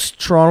 most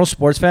Toronto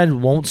sports fans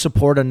won't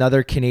support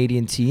another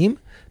Canadian team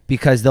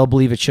because they'll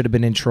believe it should have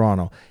been in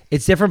Toronto.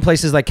 It's different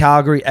places like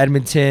Calgary,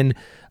 Edmonton,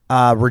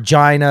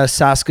 Regina,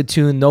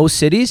 Saskatoon, those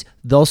cities,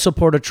 they'll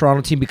support a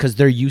Toronto team because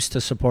they're used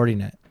to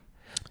supporting it.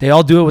 They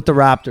all do it with the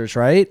Raptors,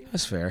 right?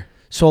 That's fair.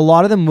 So a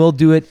lot of them will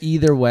do it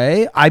either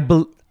way. I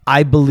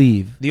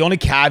believe. The only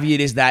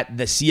caveat is that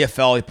the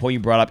CFL, the point you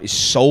brought up, is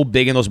so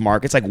big in those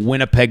markets, like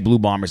Winnipeg Blue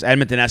Bombers,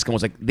 Edmonton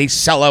Eskimos, like they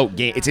sell out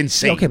game. It's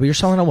insane. Okay, but you're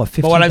selling out what,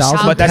 But what I'm-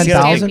 15,000, but that's the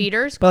other thing. 10,000?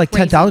 Peters, But like crazy.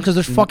 10,000 because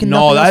there's fucking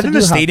No, nothing else I to think the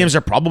do half stadiums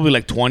are probably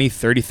like 20,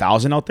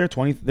 30,000 out there.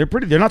 20.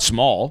 They're not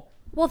small.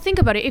 Well, think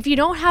about it. If you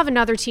don't have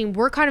another team,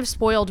 we're kind of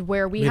spoiled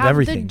where we have have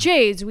everything. the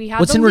Jays, we have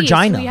What's the in Leafs,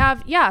 Regina? we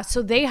have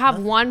so they have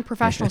one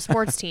professional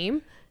sports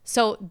team,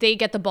 so they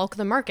get the bulk of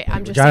the market. I'm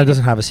just Regina saying.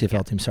 doesn't have a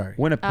CFL team, sorry.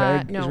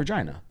 Winnipeg no. is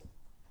Regina.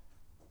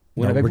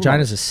 No, Winnipeg Blue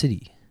Regina's Bombers. a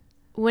city.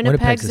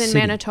 Winnipeg's a in city.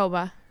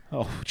 Manitoba.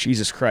 Oh,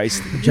 Jesus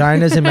Christ.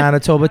 Regina's in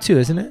Manitoba too,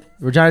 isn't it?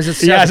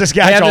 Regina's a Yeah,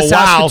 Saskatchewan. They have the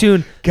Wow.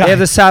 Saskatoon. God. They have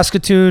the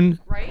Saskatoon,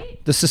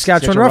 Right? the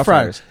Saskatchewan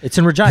Saskatchewan Roughriders. It's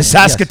in Regina. The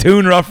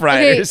Saskatoon Rough Okay,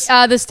 Riders.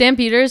 the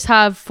Stampeders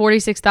have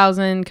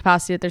 46,000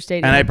 capacity at their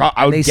stadium. And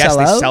I would They guess sell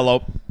they out? sell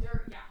out.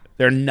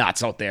 They're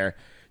nuts out there.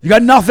 You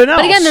got nothing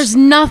else. but again, there's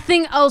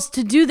nothing else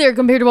to do there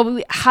compared to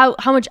what how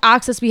much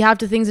access we have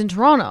to things in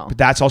Toronto. But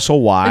that's also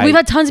why. Like, we've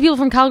had tons of people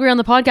from Calgary on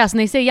the podcast, and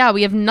they say, "Yeah,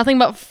 we have nothing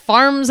but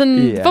farms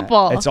and Yeah.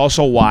 football." It's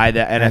also why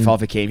the NFL,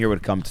 if it came here,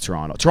 would come to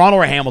Toronto. Toronto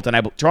or Hamilton.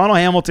 Toronto,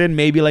 Hamilton,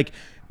 maybe like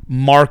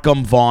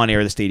Markham, Vaughan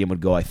area the stadium would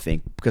go, I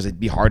think, because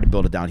it'd be hard to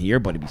build it down here,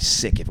 but it'd be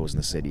sick if it was in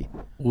the city.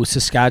 Ooh,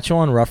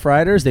 Saskatchewan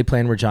Roughriders. They play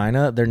in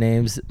Regina. Their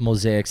name's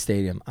Mosaic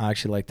Stadium. I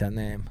actually like that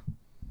name.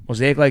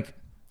 Mosaic, like,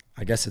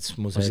 I guess it's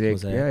Mosaic.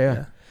 Mosaic.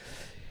 Yeah.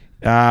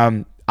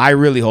 I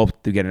really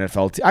hope to get an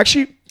NFL team.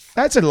 Actually,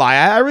 that's a lie.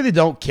 I really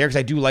don't care because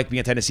I do like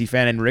being a Tennessee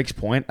fan. And Rick's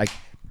point, like,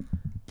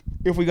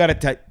 if we got a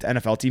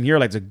NFL team here,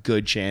 like, it's a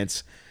good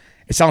chance.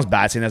 It sounds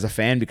bad saying that as a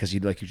fan because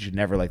you should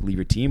never like leave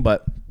your team,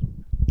 but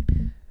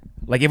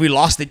like if we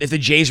lost it, if the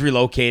Jays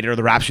relocated or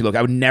the Raps relocated,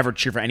 I would never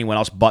cheer for anyone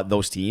else but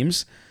those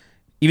teams,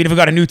 even if we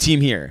got a new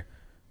team here.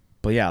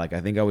 But yeah, like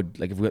I think I would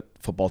like if we got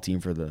a football team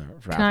for Can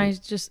I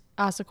Raptors. just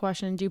ask a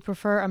question? Do you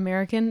prefer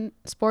American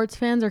sports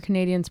fans or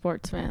Canadian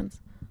sports fans?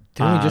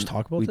 Didn't we just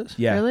talk about this?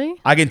 Yeah, Really?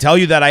 I can tell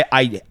you that I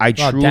Wow,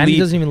 truly Danny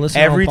doesn't even listen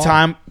to our every own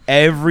pod.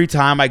 every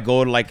time I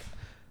go to like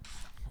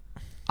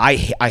I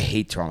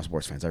hate Toronto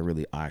sports fans. I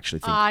actually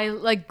think I I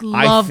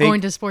love think-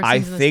 going to sports I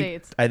teams in the think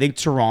States. I think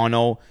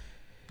Toronto,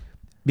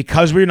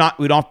 because we don't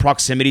have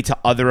proximity to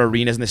other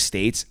arenas in the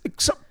States.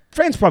 Some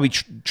fans probably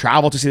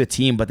travel to see the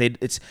team, but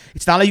it's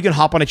not like you can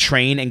hop on a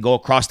train and go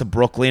across to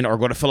Brooklyn or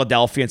go to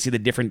Philadelphia and see the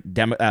different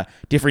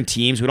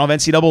teams. We don't have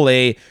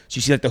NCAA, so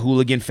you see like the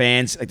hooligan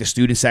fans, like the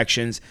student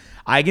sections.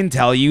 I can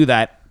tell you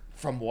that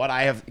from what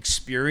I have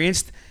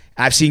experienced,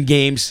 I've seen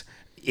games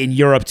in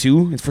Europe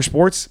too for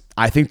sports.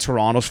 I think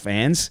Toronto's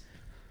fans,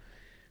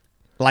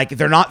 like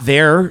they're not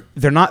there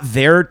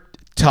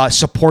to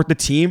support the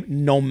team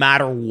no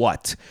matter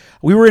what.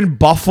 We were in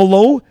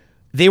Buffalo.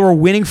 They were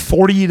winning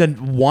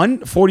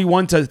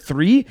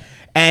 41-3.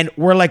 And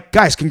we're like,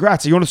 guys,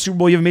 congrats. You won the Super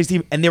Bowl. You have an amazing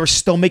team. And they were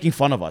still making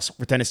fun of us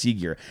for Tennessee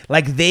gear.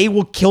 Like they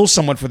will kill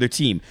someone for their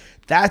team.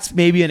 That's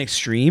maybe an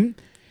extreme.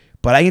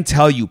 But I can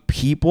tell you,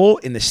 people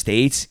in the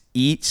States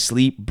eat,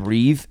 sleep,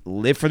 breathe,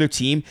 live for their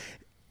team.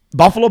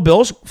 Buffalo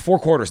Bills, 4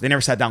 quarters. They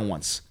never sat down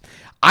once.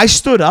 I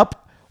stood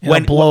up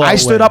when I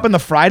stood up in the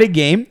Friday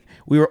game.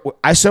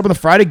 I stood up in the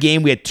Friday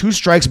game. We had 2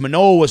 strikes.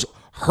 Manoah was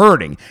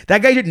hurting.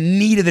 That guy didn't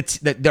need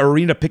the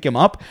arena to pick him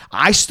up.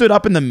 I stood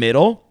up in the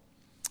middle,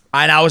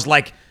 and I was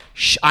like,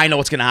 I know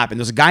what's going to happen.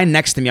 There's a guy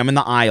next to me. I'm in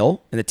the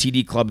aisle in the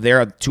TD club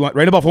there,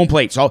 right above home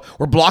plate. So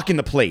we're blocking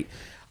the plate.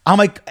 I'm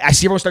like, I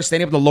see everyone start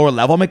standing up at the lower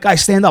level. I'm like,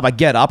 guys, stand up. I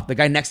get up. The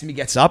guy next to me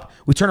gets up.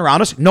 We turn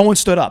around us. No one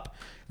stood up.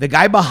 The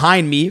guy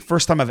behind me,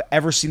 first time I've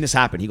ever seen this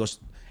happen. He goes,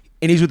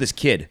 and he's with his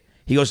kid.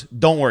 He goes,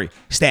 don't worry.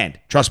 Stand.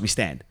 Trust me,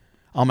 stand.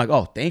 I'm like,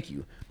 oh, thank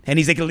you. And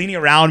he's like leaning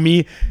around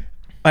me.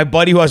 My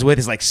buddy who I was with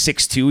is like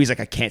 6'2". He's like,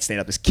 I can't stand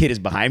up. This kid is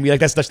behind me. Like,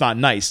 that's not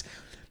nice.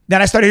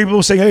 Then I started hearing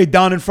people saying, hey,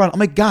 down in front. I'm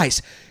like,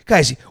 guys,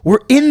 we're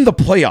in the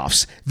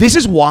playoffs. This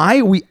is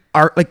why we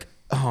are like,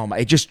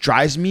 it just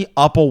drives me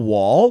up a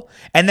wall.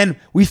 And then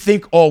we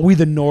think, oh, we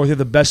the North are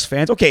the best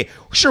fans. Okay,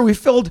 sure, we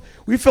filled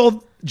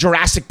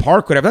Jurassic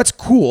Park, whatever. That's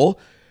cool.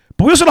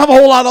 But we also don't have a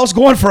whole lot else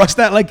going for us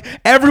that like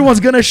everyone's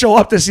going to show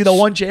up to see the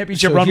one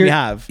championship run we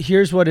have.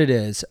 Here's what it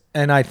is.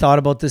 And I thought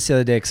about this the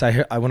other day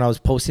because when I was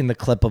posting the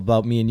clip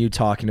about me and you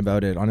talking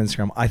about it on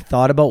Instagram, I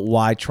thought about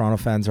why Toronto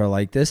fans are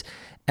like this.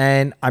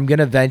 And I'm going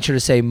to venture to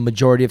say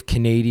majority of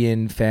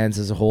Canadian fans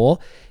as a whole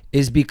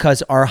is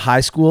because our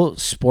high school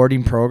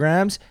sporting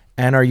programs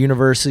and our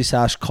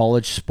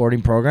university/college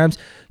sporting programs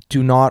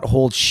do not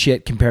hold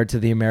shit compared to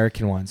the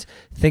American ones.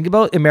 Think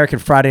about American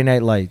Friday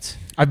Night Lights.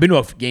 I've been to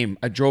a game.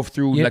 I drove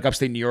through like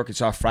upstate New York and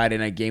saw a Friday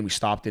night game. We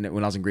stopped in it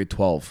when I was in grade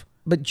 12.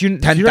 But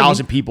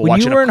 10,000 people when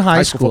watching you were in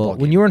high school.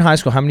 When you were in high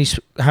school, how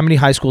many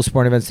high school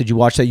sporting events did you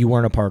watch that you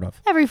weren't a part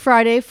of? Every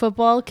Friday,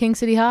 football, King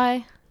City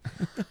High.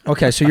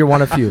 Okay, so you're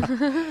one of few.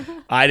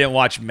 I didn't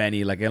watch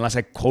many, like unless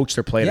I coached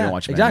or played. I didn't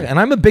watch many. Exactly. And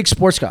I'm a big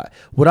sports guy.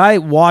 Would I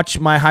watch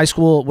my high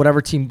school whatever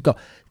team go?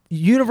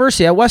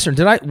 University at Western.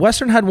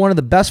 Western had one of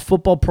the best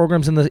football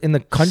programs in the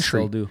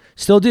country.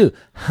 Still do.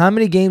 How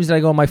many games did I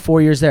go in my 4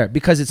 years there?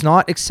 Because it's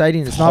not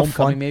exciting. It's not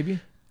fun.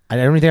 Maybe. I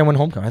don't think I went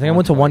homecoming. I think I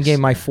went to one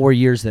game my 4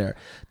 years there.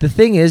 The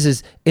thing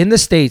is in the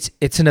States,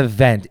 it's an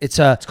event. It's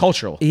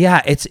cultural.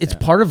 Yeah, it's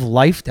part of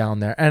life down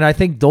there. And I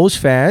think those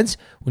fans,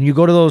 when you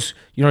go to those,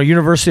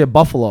 University of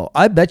Buffalo,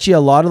 I bet you a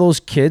lot of those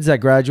kids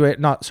that graduate,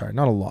 not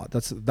a lot.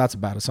 That's a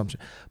bad assumption.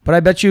 But I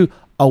bet you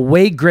a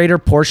way greater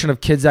portion of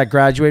kids that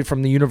graduate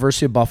from the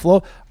University of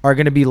Buffalo are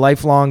going to be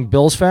lifelong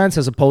Bills fans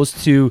as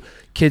opposed to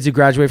kids who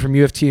graduate from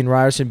U of T and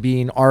Ryerson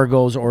being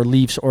Argos or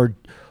Leafs or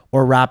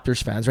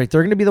Raptors fans, right?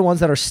 They're going to be the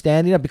ones that are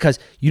standing up because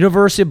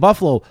University of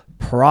Buffalo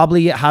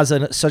probably has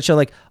such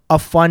a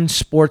fun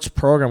sports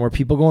program where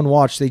people go and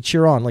watch, they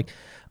cheer on. Like,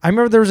 I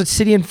remember there was a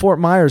city in Fort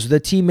Myers, the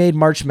team made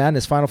March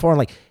Madness Final Four, and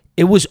like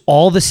it was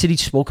all the city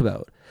spoke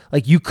about.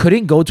 Like, you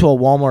couldn't go to a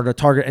Walmart or a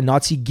Target and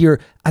not see gear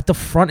at the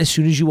front as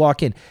soon as you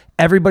walk in.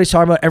 Everybody's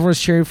talking about it.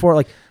 Everyone's cheering for it.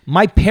 Like,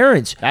 my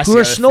parents, who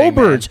are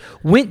snowbirds,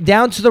 went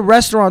down to the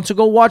restaurant to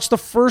go watch the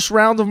first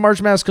round of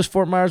March Madness because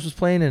Fort Myers was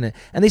playing in it.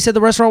 And they said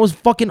the restaurant was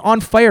fucking on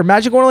fire.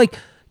 Imagine going to, like,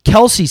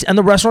 Kelsey's and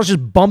the restaurant's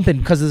just bumping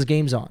because this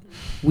game's on.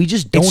 We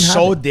just don't have it. It's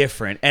so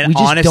different. And we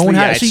just honestly, don't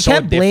have it. So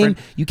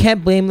you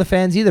can't blame the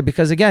fans either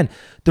because, again,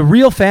 the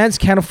real fans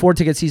can't afford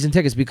to get season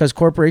tickets because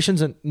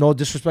corporations, and no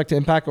disrespect to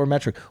Impact or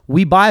Metric,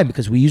 we buy them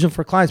because we use them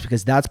for clients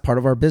because that's part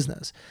of our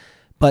business.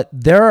 But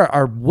there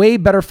are way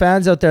better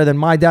fans out there than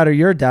my dad or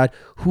your dad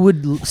who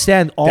would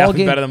stand all Definitely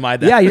game. better than my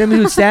dad. Yeah, you know what I mean?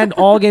 Who would stand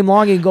all game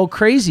long and go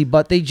crazy,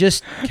 but they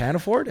just can't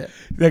afford it.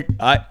 Like,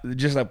 you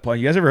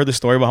guys ever heard the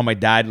story about how my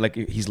dad, like,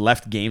 he's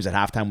left games at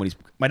halftime when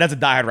my dad's a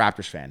diehard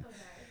Raptors fan.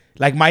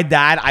 Like, my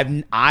dad,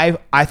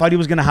 I thought he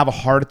was gonna have a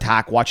heart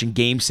attack watching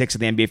Game 6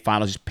 of the NBA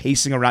Finals, just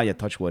pacing around. Yeah,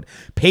 touch wood,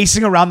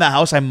 pacing around the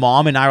house. My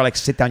mom and I were like,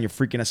 "Sit down, you're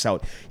freaking us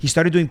out." He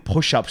started doing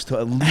push-ups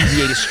to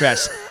alleviate his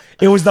stress.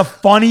 It was the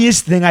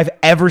funniest thing I've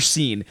ever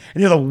seen,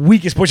 and they're the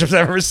weakest push-ups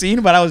I've ever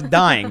seen. But I was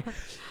dying.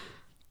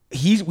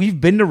 We've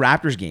been to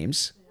Raptors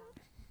games,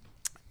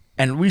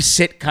 and we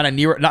sit kind of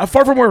near, not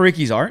far from where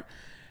Ricky's are,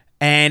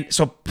 and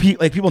so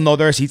people know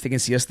there are seats; they can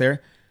see us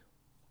there.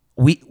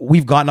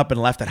 We've gotten up and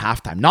left at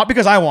halftime, not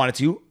because I wanted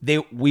to.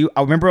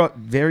 I remember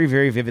very,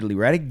 very vividly.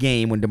 We're at a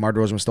game when DeMar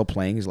DeRozan was still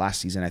playing his last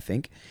season, I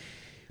think.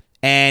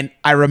 And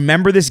I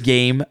remember this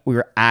game. We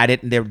were at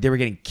it, and they were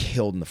getting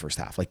killed in the first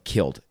half, like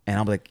killed. And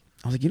I was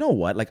like, you know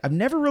what? Like, I've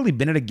never really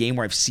been at a game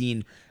where I've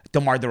seen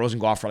DeMar DeRozan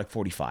go off for like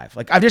 45.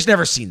 Like, I've just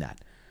never seen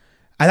that.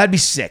 That'd be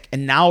sick.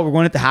 And now we're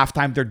going into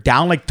halftime. They're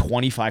down like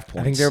 25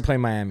 points. I think they were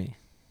playing Miami.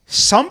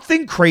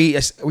 Something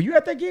crazy. Were you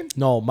at that game?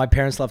 No, my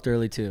parents left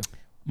early too.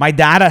 My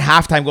dad at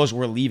halftime goes,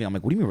 "We're leaving." I'm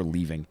like, "What do you mean we're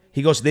leaving?"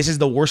 He goes, "This is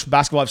the worst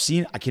basketball I've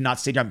seen. I cannot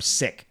stay here. I'm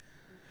sick."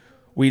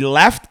 We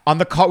left on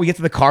the car. We get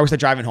to the car. We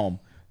start driving home.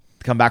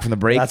 Come back from the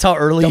break. That's how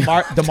early.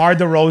 DeMar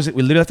DeRozan.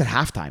 We literally left at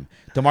halftime.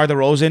 DeMar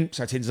DeRozan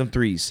starts hitting some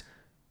threes.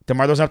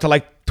 DeMar DeRozan up to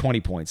like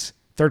 20 points.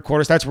 Third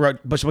quarter starts.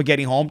 We're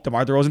getting home.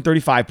 DeMar DeRozan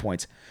 35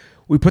 points.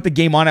 We put the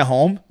game on at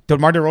home.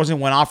 DeMar DeRozan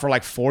went off for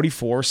like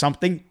 44 or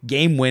something.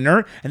 Game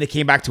winner. And they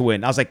came back to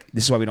win. I was like,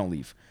 this is why we don't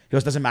leave. He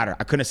goes, doesn't matter.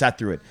 I couldn't have sat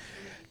through it.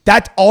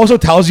 that also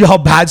tells you how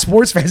bad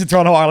sports fans in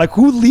Toronto are. Like,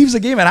 who leaves a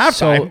game at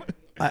halftime?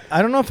 So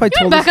I don't know if I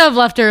told Becca have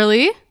left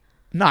early.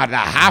 Not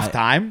at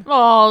halftime.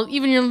 Well,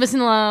 even you're missing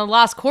the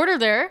last quarter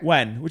there.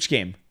 When? Which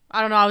game? I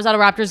don't know. I was at a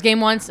Raptors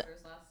game once,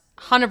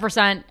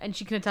 100%, and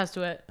she can attest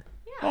to it.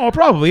 Oh,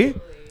 probably.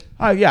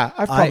 Yeah,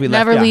 I've probably left.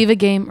 Never yeah. leave a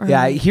game early.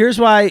 Yeah, here's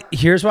why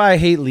I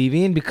hate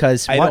leaving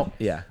because I don't.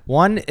 Yeah.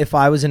 one, if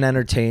I was an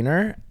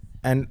entertainer,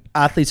 and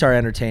athletes are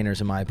entertainers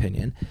in my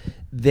opinion,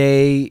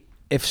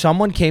 if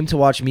someone came to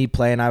watch me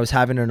play and I was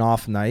having an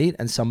off night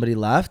and somebody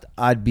left,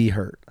 I'd be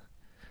hurt.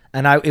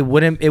 And it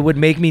would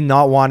make me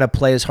not want to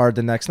play as hard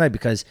the next night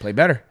because Play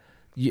better.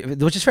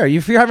 which is fair.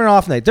 If you're having an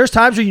off night, there's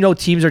times where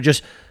teams are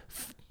just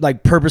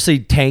like purposely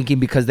tanking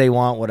because they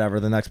want whatever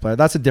the next player.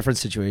 That's a different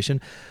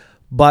situation.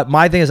 But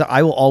my thing is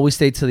I will always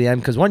stay to the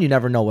end because one, you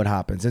never know what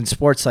happens. In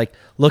sports, like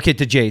look at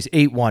the Jays,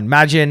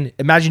 8-1.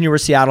 Imagine you were a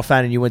Seattle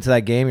fan and you went to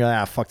that game. You're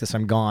like, fuck this,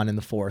 I'm gone in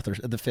the fourth or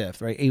the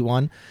fifth, right?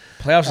 8-1.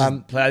 Playoffs. I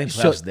think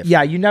playoffs is different.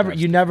 Yeah, you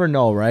never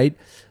know, right?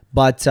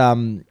 But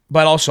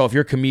also, if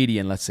you're a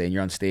comedian, let's say, and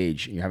you're on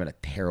stage and you're having a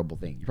terrible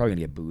thing, you're probably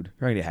gonna get booed. You're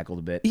probably gonna get heckled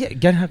a bit. yeah,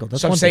 get heckled.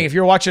 That's So I'm one saying thing. if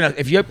you're watching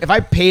if I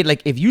paid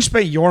if you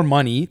spent your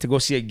money to go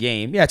see a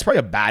game, yeah, it's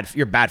probably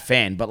you're a bad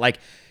fan, but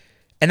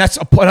and that's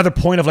another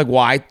point of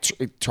why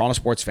Toronto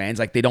sports fans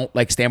they don't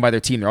stand by their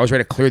team. They're always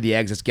ready to clear the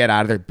eggs. Let's get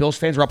out of there. Bills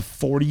fans were up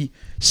 40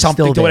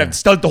 something Still to whatever. there.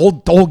 Still the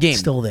whole game.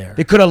 Still there.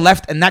 They could have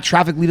left, and that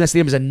traffic leaving that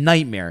stadium is a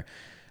nightmare.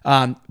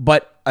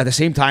 But at the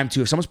same time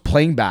too, if someone's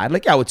playing bad,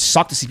 it would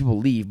suck to see people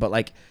leave,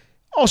 but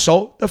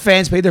also, the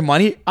fans paid their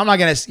money. I'm not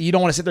gonna. You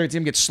don't want to sit there and see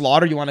them get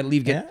slaughtered. You want to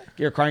leave, get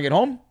your car and get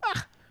home.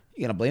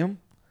 You gonna blame them?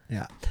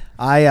 Yeah.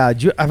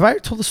 Have I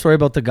told the story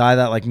about the guy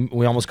that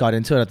we almost got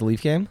into it at the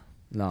Leaf game?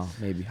 No,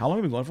 maybe. How long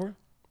have we been going for?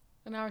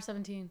 An hour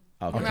 17.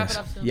 Okay. We'll wrap it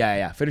up soon.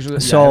 Yeah. Finish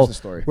with So here's the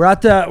story. we're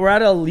at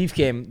a Leaf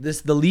game.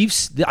 The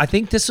Leafs. I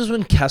think this is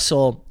when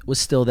Kessel was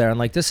still there, and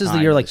this is the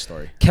I year know this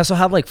story. Kessel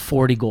had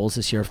 40 goals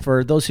this year.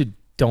 For those who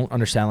don't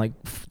understand,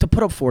 to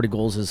put up 40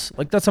 goals is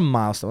that's a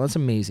milestone. That's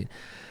amazing.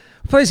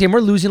 We play this game. We're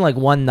losing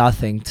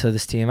 1-0 to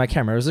this team. I can't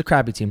remember. It was a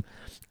crappy team,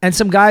 and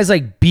some guys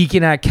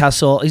beaking at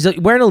Kessel. He's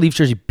wearing a Leaf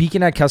jersey,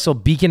 beaking at Kessel,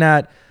 beaking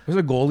at Was it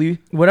a goalie?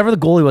 whatever the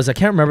goalie was. I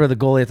can't remember the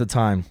goalie at the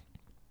time.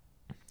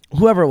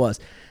 Whoever it was.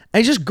 And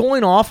he's just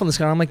going off on this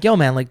guy. I'm like, yo,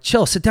 man,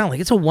 chill, sit down.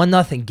 It's a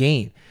 1-0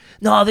 game.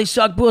 No, they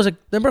suck. Boo. I was like,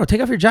 then bro,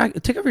 take off your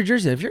jacket, take off your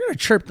jersey. If you're gonna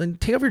chirp, then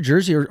take off your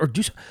jersey or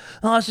do something.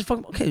 No, it's just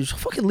just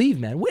fucking leave,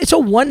 man. It's a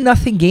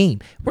 1-0 game.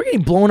 We're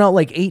getting blown out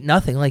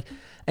 8-0. And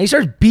he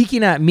starts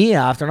beaking at me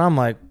after, and I'm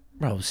like,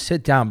 bro,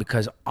 sit down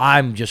because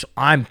I'm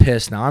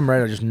pissed now. I'm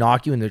ready to just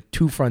knock you in the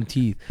two front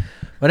teeth.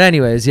 But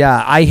anyways,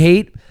 yeah, I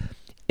hate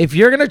if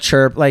you're gonna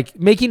chirp,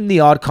 making the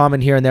odd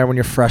comment here and there when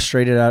you're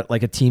frustrated at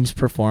a team's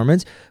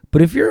performance.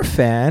 But if you're a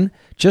fan,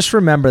 just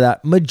remember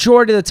that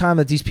majority of the time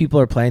that these people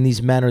are playing,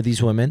 these men or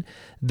these women,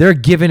 they're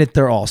giving it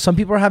their all. Some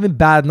people are having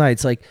bad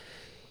nights. Do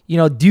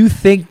you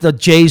think the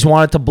Jays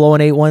wanted to blow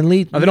an 8-1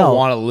 lead? No, they don't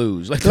want to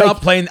lose. They're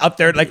not playing up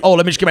there let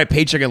me just get my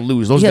paycheck and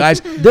lose. Those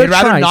guys, they're they'd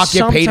rather trying. not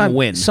get paid and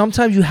win.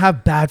 Sometimes you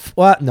have bad.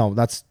 Well, no,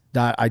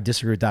 I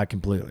disagree with that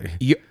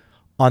completely.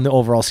 On the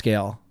overall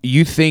scale,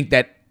 You think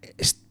that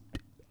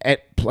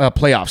at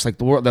playoffs,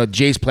 the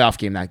Jays playoff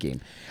game, that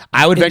game,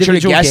 I would venture to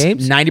Individual guess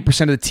games?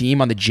 90% of the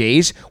team on the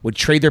Jays would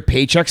trade their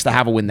paychecks to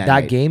have a win that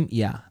night. game,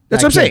 yeah,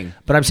 That's that what I'm game. saying.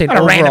 But I'm saying Not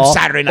a overall, random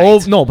Saturday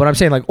night. no, but I'm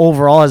saying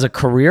overall as a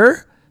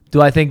career,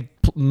 do I think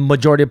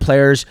majority of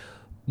players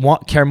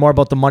care more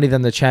about the money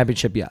than the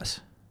championship? Yes,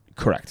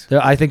 Correct.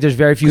 I think there's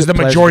very few Because the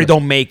players majority that-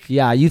 don't make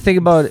Yeah, you think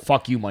about it.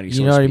 fuck you money.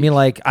 You know what I mean?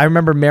 I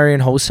remember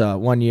Marion Hossa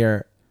one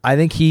year. I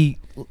think he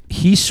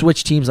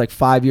switched teams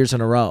 5 years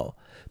in a row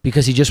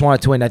because he just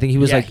wanted to win. I think he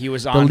was he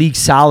was the on- league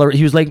salary.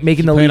 He was making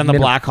the played league on the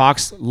minimum.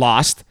 Blackhawks,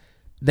 lost.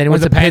 Then he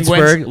went to the Penguins,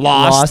 Pittsburgh,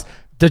 lost.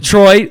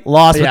 Detroit,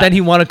 lost. But Yeah. then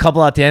he won a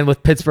couple at the end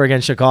with Pittsburgh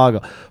and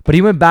Chicago. But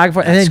he went back and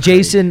forth. And then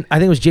Jason, I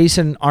think it was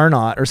Jason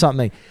Arnott or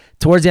something.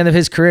 Towards the end of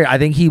his career, I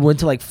think he went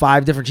to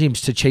 5 different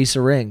teams to chase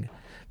a ring.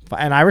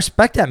 And I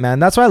respect that, man.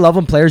 That's why I love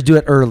when players do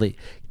it early.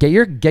 Get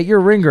your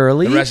ring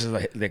early. The rest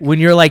is when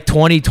you're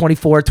 20,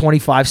 24,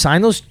 25,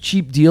 sign those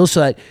cheap deals so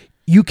that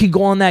you can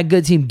go on that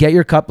good team, get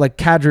your cup.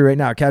 Kadri right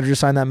now. Kadri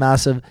just signed that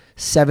massive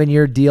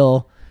 7-year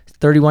deal.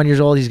 31 years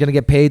old. He's going to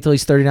get paid till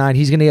he's 39.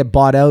 He's going to get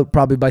bought out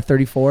probably by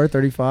 34,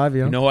 35.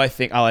 You know who I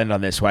think I'll end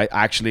on this. Who I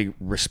actually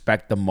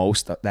respect the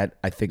most that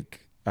I think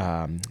who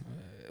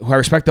I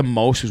respect the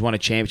most who's won a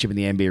championship in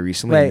the NBA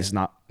recently. Wait. And it's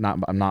not.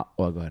 I'm not.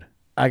 Oh, go ahead.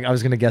 I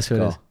was going to guess who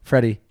it is.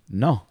 Freddie.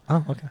 No.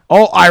 Oh, okay.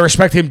 Oh, I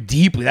respect him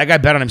deeply. That guy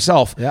bet on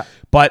himself. Yeah.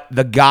 But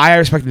the guy I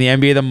respect in the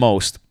NBA the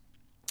most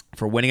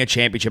for winning a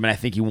championship, and I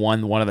think he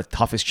won one of the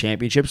toughest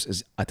championships,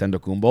 is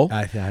Antetokounmpo.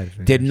 I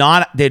think Did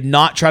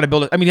not try to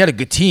build. He had a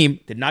good team.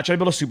 Did not try to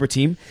build a super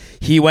team.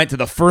 He went to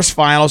the first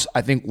finals.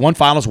 I think one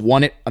finals,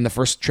 won it on the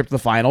first trip to the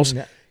finals.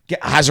 Yeah.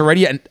 Has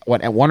already at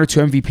 1 or 2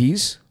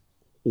 MVPs.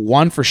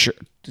 One for sure.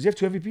 Does he have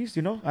 2 MVPs? Do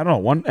you know? I don't know.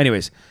 One.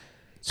 Anyways.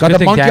 Got good the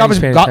thing monkey Danny's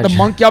paying got the attention.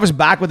 monkey off his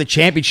back with the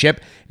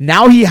championship.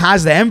 Now he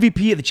has the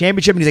MVP of the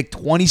championship, and he's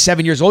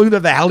 27 years old. He can do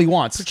what the hell he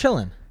wants. For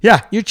chilling.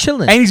 Yeah. You're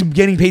chilling. And he's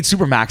getting paid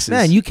super maxes.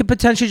 Man, you could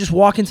potentially just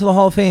walk into the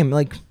Hall of Fame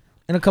like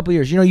in a couple of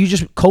years. You know, you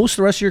just coast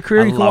the rest of your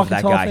career. I You can love walk that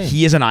into the Hall of guy. Fame.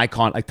 He is an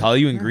icon. I tell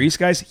you, in Greece,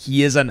 guys,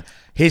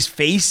 his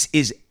face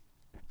is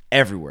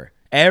everywhere.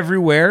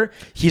 Everywhere.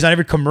 He's on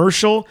every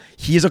commercial.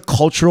 He is a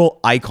cultural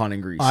icon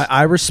in Greece.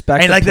 I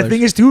respect. And like the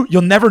thing is too,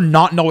 you'll never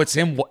not know it's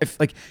him. If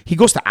like he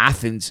goes to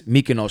Athens,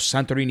 Mykonos,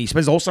 Santorini,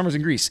 spends the whole summers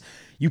in Greece,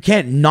 you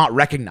can't not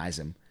recognize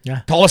him.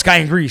 Yeah. Tallest guy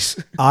in Greece.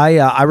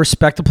 I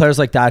respect the players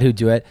like that who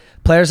do it.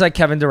 Players like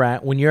Kevin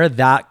Durant, when you're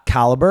that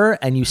caliber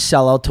and you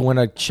sell out to win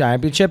a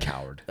championship,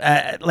 Coward.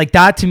 Like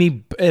that to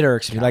me, it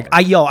irks me. Like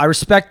I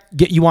respect.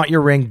 You want your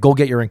ring, go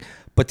get your ring.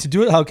 But to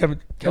do it how Kevin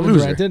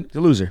Durant did, He's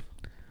a loser.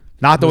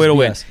 Not the Was way to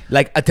win. BS.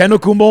 Like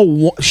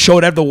Antetokounmpo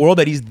showed out the world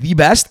that he's the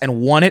best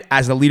and won it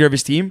as the leader of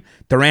his team.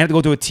 Durant had to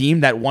go to a team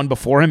that won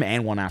before him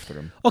and won after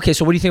him. Okay,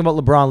 so what do you think about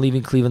LeBron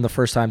leaving Cleveland the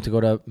first time to go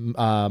to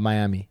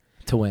Miami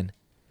to win?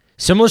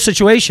 Similar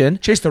situation.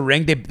 Chased the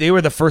ring. They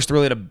were the first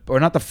really to, or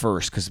not the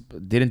first, because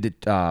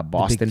did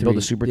Boston build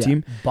a super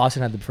team?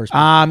 Boston had the first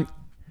one.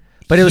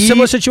 But it was a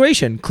similar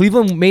situation.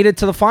 Cleveland made it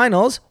to the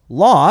finals,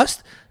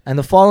 lost, and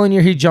the following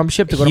year he jumped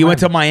ship to go to He Miami. went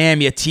to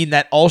Miami, a team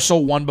that also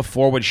won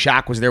before when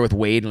Shaq was there with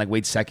Wade, and like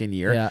Wade's second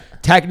year. Yeah.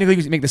 Technically,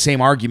 you can make the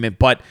same argument,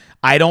 but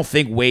I don't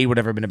think Wade would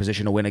ever been in a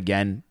position to win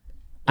again.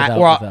 Without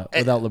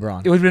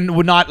LeBron. It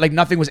would not, like,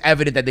 nothing was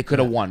evident that they could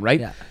have won, right?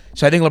 Yeah.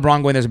 So I think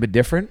LeBron going there is a bit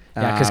different.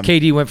 Yeah, because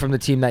KD went from the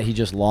team that he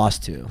just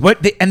lost to.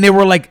 But they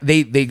were like,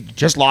 they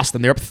just lost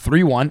them. They're up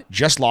 3-1,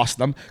 just lost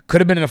them.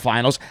 Could have been in the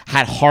finals.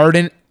 Had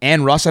Harden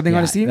and Russ, I think,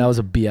 on his team. That was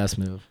a BS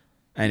move.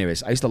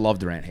 Anyways, I used to love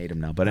Durant, hate him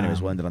now. But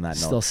anyways, we'll end it on that note.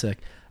 Still sick.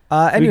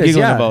 Anyways,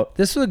 giggling yeah, about?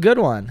 this was a good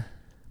one.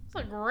 It's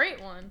a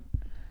great one.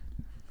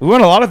 We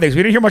won a lot of things.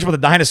 We didn't hear much about the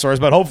dinosaurs,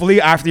 but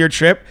hopefully after your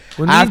trip,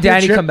 When me and after your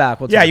Danny trip- come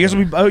back, we'll yeah, talk you guys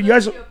will be. You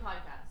guys.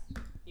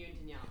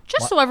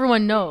 Just so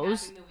everyone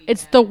knows,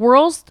 it's the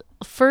world's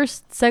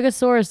first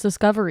Stegosaurus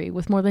discovery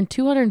with more than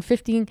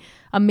 215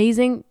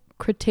 amazing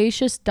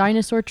Cretaceous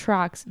dinosaur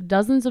tracks,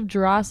 dozens of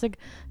Jurassic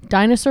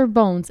dinosaur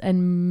bones,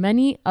 and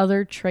many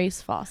other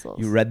trace fossils.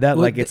 You read that?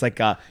 Well, Like it's like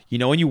you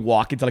know when you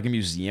walk into like a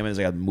museum and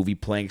there's like a movie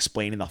playing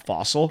explaining the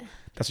fossil.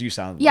 That's what you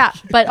sound. Yeah,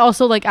 Like. but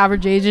also like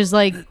average age is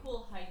like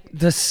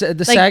The like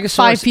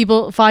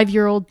Stegosaurus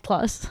 5-year-old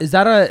plus. is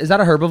that a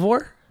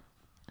herbivore?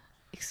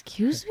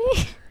 Excuse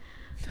me?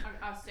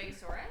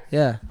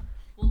 Yeah.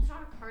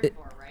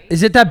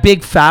 Is it that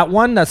big fat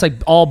one that's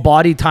like all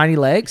body, tiny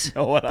legs?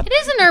 Oh, what? It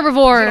is an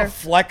herbivore.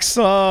 Flex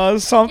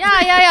something.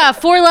 Yeah.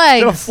 4 Is it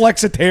a legs.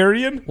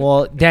 flexitarian?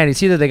 Well, Danny,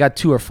 it's either they got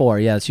 2 or 4.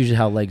 Yeah, that's usually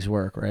how legs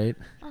work, right?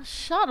 Oh,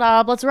 shut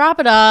up. Let's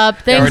wrap it up.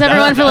 Thanks we're done.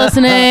 everyone for Can I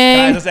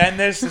listening. just end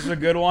this? This is a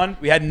good one.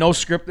 We had no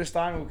script this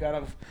time. We kind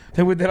of, I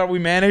think we did. We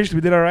managed.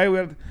 We did all right. We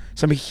had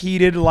some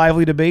heated,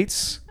 lively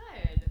debates.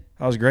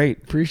 That was great.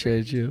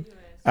 Appreciate you.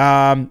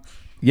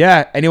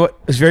 Yeah. Anyway, it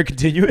was very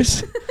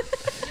continuous.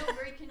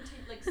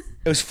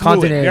 It was fluid.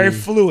 Continuity. Very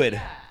fluid.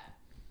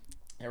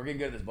 Yeah, we're getting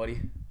good at this,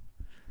 buddy.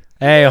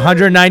 Hey,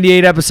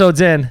 198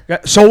 episodes in.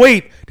 So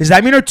wait, does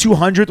that mean our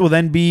 200th will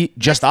then be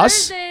just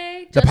us?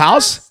 Thursday, The just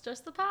pals? us,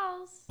 just the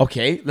pals.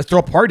 Okay, let's throw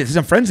a party. There's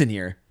some friends in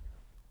here.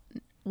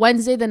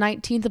 Wednesday, the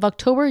 19th of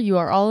October, you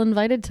are all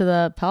invited to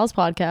the Pals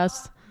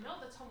podcast.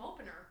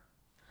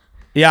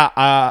 Yeah.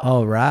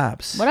 Oh,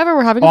 raps. Whatever,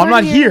 we're having a Oh, I'm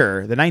not party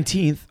here. The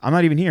 19th. I'm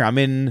not even here. I'm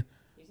in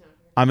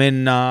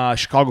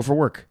Chicago for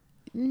work.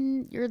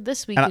 You're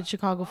this week And in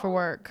Chicago for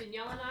work.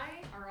 Danielle and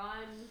I are on.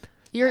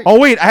 You're Oh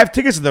wait, I have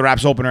tickets to the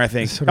Raps opener. I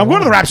think So I'm do going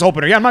to I. the Raps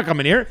opener. Yeah, I'm not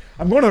coming here.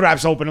 I'm going to the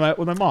Raps opener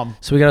with my mom.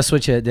 So we got to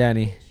switch it,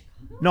 Danny.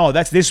 No,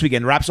 that's this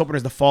weekend. Raps opener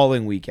is the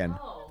following weekend.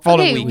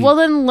 Following okay. week. Well,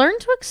 then learn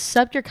to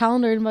accept your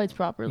calendar invites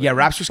properly. Yeah,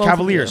 Raptors Both of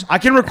Cavaliers. you. I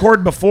can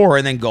record before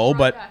and then go,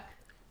 but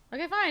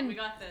Okay, fine. We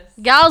got this.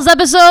 Gals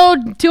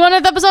episode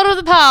 200th episode of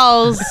the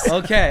Pals.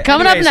 Okay.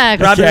 Coming up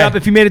next. Wrapping it Okay. up.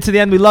 If you made it to the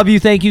end, we love you.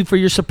 Thank you for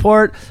your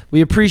support. We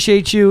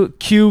appreciate you.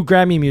 Cue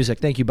Grammy music.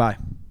 Thank you. Bye.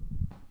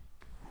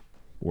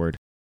 word.